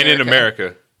in America. And in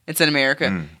America. It's in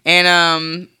America.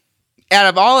 And out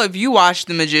of all of you watched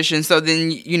The Magician, so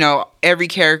then every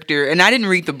character. And I didn't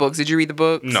read the books. Did you read the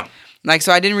books? No.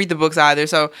 So I didn't read the books either.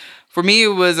 So for me, it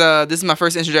was this is my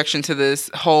first introduction to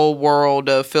this whole world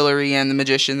of Fillory and the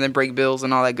magicians and break bills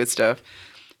and all that good stuff.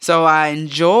 So I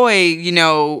enjoy,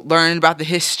 learning about the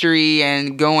history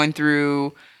and going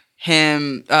through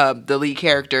him, the lead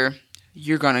character.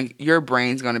 Your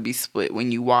brain's gonna be split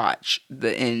when you watch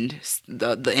the end.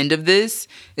 The end of this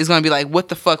is gonna be like, what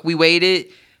the fuck? We waited.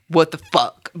 What the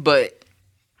fuck? But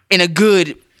in a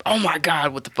good, oh my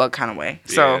god, what the fuck kind of way.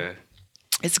 So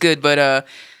it's good, but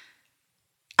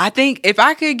I think if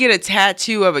I could get a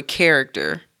tattoo of a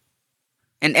character,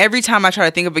 and every time I try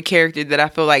to think of a character that I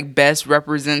feel like best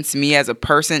represents me as a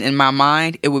person in my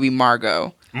mind, it would be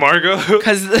Margot. Margot?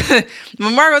 Because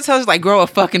when Margot tells us, like, grow a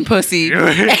fucking pussy,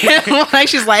 and, like,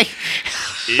 she's like...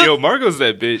 Yo, Margot's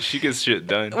that bitch. She gets shit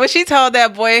done. When she told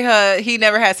that boy he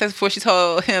never had sex before, she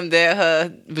told him that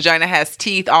her vagina has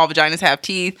teeth. All vaginas have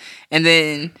teeth. And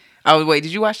then... Oh, wait,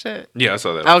 did you watch that? Yeah, I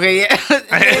saw that. Okay, yeah.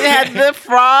 It had the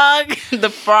frog. The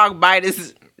frog bite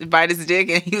his dick,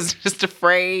 and he was just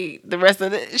afraid. The rest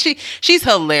of it, she's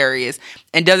hilarious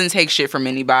and doesn't take shit from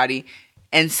anybody,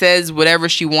 and says whatever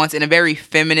she wants in a very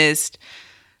feminist,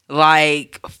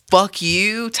 like fuck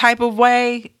you type of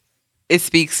way. It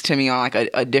speaks to me on like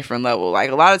a different level.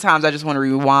 Like a lot of times, I just want to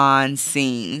rewind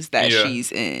scenes that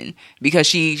she's in because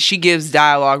she gives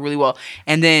dialogue really well.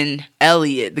 And then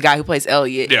Elliot, the guy who plays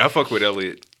Elliot, Yeah, I fuck with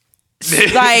Elliot.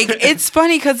 like it's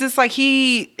funny because it's like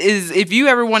he is. If you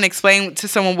ever want to explain to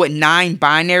someone what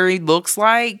non-binary looks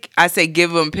like, I say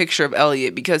give them a picture of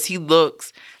Elliot because he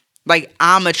looks like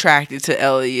I'm attracted to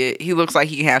Elliot. He looks like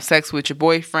he can have sex with your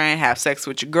boyfriend, have sex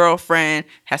with your girlfriend,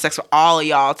 have sex with all of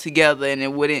y'all together, and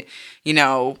it wouldn't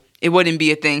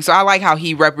be a thing. So I like how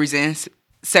he represents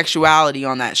sexuality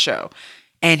on that show,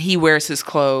 and he wears his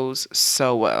clothes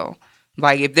so well.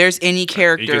 Like if there's any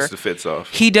character, He gets the fits off.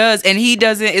 he does, and he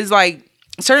doesn't. It's like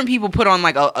certain people put on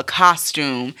like a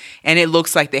costume, and it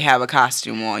looks like they have a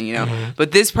costume on,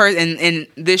 But this person in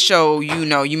this show,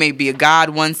 you may be a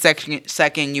god one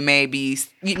second, you may be,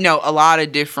 a lot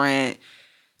of different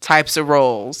types of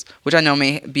roles, which I know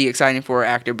may be exciting for an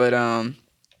actor. But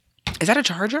is that a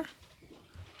charger?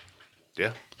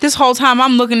 Yeah. This whole time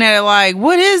I'm looking at it like,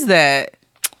 what is that?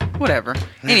 Whatever.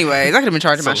 Anyways, I could have been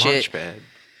charging my shit.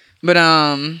 But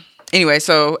anyway,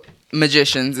 so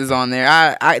Magicians is on there.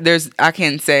 I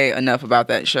can't say enough about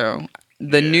that show.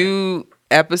 The new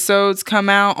episodes come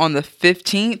out on the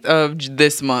 15th of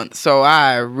this month, so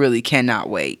I really cannot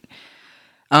wait.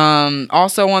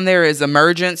 Also on there is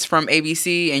Emergence from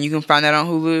ABC, and you can find that on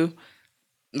Hulu.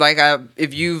 Like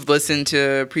if you've listened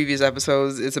to previous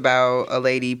episodes, it's about a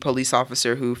lady police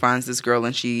officer who finds this girl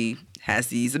and she has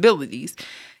these abilities.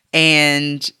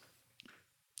 And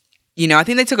I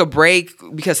think they took a break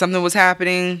because something was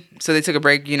happening. So they took a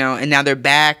break, and now they're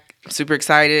back. Super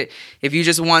excited. If you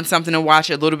just want something to watch,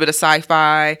 a little bit of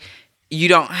sci-fi,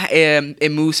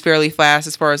 it moves fairly fast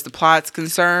as far as the plot's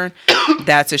concerned.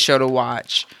 That's a show to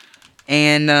watch.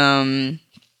 And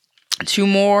two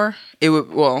more.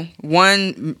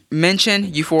 One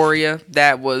mention Euphoria.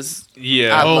 That was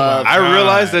I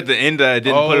realized at the end that I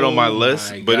didn't put it on my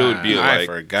list, but it would be like I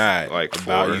forgot like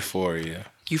about 4. Euphoria.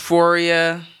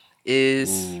 Euphoria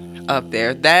is up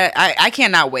there. That I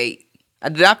cannot wait.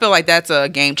 I feel like that's a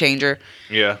game changer.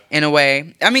 Yeah. In a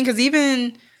way. I mean, because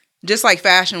even just like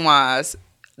fashion wise,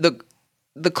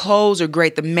 the clothes are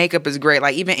great. The makeup is great.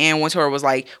 Like even Anne Wintour was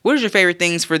like, "What is your favorite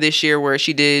things for this year?" Where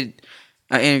she did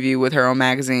an interview with her own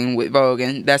magazine with Vogue,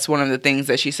 and that's one of the things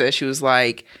that she said. She was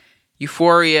like,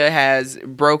 "Euphoria has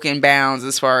broken bounds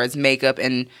as far as makeup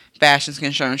and fashion is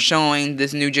concerned, showing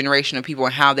this new generation of people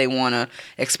and how they want to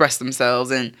express themselves."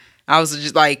 And I was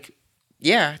just like,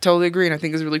 yeah, totally agree. And I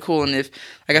think it's really cool. And if,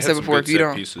 like I said before, if you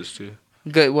don't, pieces too.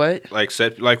 Good what?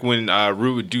 Like when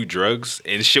Rue would do drugs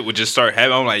and shit would just start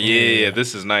happening. I'm like, yeah,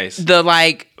 this is nice. The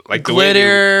like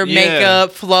glitter they,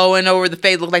 makeup flowing over the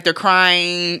face, look like they're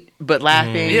crying but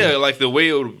laughing. Yeah, like the way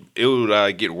it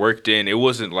would get worked in. It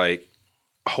wasn't like,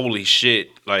 holy shit,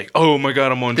 like, oh my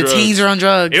god, I'm on drugs. The teens are on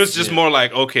drugs. It was just more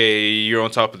like, okay, you're on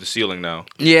top of the ceiling now.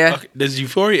 Yeah. Okay, does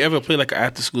Euphoria ever play like an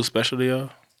after school special to y'all?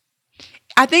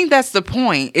 I think that's the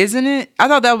point, isn't it? I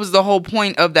thought that was the whole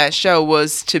point of that show,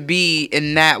 was to be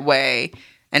in that way,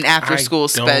 an after school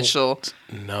special.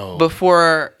 No.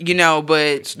 Before, but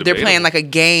they're playing debatable. like a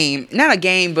game. Not a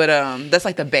game, but that's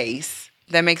like the base.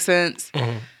 That makes sense?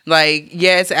 Mm-hmm. Like,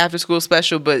 yeah, it's an after school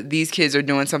special, but these kids are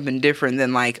doing something different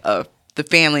than like the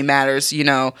Family Matters,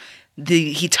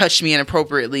 he touched me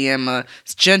inappropriately in a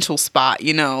gentle spot,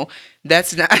 you know.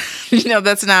 That's not, you know,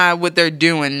 that's not what they're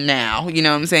doing now. You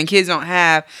know what I'm saying? Kids don't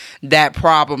have that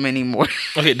problem anymore.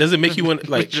 Okay, does it make you want,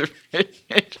 like,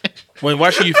 when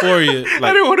watching Euphoria, I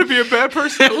like, didn't want to be a bad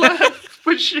person to laugh,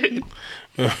 but shit.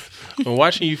 when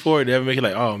watching Euphoria, they ever make it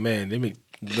like, oh man, they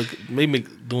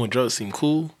make doing drugs seem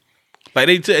cool.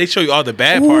 Like they show you all the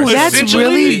bad parts. That's Essentially,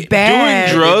 really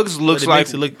bad. Doing drugs looks like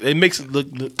it makes it look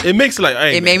like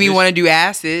hey, It made me want to do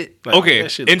acid. like, okay. that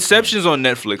shit looks Inception's on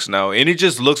Netflix now, and it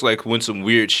just looks like when some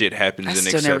weird shit happens I in still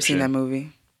Inception. never seen that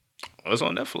movie. It's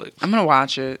on Netflix. I'm gonna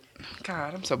watch it.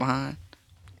 God, I'm so behind.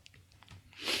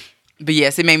 But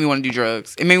yes, it made me want to do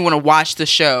drugs. It made me want to watch the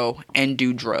show and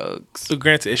do drugs. So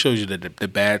granted, it shows you the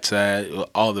bad side,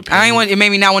 all the pain. It made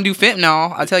me not want to do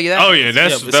fentanyl. I'll tell you that. Oh yeah,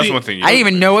 that's but see, one thing. I didn't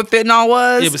even know what fentanyl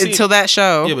was Yeah, but see- until that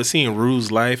show. Yeah, but seeing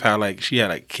Rue's life, how like she had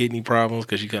like kidney problems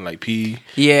because she couldn't like pee.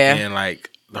 Yeah. And like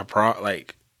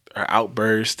like her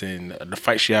outburst and the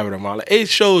fight she had with her mom. Like, it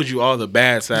shows you all the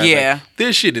bad sides. Yeah. Like,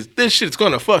 this shit's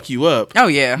gonna fuck you up. Oh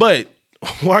yeah. But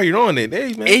while you're on it,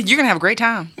 hey man. You're gonna have a great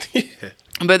time.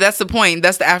 But that's the point.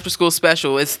 That's the after school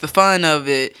special. It's the fun of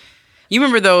it. You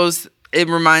remember those? It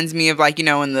reminds me of, like, you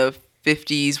know, in the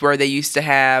 50s where they used to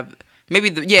have where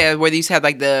they used to have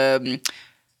like the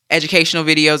educational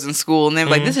videos in school, and they're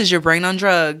like, this is your brain on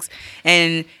drugs,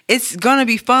 and it's gonna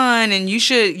be fun, and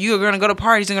you're gonna go to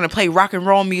parties and gonna play rock and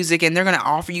roll music, and they're gonna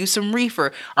offer you some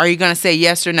reefer. Are you gonna say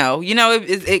yes or no? You know,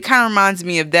 it kind of reminds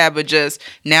me of that, but just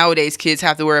nowadays kids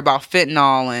have to worry about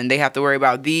fentanyl, and they have to worry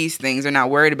about these things. They're not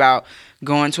worried about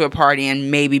going to a party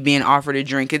and maybe being offered a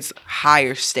drink. It's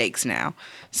higher stakes now.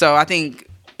 So I think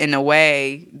in a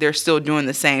way they're still doing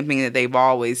the same thing that they've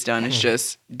always done. It's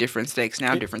just different stakes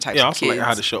now, different types Yeah, of also kids. like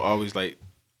how the show always like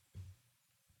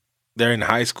they're in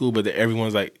high school, but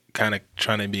everyone's like kind of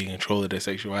trying to be in control of their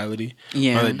sexuality.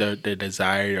 Yeah. Or like their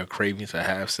desire or cravings to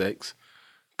have sex.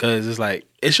 Because it's like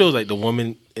it shows like the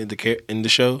woman in the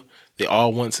show, they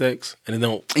all want sex, and they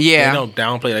don't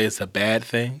downplay like it's a bad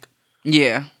thing.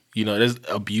 Yeah. You know, there's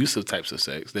abusive types of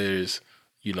sex. There's,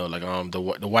 you know, like the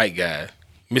white guy,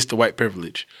 Mr. White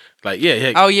Privilege. Like with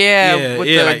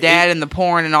the like, dad and the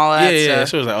porn and all that stuff. Yeah,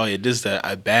 so it was like, oh yeah, this is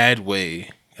a bad way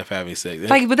of having sex.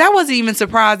 Like, but that wasn't even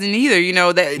surprising either. You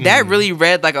know, that really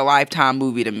read like a Lifetime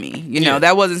movie to me. You know,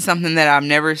 that wasn't something that I've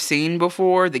never seen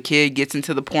before. The kid gets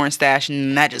into the porn stash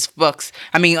and that just fucks.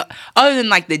 I mean, other than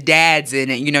like the dads in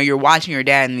it, you know, you're watching your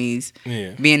dad in these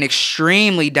being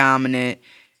extremely dominant,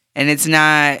 and it's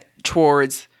not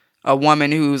towards a woman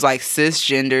who's like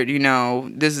cisgendered. You know,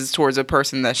 this is towards a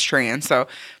person that's trans. So,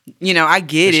 you know, I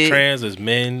get it. Trans, it's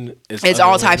men. It's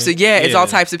all types of it's all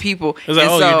types of people. It's like,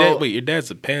 and your dad's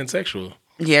a pansexual.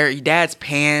 Yeah, your dad's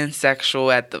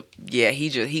pansexual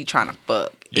he trying to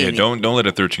fuck. Yeah, don't let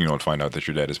a 13-year-old find out that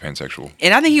your dad is pansexual.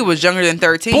 And I think he was younger than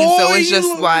 13, so it's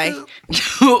just like,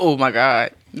 oh my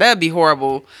God, that'd be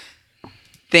horrible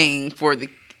thing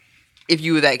if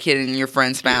you were that kid and your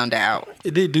friends found out.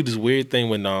 It did do this weird thing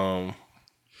when I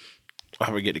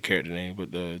forget the character name,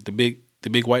 but the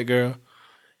big white girl,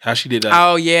 how she did that.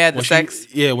 Oh yeah, the sex.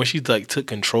 When she like took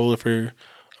control of her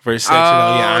section.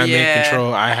 I'm in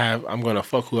control. I'm gonna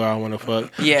fuck who I want to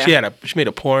fuck. Yeah. She made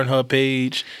a Pornhub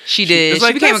page. She did. She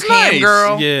like, became a that's cam nice.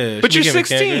 girl. Yeah, But she you're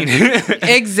became a cam 16. girl.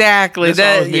 Exactly. That's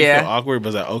always That made me yeah. feel awkward, but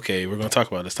it's like, okay, we're gonna talk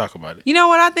about it. Let's talk about it. You know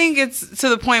what? I think it's to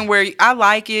the point where I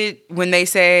like it when they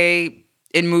say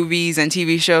in movies and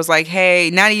TV shows, like, hey,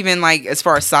 not even like as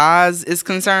far as size is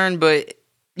concerned, but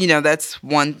you know, that's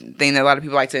one thing that a lot of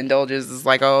people like to indulge is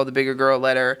like, oh, the bigger girl,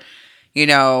 let her, you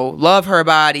know, love her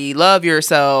body, love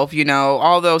yourself, you know,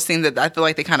 all those things that I feel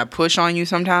like they kind of push on you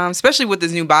sometimes, especially with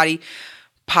this new body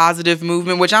positive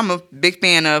movement, which I'm a big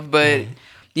fan of, but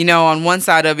you know, on one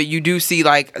side of it, you do see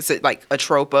like a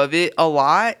trope of it a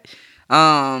lot.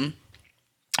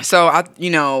 So I, you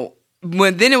know,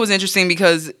 then it was interesting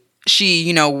because she,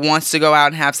 you know, wants to go out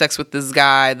and have sex with this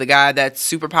guy, the guy that's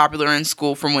super popular in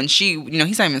school from when she, you know,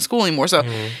 he's not even in school anymore. So,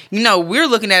 you know, we're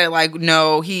looking at it like,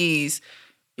 no, he's,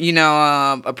 you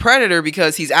know, a predator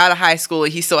because he's out of high school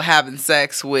and he's still having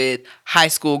sex with high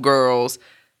school girls.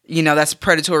 You know, that's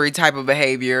predatory type of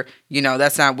behavior. You know,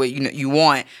 that's not what you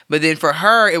want. But then for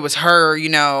her, it was her, you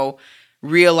know,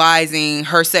 realizing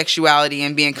her sexuality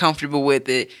and being comfortable with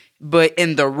it, but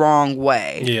in the wrong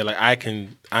way. Yeah, like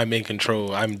I'm in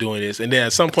control. I'm doing this. And then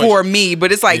at some point for me,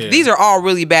 but it's like these are all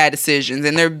really bad decisions,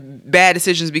 and they're bad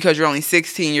decisions because you're only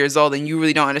 16 years old and you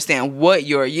really don't understand what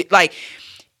you're like.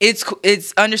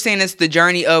 It's understanding it's the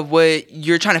journey of what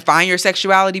you're trying to find your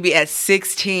sexuality. But at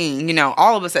 16, you know,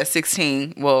 all of us at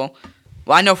 16. Well,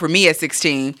 I know for me at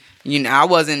 16, you know, I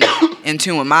wasn't in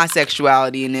tune with my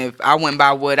sexuality, and if I went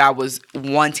by what I was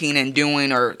wanting and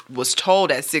doing or was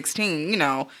told at 16, you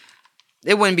know,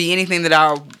 it wouldn't be anything that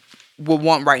I would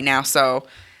want right now. So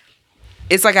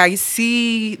it's like I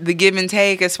see the give and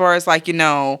take as far as like, you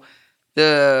know,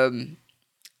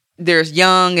 there's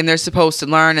young and they're supposed to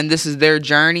learn and this is their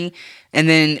journey. And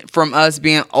then from us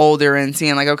being older and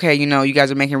seeing like, okay, you know, you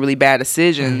guys are making really bad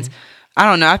decisions. Mm-hmm. I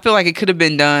don't know. I feel like it could have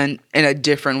been done in a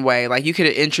different way. Like you could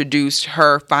have introduced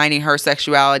her finding her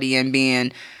sexuality and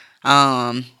being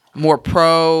more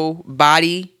pro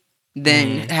body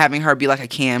than having her be like a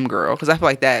cam girl. Because I feel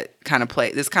like that kind of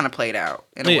played out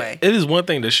in a way. It is one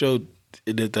thing to show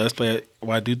it does play.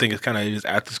 Well, I do think it's kind of just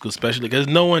after school, especially because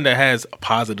no one that has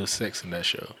positive sex in that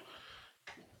show.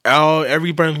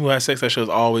 Every person who has sex in that show is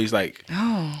always like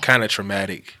kind of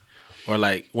traumatic, or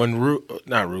like when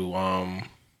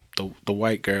the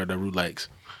white girl that Rue likes.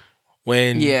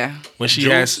 When she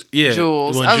has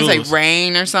Jules. I was like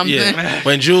Rain or something. Yeah.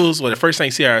 When Jules, the first time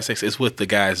you see her have sex is with the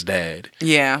guy's dad.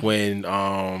 Yeah. When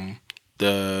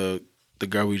the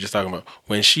girl we were just talking about,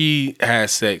 when she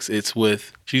has sex,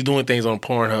 she's doing things on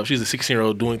Pornhub. She's a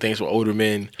 16-year-old doing things with older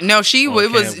men. No,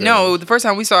 the first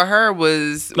time we saw her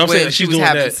was when she was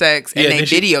having sex and they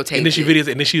videotaped it. And then she videos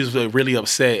it, and then she was really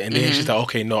upset. And then she's like,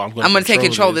 okay, no, I'm going to take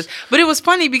control of this. But it was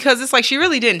funny because it's like she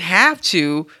really didn't have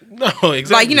to. No,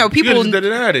 exactly. Like, you know, people. She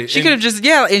denied it. She could have just,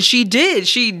 and she did.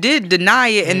 She did deny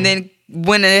it and then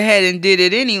went ahead and did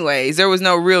it anyways. There was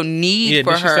no real need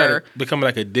for her. She started becoming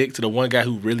like a dick to the one guy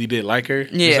who really did like her.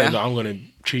 Yeah. Like, no, I'm going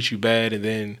to treat you bad and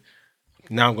then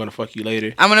now I'm going to fuck you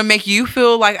later. I'm going to make you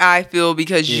feel like I feel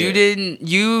because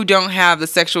you don't have the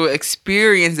sexual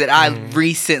experience that I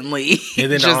recently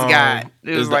just got.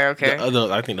 It was like, okay.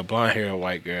 I think the blonde hair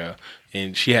white girl,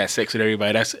 and she had sex with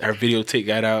everybody. That's her videotape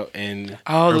got out, and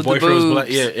her boyfriend was black.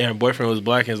 Yeah, and her boyfriend was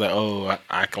black, and was like, "Oh,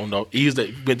 I don't know." He went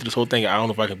through this whole thing. I don't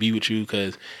know if I can be with you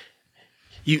because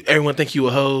everyone think you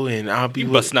a hoe, and I'll be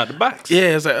busting out the box.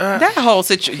 Yeah, it's like that whole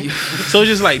situation. So it's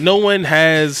just like no one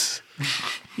has.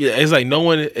 Yeah, it's like no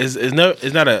one is. It's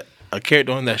not a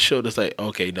character on that show that's like,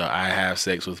 okay, no, I have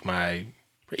sex with my.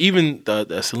 Even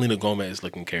the Selena Gomez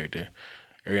looking character,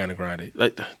 Ariana Grande,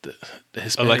 like the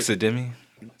Hispanic. Alexa Demi.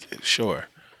 Sure.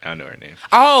 I don't know her name.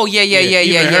 Oh, yeah.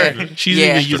 She's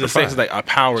even using sex as like a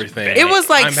power thing. It was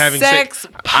like sex,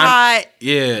 pot.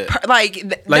 Like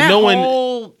no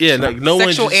whole one. Yeah, like no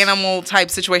sexual one. Animal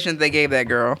type situation that they gave that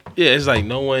girl. Yeah, it's like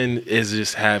no one is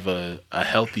just have a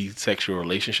healthy sexual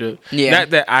relationship. Yeah.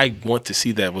 Not that I want to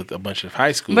see that with a bunch of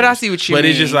high schoolers. But I see what you mean. But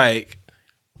it's just like,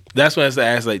 that's why I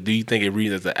ask, like, do you think it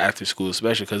reads as an after school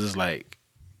special? Because it's like,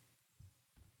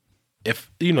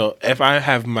 if I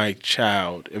have my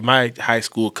child, if my high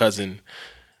school cousin,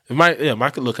 my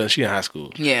little cousin, she in high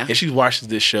school, and she watches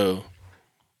this show,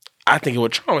 I think it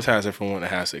would traumatize her from wanting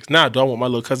to have sex. Now, do I want my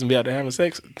little cousin to be out there having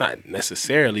sex? Not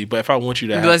necessarily, but if I want you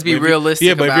to let's be realistic.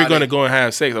 Yeah, but if you're going to go and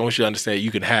have sex, I want you to understand you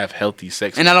can have healthy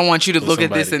sex. And I don't want you to look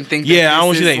at this and think, I don't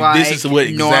want you to think this is what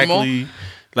normal. Exactly.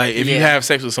 Like, if you have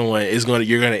sex with someone,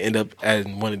 you're gonna end up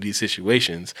in one of these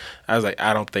situations. I was like,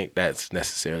 I don't think that's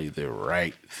necessarily the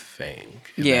right thing.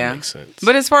 That makes sense.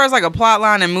 But as far as like a plot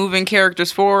line and moving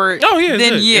characters forward,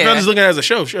 then if I'm just looking at it as a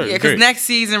show, sure. Yeah, because next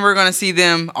season we're gonna see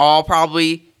them all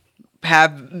probably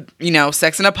have,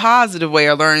 sex in a positive way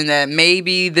or learning that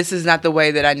maybe this is not the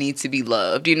way that I need to be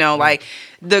loved. Like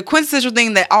the quintessential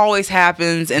thing that always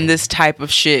happens in this type of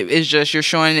shit is just you're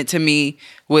showing it to me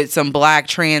with some black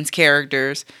trans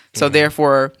characters. So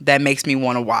therefore that makes me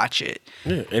want to watch it.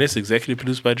 Yeah, and it's executive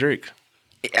produced by Drake.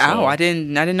 Oh, I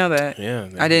didn't know that. Yeah.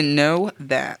 I didn't know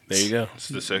that. There you go. It's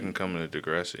the second coming of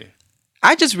Degrassi.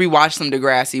 I just rewatched some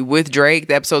Degrassi with Drake,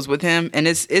 the episodes with him, and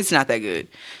it's not that good.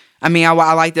 I mean, I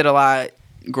liked it a lot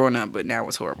growing up, but now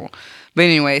it's horrible. But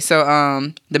anyway, so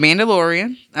The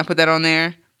Mandalorian, I put that on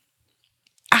there.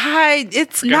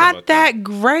 It's not that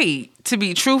great, to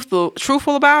be truthful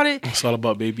about it. It's all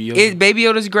about Baby Yoda. Baby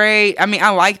Yoda's great. I mean, I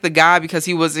like the guy because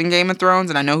he was in Game of Thrones,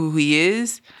 and I know who he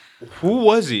is. Who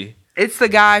was he? It's the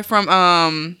guy from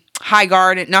High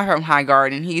Garden. Not from High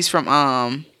Garden. He's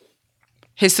from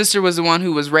his sister was the one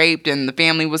who was raped and the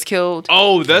family was killed.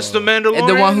 Oh, that's the Mandalorian?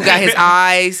 The one who got his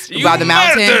eyes by the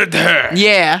mountain. Her.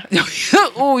 Yeah.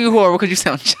 Oh, you horrible because you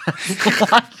sound just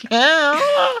like him.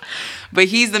 But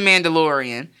he's the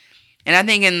Mandalorian. And I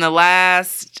think in the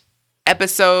last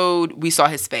episode, we saw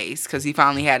his face because he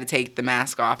finally had to take the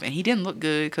mask off. And he didn't look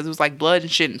good because it was like blood and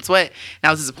shit and sweat. And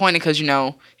I was disappointed because,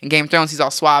 in Game of Thrones, he's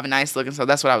all suave and nice looking. So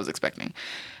that's what I was expecting.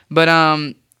 But,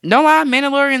 no lie,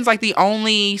 Mandalorian's like the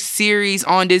only series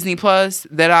on Disney Plus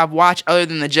that I've watched other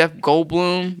than the Jeff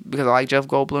Goldblum, because I like Jeff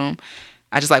Goldblum.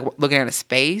 I just like looking at his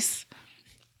face.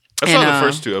 I saw the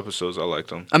first 2 episodes. I liked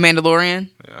them. A Mandalorian.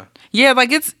 Yeah. Yeah,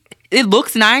 like it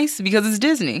looks nice because it's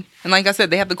Disney. And like I said,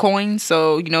 they have the coins,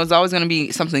 so it's always gonna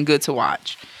be something good to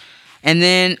watch. And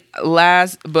then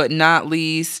last but not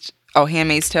least,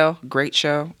 Handmaid's Tale, great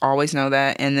show. Always know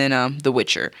that. And then The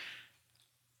Witcher.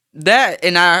 That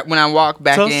and when I walk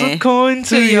back in, coin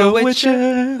to your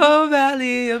Witcher, oh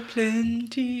Valley of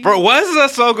Plenty. Bro, why does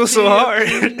that song go so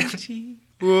hard?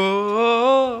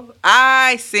 Whoa.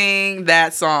 I sing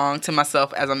that song to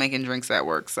myself as I'm making drinks at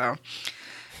work. So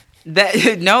that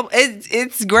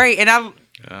it's great, and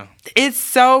it's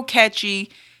so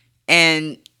catchy,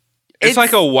 and it's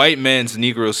like a white man's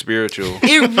Negro spiritual.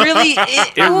 It really,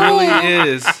 it really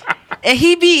is. And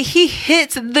he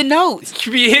hits the notes.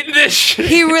 You be hitting this shit.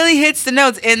 He really hits the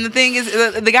notes. And the thing is,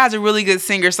 the guy's a really good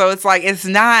singer. So it's like, it's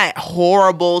not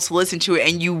horrible to listen to it.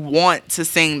 And you want to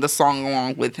sing the song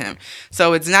along with him.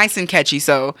 So it's nice and catchy.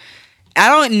 So I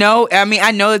don't know. I mean, I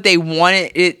know that they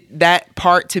wanted that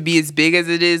part to be as big as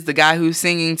it is. The guy who's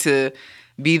singing to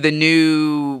be the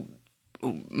new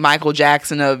Michael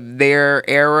Jackson of their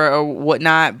era or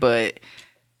whatnot. But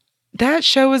that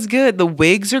show is good. The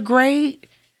wigs are great.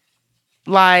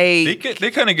 Like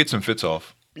they kind of get some fits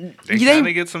off. They kind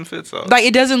of get some fits off. Like,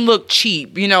 it doesn't look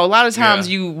cheap. A lot of times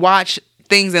you watch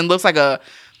things and it looks like a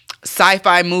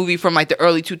sci-fi movie from like the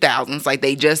early 2000s. Like,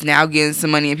 they just now getting some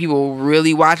money and people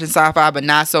really watching sci-fi, but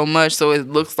not so much. So it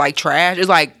looks like trash. It's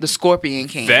like The Scorpion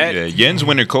King. Yen's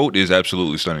winter coat is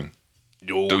absolutely stunning.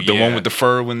 The one with the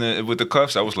fur with the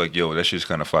cuffs. I was like, yo, that shit's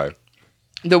kind of fire.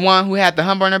 The one who had the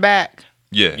hump on her back.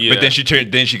 Yeah, but then she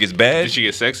gets bad. Did she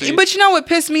get sexy? But you know what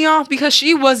pissed me off? Because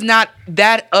she was not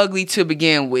that ugly to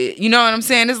begin with. You know what I'm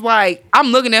saying? It's like, I'm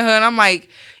looking at her and I'm like,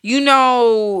 you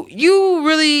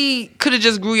really could have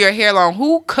just grew your hair long.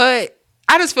 Who cut?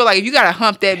 I just feel like if you got a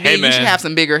hump that big, you should have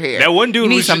some bigger hair. That one dude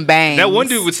need some bangs. That one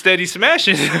dude was steady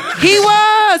smashing. He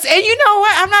was. And you know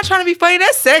what? I'm not trying to be funny.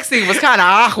 That sex thing was kind of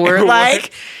awkward.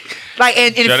 Like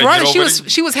in front,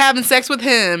 she was having sex with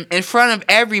him in front of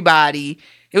everybody.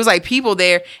 It was like people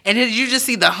there, and then you just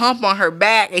see the hump on her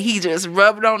back, and he just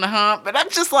rubbed on the hump. But I'm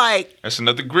just like, that's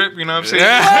another grip, you know what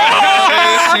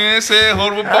I'm saying?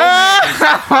 Hold with both.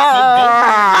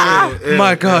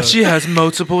 My God, she has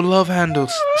multiple love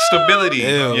handles. Stability,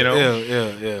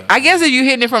 Yeah. I guess if you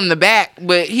hitting it from the back,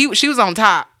 but she was on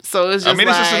top, so it's just.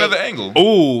 it's just another angle.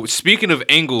 Oh, speaking of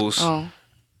angles.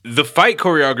 The fight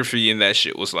choreography in that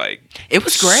shit was like, it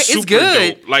was great. It's super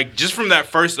good. Dope. Like, just from that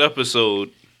first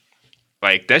episode,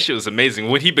 like, that shit was amazing.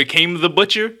 When he became the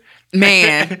butcher,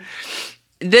 man,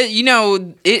 I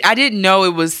didn't know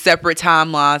it was separate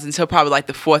timelines until probably like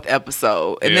the 4th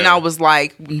episode, and then I was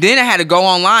like, then I had to go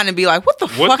online and be like, what the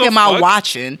fuck am I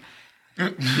watching?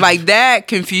 Like, that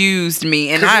confused me,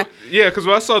 and because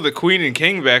when I saw the Queen and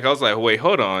King back, I was like, wait,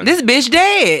 hold on, this bitch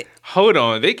dead. Hold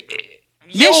on, did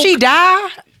she die?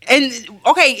 And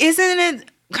okay, isn't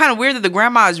it kind of weird that the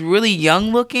grandma is really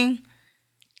young looking?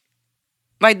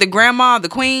 Like, the grandma, the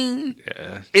queen,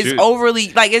 is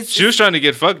overly, like, it's... She was trying to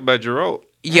get fucked by Geralt.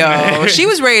 Yo, she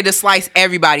was ready to slice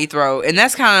everybody's throat. And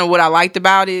that's kind of what I liked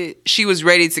about it. She was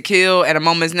ready to kill at a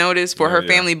moment's notice for her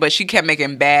family, but she kept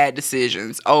making bad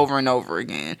decisions over and over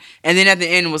again. And then at the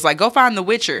end was like, go find the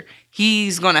Witcher.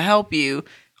 He's going to help you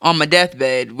on my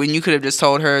deathbed, when you could have just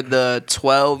told her the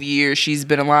 12 years she's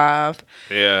been alive.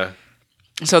 Yeah.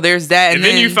 So there's that. And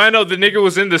then you find out the nigga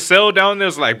was in the cell down there.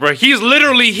 It's like, bro, he's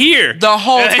literally here. The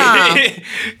whole time.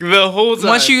 The whole time.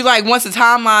 Once the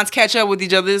timelines catch up with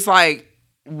each other, it's like,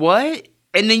 what?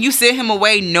 And then you send him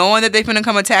away knowing that they're finna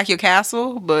come attack your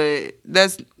castle, but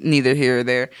that's neither here or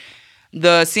there.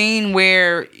 The scene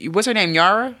where, what's her name,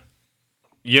 Yara?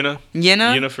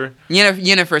 Yennefer,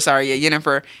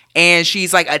 and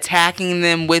she's like attacking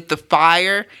them with the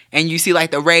fire, and you see like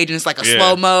the rage, and it's like a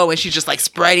slow-mo, and she's just like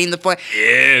spreading the flame.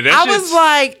 Yeah, I was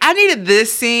like, I needed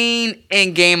this scene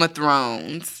in Game of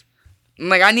Thrones.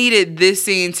 Like, I needed this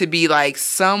scene to be like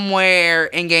somewhere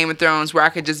in Game of Thrones where I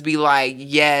could just be like,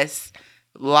 yes,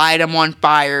 light them on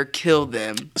fire, kill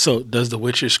them. So does The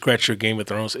Witcher scratch your Game of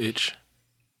Thrones itch?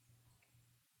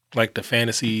 Like the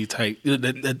fantasy type,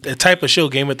 the type of show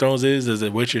Game of Thrones is, does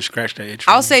The Witcher scratch that itch?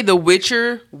 I'll say The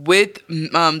Witcher with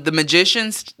the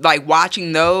magicians, like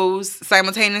watching those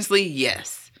simultaneously,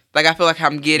 yes. Like, I feel like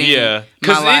I'm getting my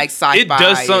like sci-fi.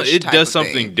 It does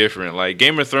something different. Like,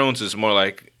 Game of Thrones is more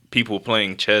like people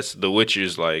playing chess. The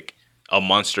Witcher's like a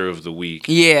monster of the week.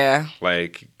 Yeah.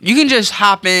 Like, you can just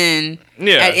hop in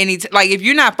at any like, if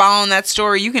you're not following that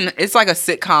story, you can, it's like a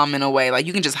sitcom in a way. Like,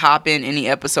 you can just hop in any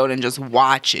episode and just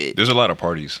watch it. There's a lot of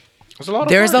parties. There's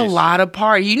a lot of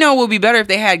parties. You know, it would be better if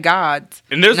they had gods.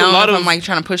 And there's a lot of, I'm like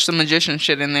trying to push some magician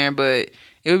shit in there, but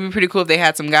It would be pretty cool if they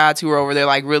had some gods who were over there,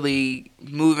 like, really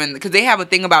moving. Because they have a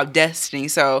thing about destiny.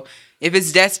 So if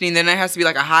it's destiny, then it has to be,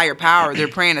 like, a higher power. They're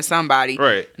praying to somebody.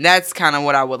 Right. And that's kind of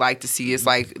what I would like to see. It's,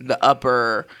 like, the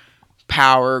upper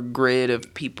power grid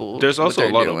of people. There's also a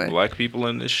lot doing. of black people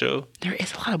in this show. There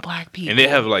is a lot of black people. And they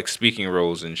have, like, speaking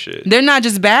roles and shit. They're not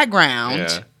just background.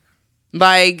 Yeah.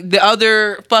 Like the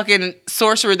other fucking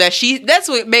sorcerer that's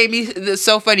what made me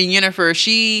so funny. Yennefer,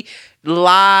 she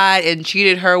lied and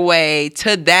cheated her way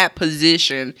to that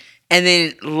position and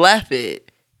then left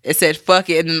it and said fuck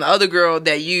it. And then the other girl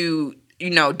that you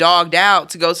dogged out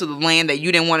to go to the land that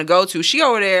you didn't want to go to, she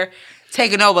over there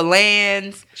taking over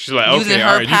lands. She's like, using okay, her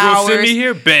all right, powers. you gonna send me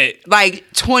here? Bet. Like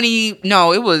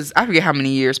I forget how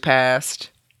many years passed.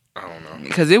 I don't know.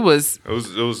 Because it was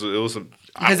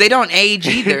because they don't age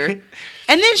either.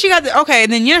 And then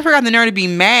and then Yennefer got the nerve to be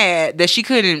mad that she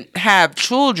couldn't have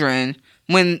children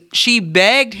when she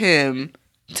begged him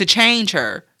to change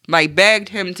her. Like, begged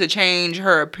him to change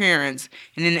her appearance.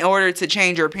 And in order to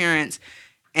change her appearance,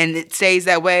 and it stays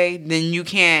that way, then you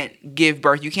can't give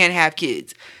birth. You can't have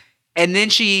kids. And then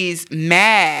she's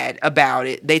mad about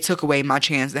it. They took away my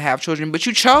chance to have children. But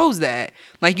you chose that.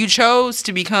 Like, you chose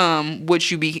to become what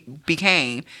you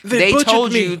became. They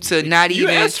told you to not even...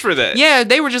 You asked for that. Yeah,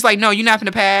 they were just like, no, you're not going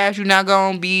to pass. You're not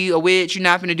going to be a witch. You're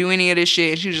not going to do any of this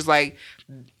shit. And she was just like,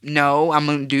 no, I'm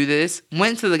going to do this.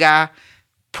 Went to the guy,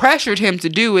 pressured him to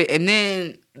do it. And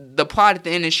then the plot at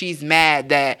the end is she's mad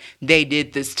that they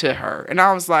did this to her. And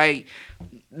I was like...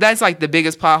 That's like the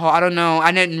biggest plot hole. I don't know.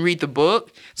 I didn't read the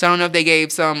book, so I don't know if they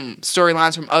gave some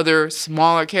storylines from other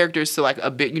smaller characters to like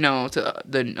a bit, to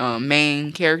the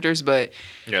main characters. But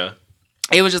yeah,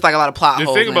 it was just like a lot of plot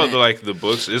holes. The thing about the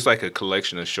books is like a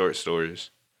collection of short stories.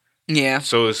 Yeah.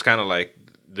 So it's kind of like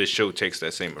the show takes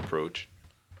that same approach.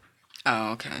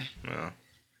 Oh, okay. Yeah.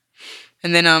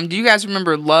 And then, do you guys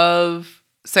remember Love,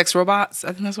 Sex, Robots? I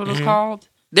think that's what it was called.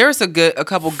 There's a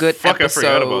couple good episodes. I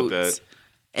forgot about that.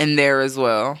 In there as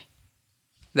well,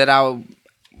 that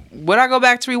would I go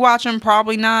back to rewatch them?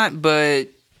 Probably not, but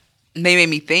they made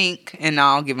me think, and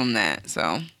I'll give them that. So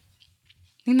I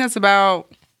think that's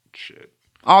about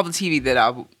all the TV that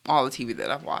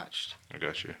I've watched. I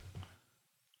got you.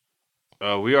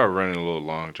 We are running a little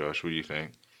long, Josh. What do you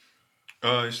think?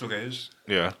 It's okay.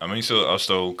 Yeah. I mean, I was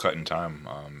still cutting time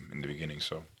in the beginning,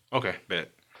 so. Okay,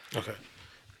 bet. Okay.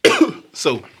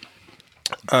 So,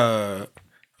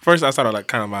 first, I started like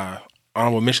kind of my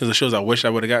honorable mentions of shows I wish I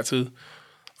would have got to.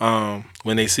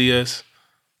 When They See Us,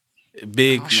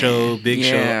 big show.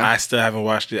 I still haven't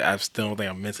watched it. I still don't think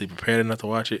I'm mentally prepared enough to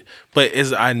watch it. But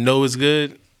I know it's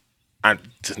good. I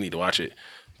just need to watch it.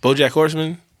 BoJack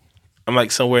Horseman, I'm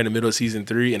like somewhere in the middle of season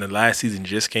 3, and the last season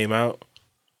just came out,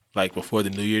 like before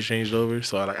the New Year changed over.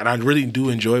 So and I really do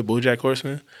enjoy BoJack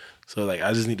Horseman. So like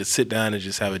I just need to sit down and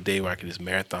just have a day where I can just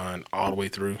marathon all the way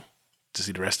through to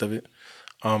see the rest of it.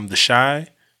 The Chi,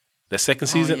 the second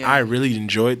season, I really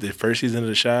enjoyed the first season of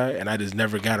The Chi, and I just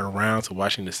never got around to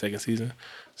watching the second season.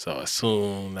 So as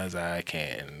soon as I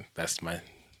can, that's my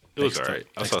next right.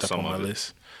 up on my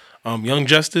list. Young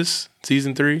Justice,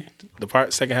 season 3,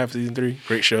 second half of season 3,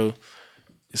 great show.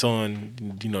 It's on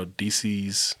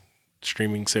DC's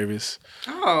streaming service.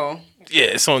 Oh. Yeah,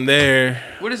 it's on there.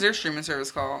 What is their streaming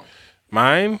service called?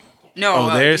 Mine?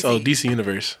 No. Theirs? DC. DC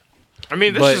Universe. I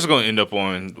mean, this is going to end up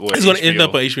on what? It's going to end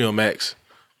up on HBO Max,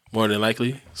 more than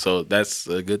likely. So that's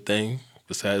a good thing.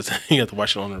 Besides, you have to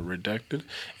watch it on the redacted.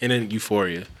 And then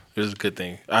Euphoria, which is a good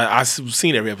thing. I've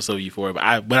seen every episode of Euphoria,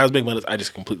 but when I was making my list, I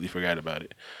just completely forgot about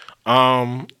it.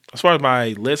 As far as my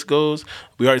list goes,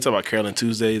 we already talked about Carolyn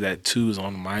Tuesday. That 2 is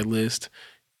on my list.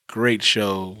 Great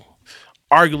show.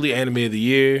 Arguably anime of the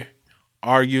year.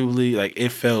 Arguably, like it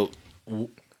felt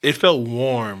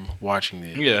warm watching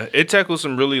it. Yeah, it tackles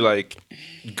some really like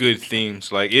good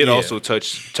themes. Like it also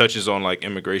touches on like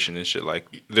immigration and shit.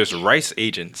 Like there's rice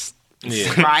agents.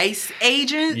 Yeah. Rice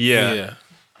agents? Yeah.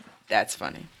 That's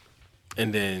funny.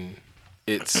 And then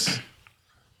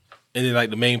like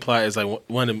the main plot is like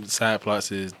one of the side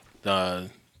plots is the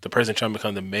person trying to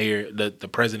become the mayor, the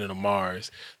president of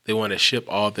Mars. They want to ship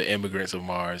all the immigrants of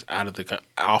Mars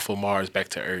off of Mars back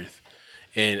to Earth,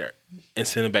 and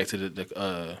send them back to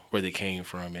the where they came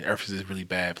from. And Earth is this really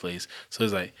bad place. So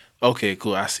it's like, okay,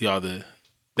 cool. I see all the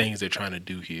things they're trying to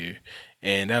do here.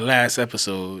 And that last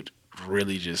episode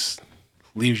really just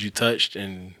leaves you touched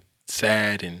and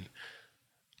sad. And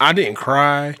I didn't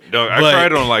cry. No, I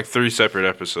cried on like 3 separate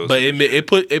episodes. But it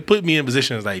put me in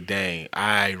positions like, dang,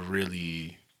 I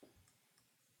really.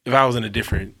 If I was in a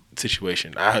different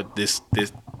situation, this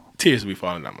tears would be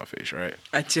falling down my face, right?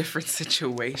 A different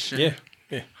situation. Yeah.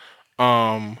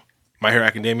 My Hero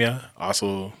Academia,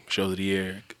 also show of the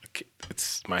year.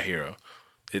 It's My Hero.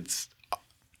 It's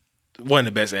one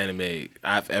of the best anime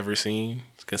I've ever seen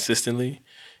consistently,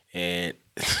 and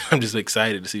I'm just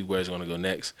excited to see where it's going to go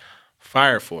next.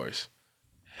 Fire Force.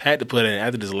 Had to put it in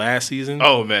after this last season.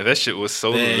 Oh man, that shit was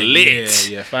so Man, lit.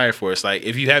 Yeah, Fire Force. Like,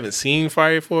 if you haven't seen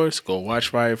Fire Force, go watch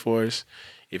Fire Force.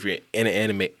 If you're in an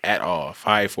anime at all,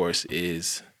 Fire Force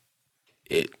is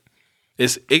it.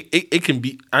 It can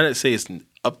be. I didn't say it's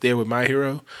up there with My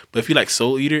Hero, but if you like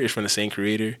Soul Eater, it's from the same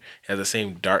creator. It has the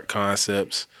same dark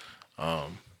concepts.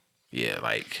 Yeah,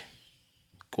 like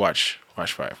watch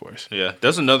Fire Force. Yeah,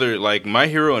 that's another like My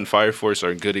Hero and Fire Force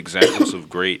are good examples of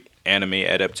great anime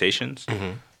adaptations.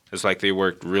 Mm-hmm. It's like they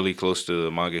worked really close to the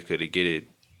mangaka to get it.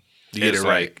 Get it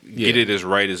right. Get it as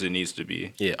right as it needs to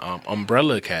be. Yeah.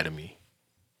 Umbrella Academy.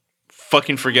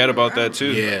 Fucking forget about that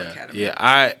too. Yeah.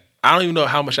 I don't even know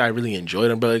how much I really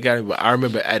enjoyed Umbrella Academy, but I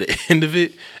remember at the end of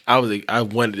it, I was like, I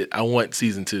want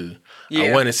season 2. Yeah.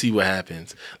 I want to see what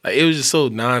happens. Like, it was just so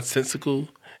nonsensical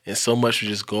and so much was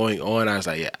just going on. I was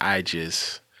like, yeah, I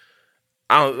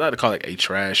don't like to call it a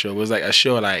trash show. It was like a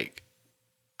show like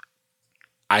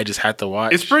I just had to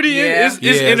watch. It's pretty. Yeah.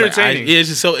 It's entertaining.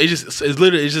 It's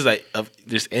literally just like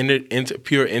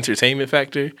pure entertainment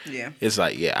factor. Yeah. It's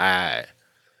like, yeah,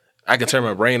 I can turn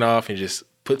my brain off and just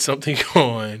put something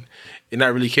on and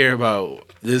not really care about,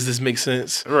 does this make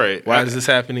sense? Right. Why is this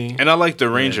happening? And I like the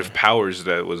range of powers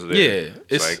that was there. Yeah,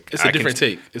 it's a different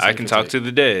take. I can talk to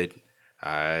the dead.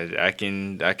 I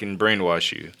can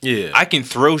brainwash you. Yeah. I can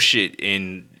throw shit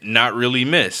and not really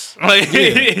miss. Like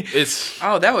It's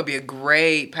Oh, that would be a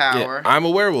great power. I'm a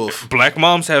werewolf. black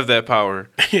moms have that power.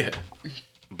 Yeah.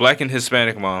 Black and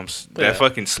Hispanic moms. Yeah. That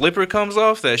fucking slipper comes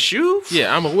off, that shoe.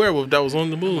 Yeah, I'm a werewolf that was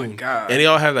on the moon. Oh my God. And they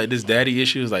all have like this daddy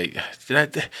issues. Like,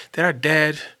 did our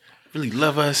dad really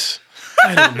love us?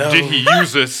 I don't know. Did he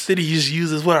use us? Did he just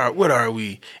use us? What are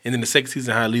we? And then the second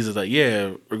season, how Lisa's like,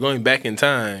 yeah, we're going back in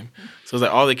time. So it's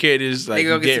like all the characters like They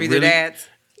go you get to be their dads.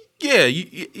 Yeah,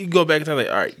 you go back in time like,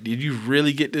 all right, did you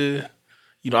really get to,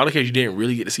 all the characters you didn't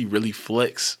really get to see really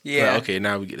flex? Yeah. Like, okay,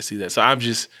 now we get to see that. So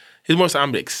it's more so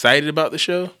I'm excited about the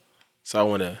show. So I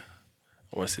want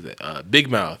to see that. Big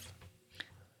Mouth.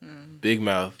 Big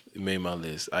Mouth made my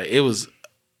list. It was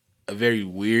a very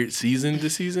weird season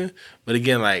this season, but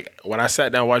again, like when I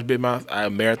sat down and watched Big Mouth, I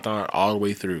marathon all the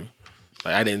way through.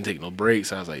 Like, I didn't take no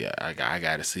breaks. I was like, yeah, I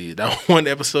got to see it. That one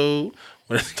episode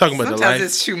when they're talking about the Sometimes life.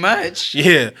 it's too much.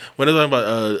 Yeah, when they're talking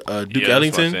about Duke Yeah,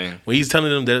 that's my Ellington, thing. when he's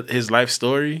telling them that his life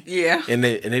story, Yeah. and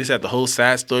they just have the whole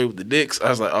sad story with the dicks.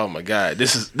 I was like, oh my god,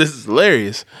 this is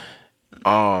hilarious.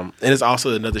 And it's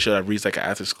also another show that reads like an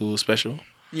after school special.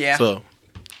 Yeah. So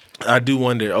I do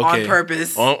wonder, okay, On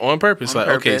purpose. on purpose. On Like,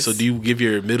 okay, purpose. so do you give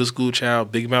your middle school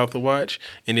child Big Mouth to watch,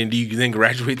 and then do you then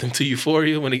graduate them to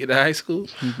Euphoria when they get to high school?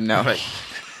 No. Like,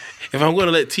 if I'm going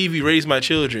to let TV raise my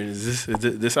children, is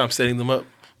this how I'm setting them up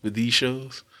with these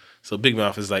shows? So Big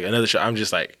Mouth is like another show. I'm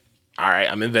just like, all right,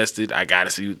 I'm invested. I got to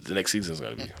see what the next season's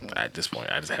going to be. At this point,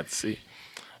 I just have to see.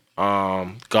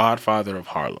 Godfather of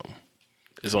Harlem.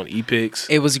 It's on Epix.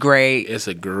 It was great. It's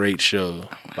a great show.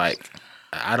 Like,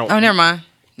 I don't. Oh, never mind.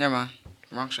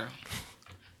 Wrong show.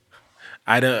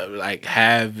 I don't like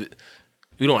have.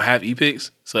 We don't have Epix,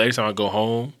 so every time I go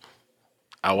home,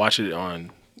 I watch it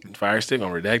on Fire Stick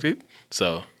on Redacted.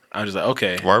 So I'm just like,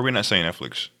 okay, Why are we not saying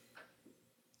Netflix?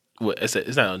 well, it's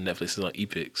not on Netflix. It's on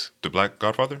Epix. The Black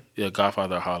Godfather? Yeah,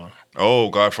 Godfather of Harlem. Oh,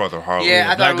 Godfather Harlem. Yeah,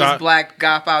 I thought it was Black Black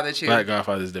Godfather too. Black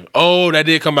Godfather is different. Oh, that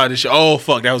did come out this show. Oh,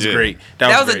 fuck, that was Yeah. great.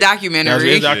 That was a great. documentary. That was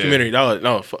a documentary. That was,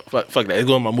 no, fuck that. It's going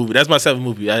to my movie. That's my seventh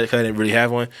movie. I didn't really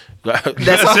have one. That's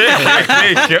all.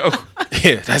 Hey, yo.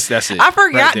 Yeah, that's it. I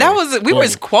forgot Right there. that was we Boom.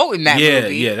 was quoting that Yeah,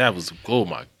 movie. yeah, that was. Oh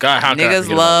my god, how could I Niggas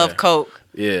forget about love that? Coke.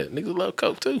 Yeah, niggas love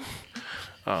Coke too.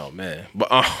 Oh man, but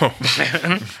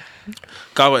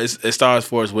it stars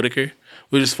Forrest Whitaker,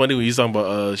 which is funny when you talking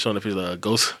about showing the picture of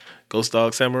Ghost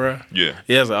Dog Samurai. Yeah.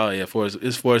 Yeah, I was like, oh yeah,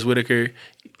 Forrest Whitaker.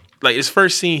 Like, his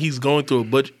first scene, he's going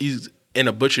through he's in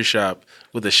a butcher shop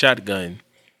with a shotgun,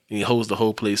 and he holds the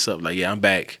whole place up. Like, yeah, I'm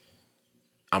back.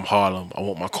 I'm Harlem. I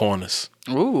want my corners.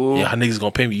 Ooh. Yeah, how niggas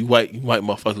gonna pay me? You white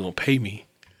motherfuckers gonna pay me.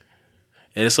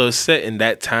 And so it's set in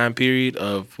that time period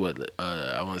of what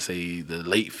I want to say the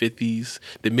late 50s,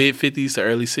 the mid 50s to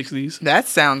early 60s. That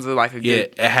sounds like a Yeah,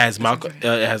 good. it has Malcolm. It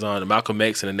has on Malcolm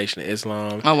X and the Nation of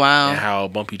Islam. Oh, wow. And how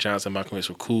Bumpy Johnson and Malcolm X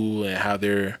were cool, and how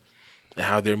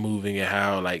they're moving, and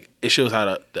how, like, it shows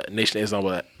how the Nation of Islam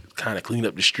will kind of clean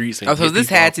up the streets. And Oh, so get this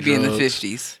people had off to be in the drugs.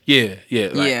 50s. Yeah, yeah,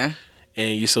 Yeah.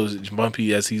 And you so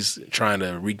Bumpy as he's trying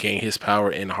to regain his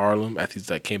power in Harlem after he's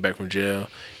like came back from jail,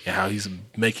 and how he's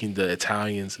making the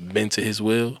Italians bend to his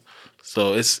will.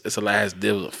 So it's a lot that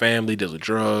deals with family, deals with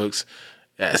drugs,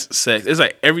 that's sex. It's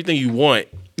like everything you want.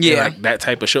 in, Yeah. like that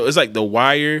type of show. It's like The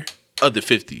Wire of the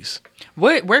 50s.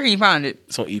 Where can you find it?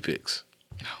 It's on Epix.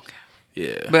 Okay.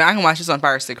 Yeah. But I can watch this on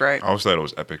Fire Stick, right? I always thought it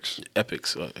was Epics.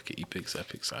 Epics. Okay, Epics.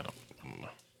 I don't know.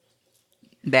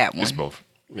 That one. It's both.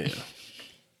 Yeah.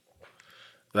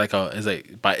 Like is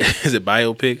it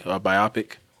biopic or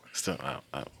biopic? Still,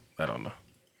 I don't know.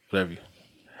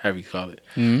 Whatever you call it.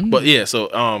 But yeah, so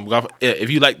if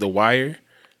you like The Wire,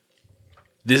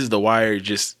 this is The Wire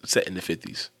just set in the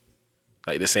 50s.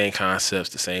 Like the same concepts,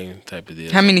 the same type of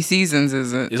deal. How many seasons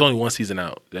is it? There's only one season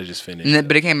out that just finished.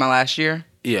 But it came out last year.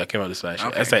 Yeah, it came out this last year.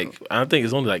 Okay, That's like I don't think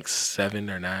it's only like 7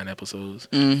 or 9 episodes.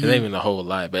 It's not even a whole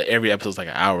lot, but every episode's like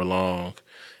an hour long,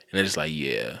 and it's just like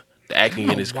the acting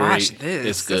in it is Watch great. this.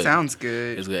 It's good. It sounds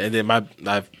good. It's good. And then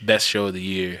my best show of the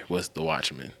year was The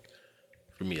Watchmen.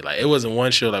 For me, like it wasn't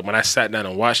one show. Like when I sat down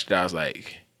and watched it, I was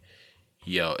like,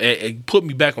 yo, it put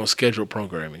me back on scheduled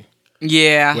programming.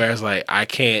 Yeah. Whereas like I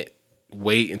can't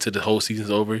wait until the whole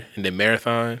season's over and then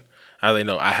marathon. I like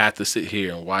no, I have to sit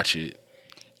here and watch it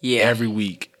every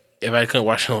week. If I couldn't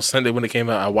watch it on Sunday when it came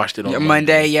out, I watched it on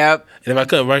Monday. Yep. And if I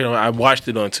couldn't watch it, I watched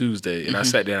it on Tuesday. And I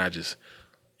sat there and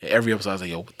every episode I was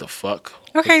like, yo, what the fuck?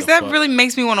 Okay, so that really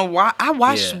makes me want to watch. I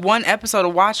watched Yeah. one episode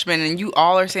of Watchmen, and you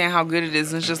all are saying how good it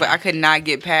is. And it's just like I could not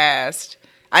get past.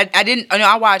 I didn't. You know,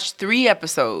 I watched 3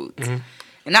 episodes,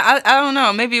 and I don't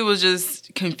know. Maybe it was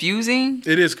just confusing.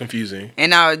 It is confusing.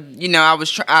 And I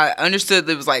understood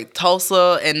that it was like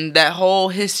Tulsa and that whole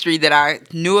history that I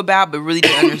knew about, but really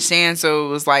didn't understand. So it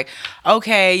was like,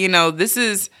 okay, this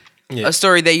is a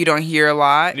story that you don't hear a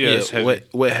lot. Yeah, it's heavy.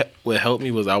 What helped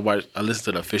me was I listened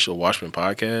to the official Watchmen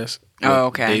podcast. Oh,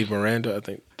 okay. Dave Miranda, I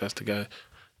think that's the guy.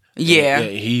 Yeah.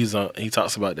 He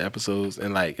talks about the episodes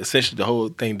and like essentially the whole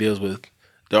thing deals with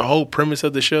the whole premise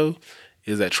of the show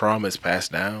is that trauma is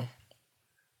passed down.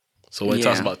 So when it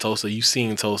talks about Tulsa, you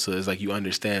seeing Tulsa is like you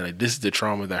understand like this is the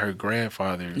trauma that her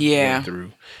grandfather went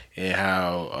through and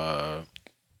how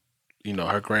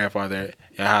her grandfather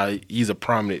and how he's a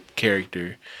prominent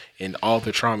character and all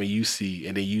the trauma you see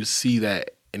and then you see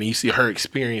that and then you see her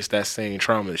experience that same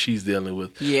trauma that she's dealing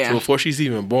with. Yeah. So before she's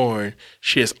even born,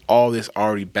 she has all this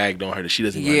already bagged on her that she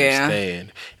doesn't even understand.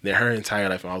 And then her entire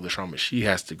life and all the trauma she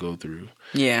has to go through.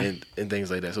 Yeah. And things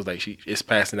like that. So it's like it's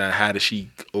passing down. How does she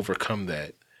overcome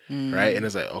that? Right? And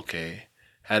it's like, okay.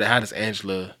 How does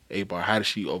Angela Abar, how does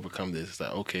she overcome this? It's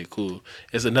like, okay, cool.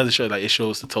 It's another show, like it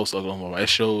shows the Tulsa, Oklahoma. It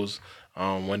shows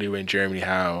when they were in Germany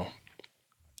how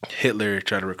Hitler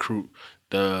tried to recruit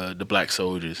the black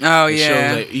soldiers. Oh, it yeah.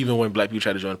 shows like even when black people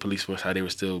tried to join the police force, how they were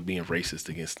still being racist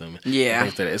against them. Yeah.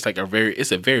 Things like that. It's like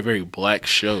it's a very, very black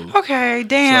show. Okay, So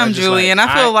damn, I just, Julian.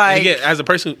 I feel like again, as a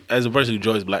person who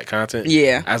enjoys black content,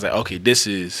 Yeah. I was like, okay, this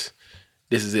is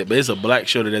it. But it's a black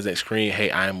show that doesn't scream, hey,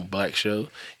 I am a black show.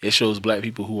 It shows black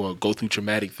people who go through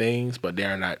traumatic things, but they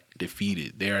are not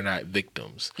defeated. They are not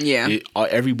victims. Yeah.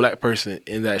 Every black person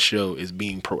in that show is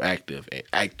being proactive and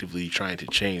actively trying to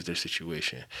change their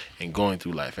situation and going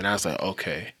through life. And I was like,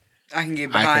 okay, I can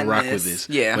get behind I can rock this. with this.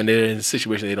 Yeah. When they're in a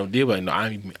situation they don't deal with, no,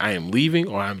 I am leaving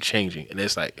or I'm changing. And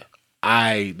it's like,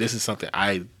 this is something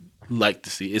I like to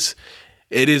see.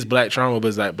 It is black trauma, but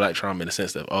it's not black trauma in the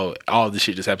sense of, oh, all this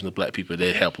shit just happens to black people,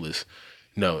 they're helpless.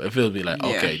 No, it feels me like,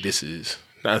 okay, this is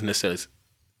not necessarily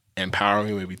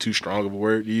empowering, maybe too strong of a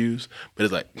word to use, but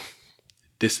it's like,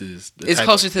 this is the It's type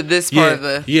closer to this part of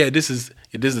the... Yeah, this is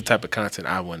the type of content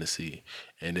I want to see.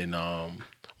 And then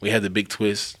we had the big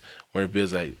twist where it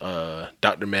feels like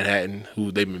Dr. Manhattan,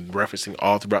 who they've been referencing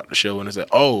all throughout the show, and it's like,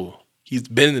 oh, he's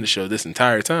been in the show this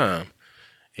entire time.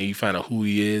 And you find out who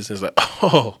he is, and it's like,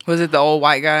 oh. Was it the old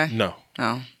white guy? No.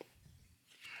 Oh.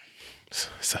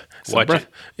 Watch it.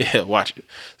 Yeah, watch it.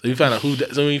 So you find out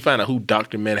when you find out who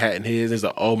Dr. Manhattan is, it's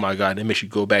like, oh my God, that makes you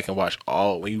go back and watch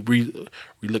when you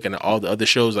re-looking at all the other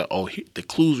shows, like, oh, the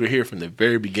clues were here from the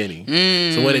very beginning.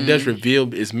 So when it does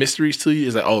reveal its mysteries to you,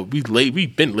 it's like, oh,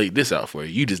 we've been laid this out for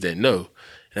you. You just didn't know.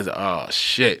 And it's like, oh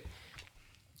shit.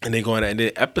 And they go on, and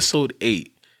then episode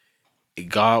 8,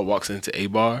 God walks into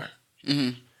Abar.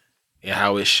 And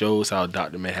how it shows how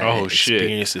Dr. Manhattan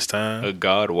experienced his time. A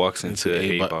god walks into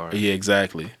a bar. Yeah,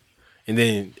 exactly. And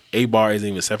then A-Bar isn't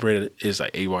even separated. It's like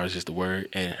A-Bar is just the word,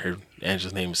 and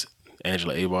Angela's name is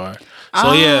Angela A-Bar.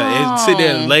 So yeah, it sit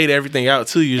there and laid everything out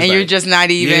to you. And you're just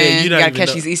not even, you gotta catch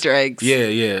know. these Easter eggs.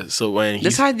 Yeah. So when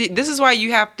this is why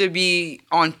you have to be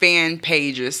on fan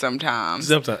pages sometimes.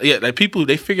 Yeah, like people,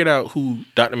 they figured out who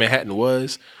Dr. Manhattan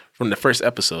was from the first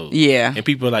episode. Yeah. And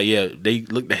people are like, yeah, they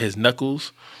looked at his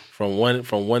knuckles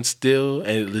from one still,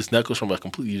 and this Knuckles from a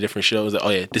completely different show. It's like, oh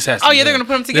yeah, this has. To Oh be yeah, they're him. gonna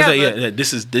put them It's together. like, yeah,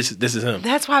 this is him.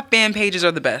 That's why fan pages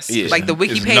are the best. Yeah. Like the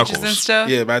wiki It's pages Knuckles. and stuff.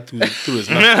 Yeah, but through his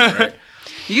Knuckles, right?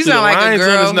 You Through sound the like a lines on his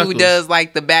girl who knuckles. does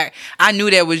like the back. I knew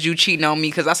that was you cheating on me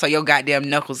because I saw your goddamn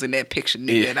knuckles in that picture,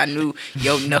 nigga. Yeah. And I knew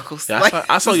your knuckles. Yeah, like,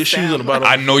 I saw your shoes on the bottom.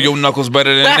 I know your knuckles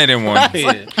better than anyone.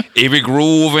 Yeah. Every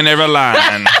groove and every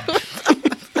line.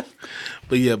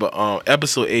 But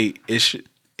episode 8,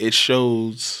 it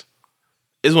shows.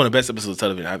 It's one of the best episodes of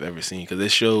television I've ever seen because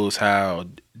it shows how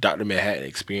Dr. Manhattan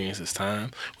experiences time.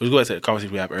 Which goes back to the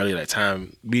conversation we had earlier, like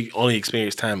time, we only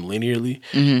experience time linearly,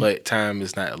 but time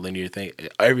is not a linear thing.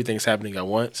 Everything's happening at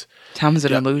once. Time is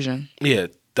an illusion. Yeah,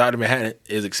 Dr. Manhattan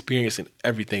is experiencing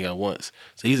everything at once.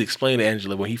 So he's explaining to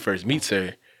Angela when he first meets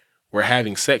her, we're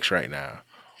having sex right now.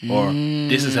 Or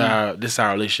this is how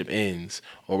our relationship ends.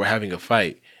 Or we're having a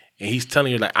fight. And he's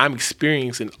telling her, like, I'm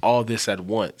experiencing all this at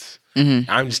once.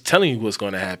 I'm just telling you what's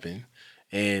going to happen.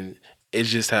 And it's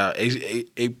just how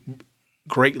it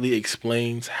greatly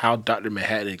explains how Dr.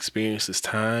 Manhattan experiences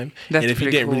time. That's and if you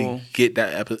pretty didn't cool. really get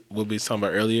that what we were talking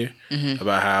about earlier,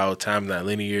 about how time's not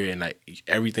linear and like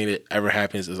everything that ever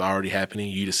happens is already happening.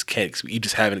 You just can't, you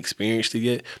just haven't experienced it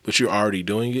yet, but you're already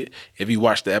doing it. If you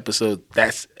watch the episode,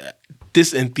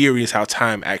 this in theory is how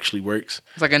time actually works.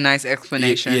 It's like a nice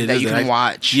explanation that there's you an can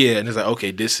watch. Yeah, and it's like,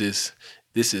 okay, this is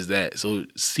that. So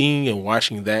seeing and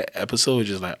watching that episode is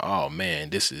just like, oh man,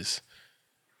 this is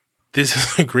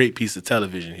a great piece of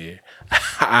television here.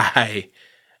 I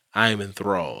am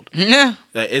enthralled. Yeah.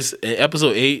 Like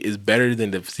episode 8 is better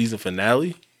than the season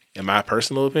finale, in my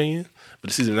personal opinion. But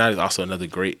the season finale is also another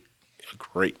great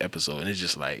episode, and it's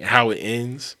just like how it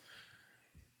ends.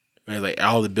 And like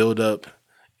all the build up,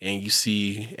 and you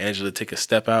see Angela take a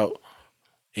step out,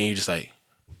 and you're just like,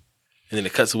 and then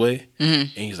it cuts away, and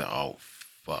you're like, oh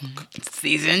fuck,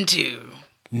 Season 2.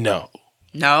 no.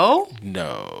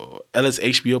 Ellis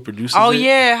HBO produces Oh it.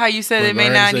 yeah, how you said it may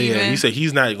not even. Yeah, he said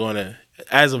he's not going to.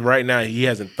 As of right now, he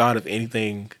hasn't thought of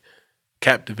anything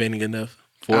captivating enough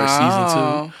for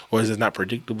season 2, or is it not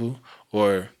predictable,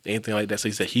 or anything like that. So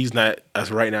he said he's not. As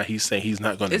of right now, he's saying he's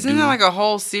not going to. Isn't that like a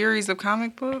whole series of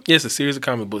comic books? Yeah, it's a series of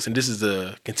comic books, and this is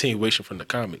a continuation from the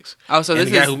comics. Oh, so And this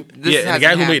the is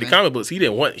guy who made the comic books, he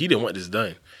didn't want this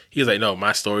done. He was like, no,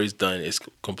 my story's done. It's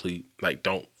complete. Like,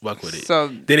 don't fuck with it. So-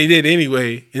 then he did it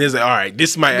anyway, and it's like, all right,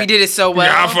 this might. We did it so well.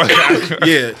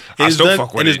 Yeah, I it's still done,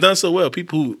 fuck with and it's it. done so well.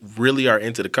 People who really are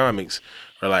into the comics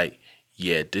are like,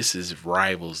 yeah, this is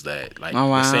rivals that. Like Oh,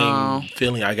 wow. the same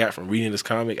feeling I got from reading this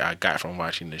comic, I got from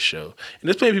watching this show. And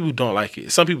there's plenty of people who don't like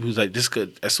it. Some people who's like, this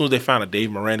could, as soon as they found out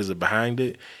Dave Miranda's behind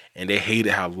it, and they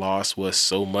hated how Lost was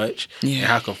so much and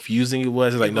how confusing it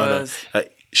was. It's like, no.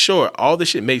 Like, sure, all this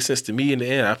shit makes sense to me in the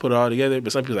end. I put it all together,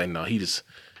 but some people are like, no, he just.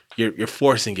 You're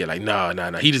forcing it. Like, no.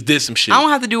 He just did some shit. I don't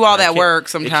have to do all that It can't- work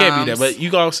sometimes. It can't be that. But you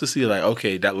can also see, like,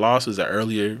 okay, that Lost was an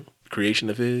earlier creation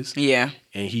of his. Yeah.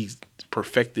 And he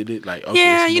perfected it. Like, okay,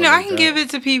 Yeah, it's you more know, I like can that. give it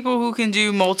to people who can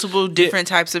do multiple different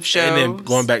types of shows. And then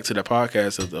going back to the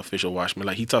podcast of the official Watchmen,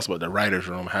 like he talks about the writer's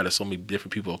room, how there's so many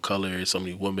different people of color, so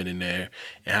many women in there,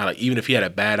 and how like even if he had a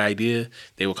bad idea,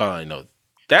 they would call it, no,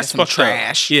 that's some fucked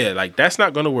trash. up. Yeah, like that's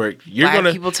not gonna work. You're Black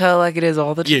gonna people tell like it is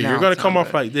all the time. you're gonna come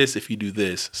off like this if you do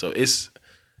this. So it's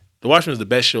The Watchmen is the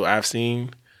best show I've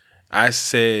seen. I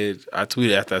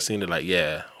tweeted after I seen it, like,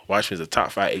 yeah, Watchmen is a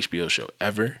top 5 HBO show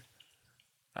ever.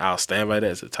 I'll stand by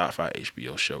that. It's a top 5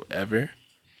 HBO show ever.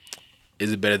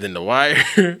 Is it better than The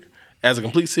Wire as a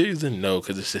complete series? Then no,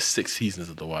 because it's just 6 seasons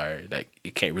of The Wire. Like,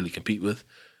 it can't really compete with.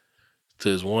 So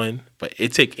it's one. But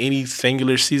it take any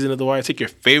singular season of The Wire, take your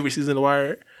favorite season of The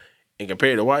Wire, and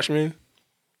compare it to Watchmen.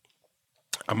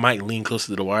 I might lean closer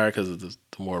to The Wire because of the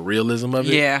more realism of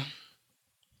it. Yeah.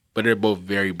 But they're both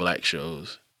very black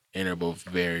shows, and they're both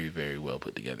very, very well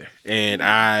put together. And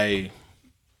I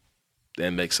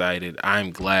am excited.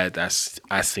 I'm glad that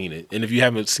I seen it. And if you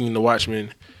haven't seen The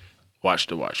Watchmen, watch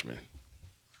The Watchmen.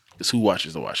 Because who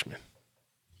watches The Watchmen?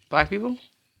 Black people?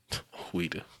 We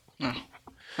do.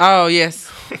 Oh,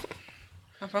 yes.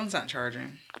 My phone's not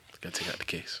charging. Gotta take out the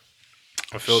case.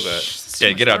 I feel that.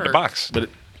 Yeah, get out the work. box. But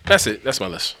that's it. That's my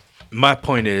list. My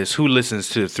point is, who listens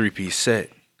to the 3-piece set?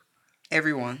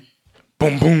 Everyone.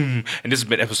 Boom, boom. And this has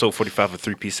been episode 45 of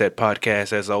 3-Piece Set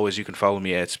Podcast. As always, you can follow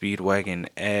me at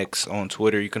SpeedwagonX on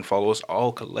Twitter. You can follow us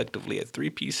all collectively at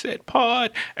 3-Piece Set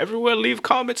Pod. Everywhere, leave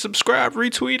comments, subscribe,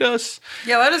 retweet us.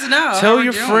 Yeah, let us know. how Tell we're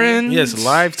your doing. friends. Yes,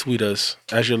 live tweet us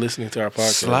as you're listening to our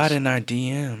podcast. Slide in our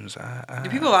DMs. Do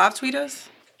people live tweet us?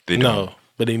 They don't. No,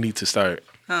 but they need to start.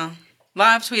 Oh.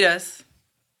 Live tweet us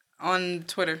on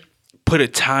Twitter. Put a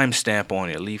timestamp on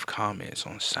it. Leave comments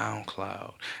on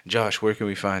SoundCloud. Josh, where can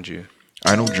we find you?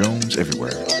 Arnold Jones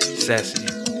everywhere. Sassy.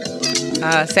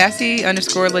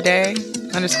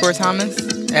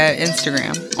 Sassy_Lede_Thomas at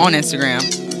Instagram. On Instagram.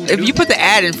 If you put the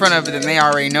ad in front of it, then they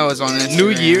already know it's on Instagram.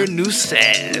 New year, new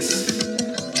sass.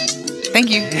 Thank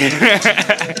you.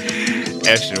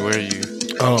 Ashton, where are you?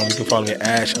 You can follow me at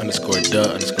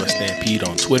Ash_the_Stampede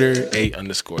on Twitter,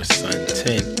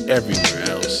 A_Sun10 everywhere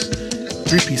else.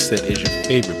 3-Piece Set is your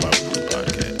favorite Bible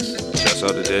podcast. Shouts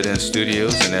out to Dead End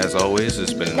Studios, and as always,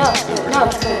 it's been another good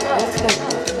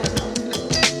production.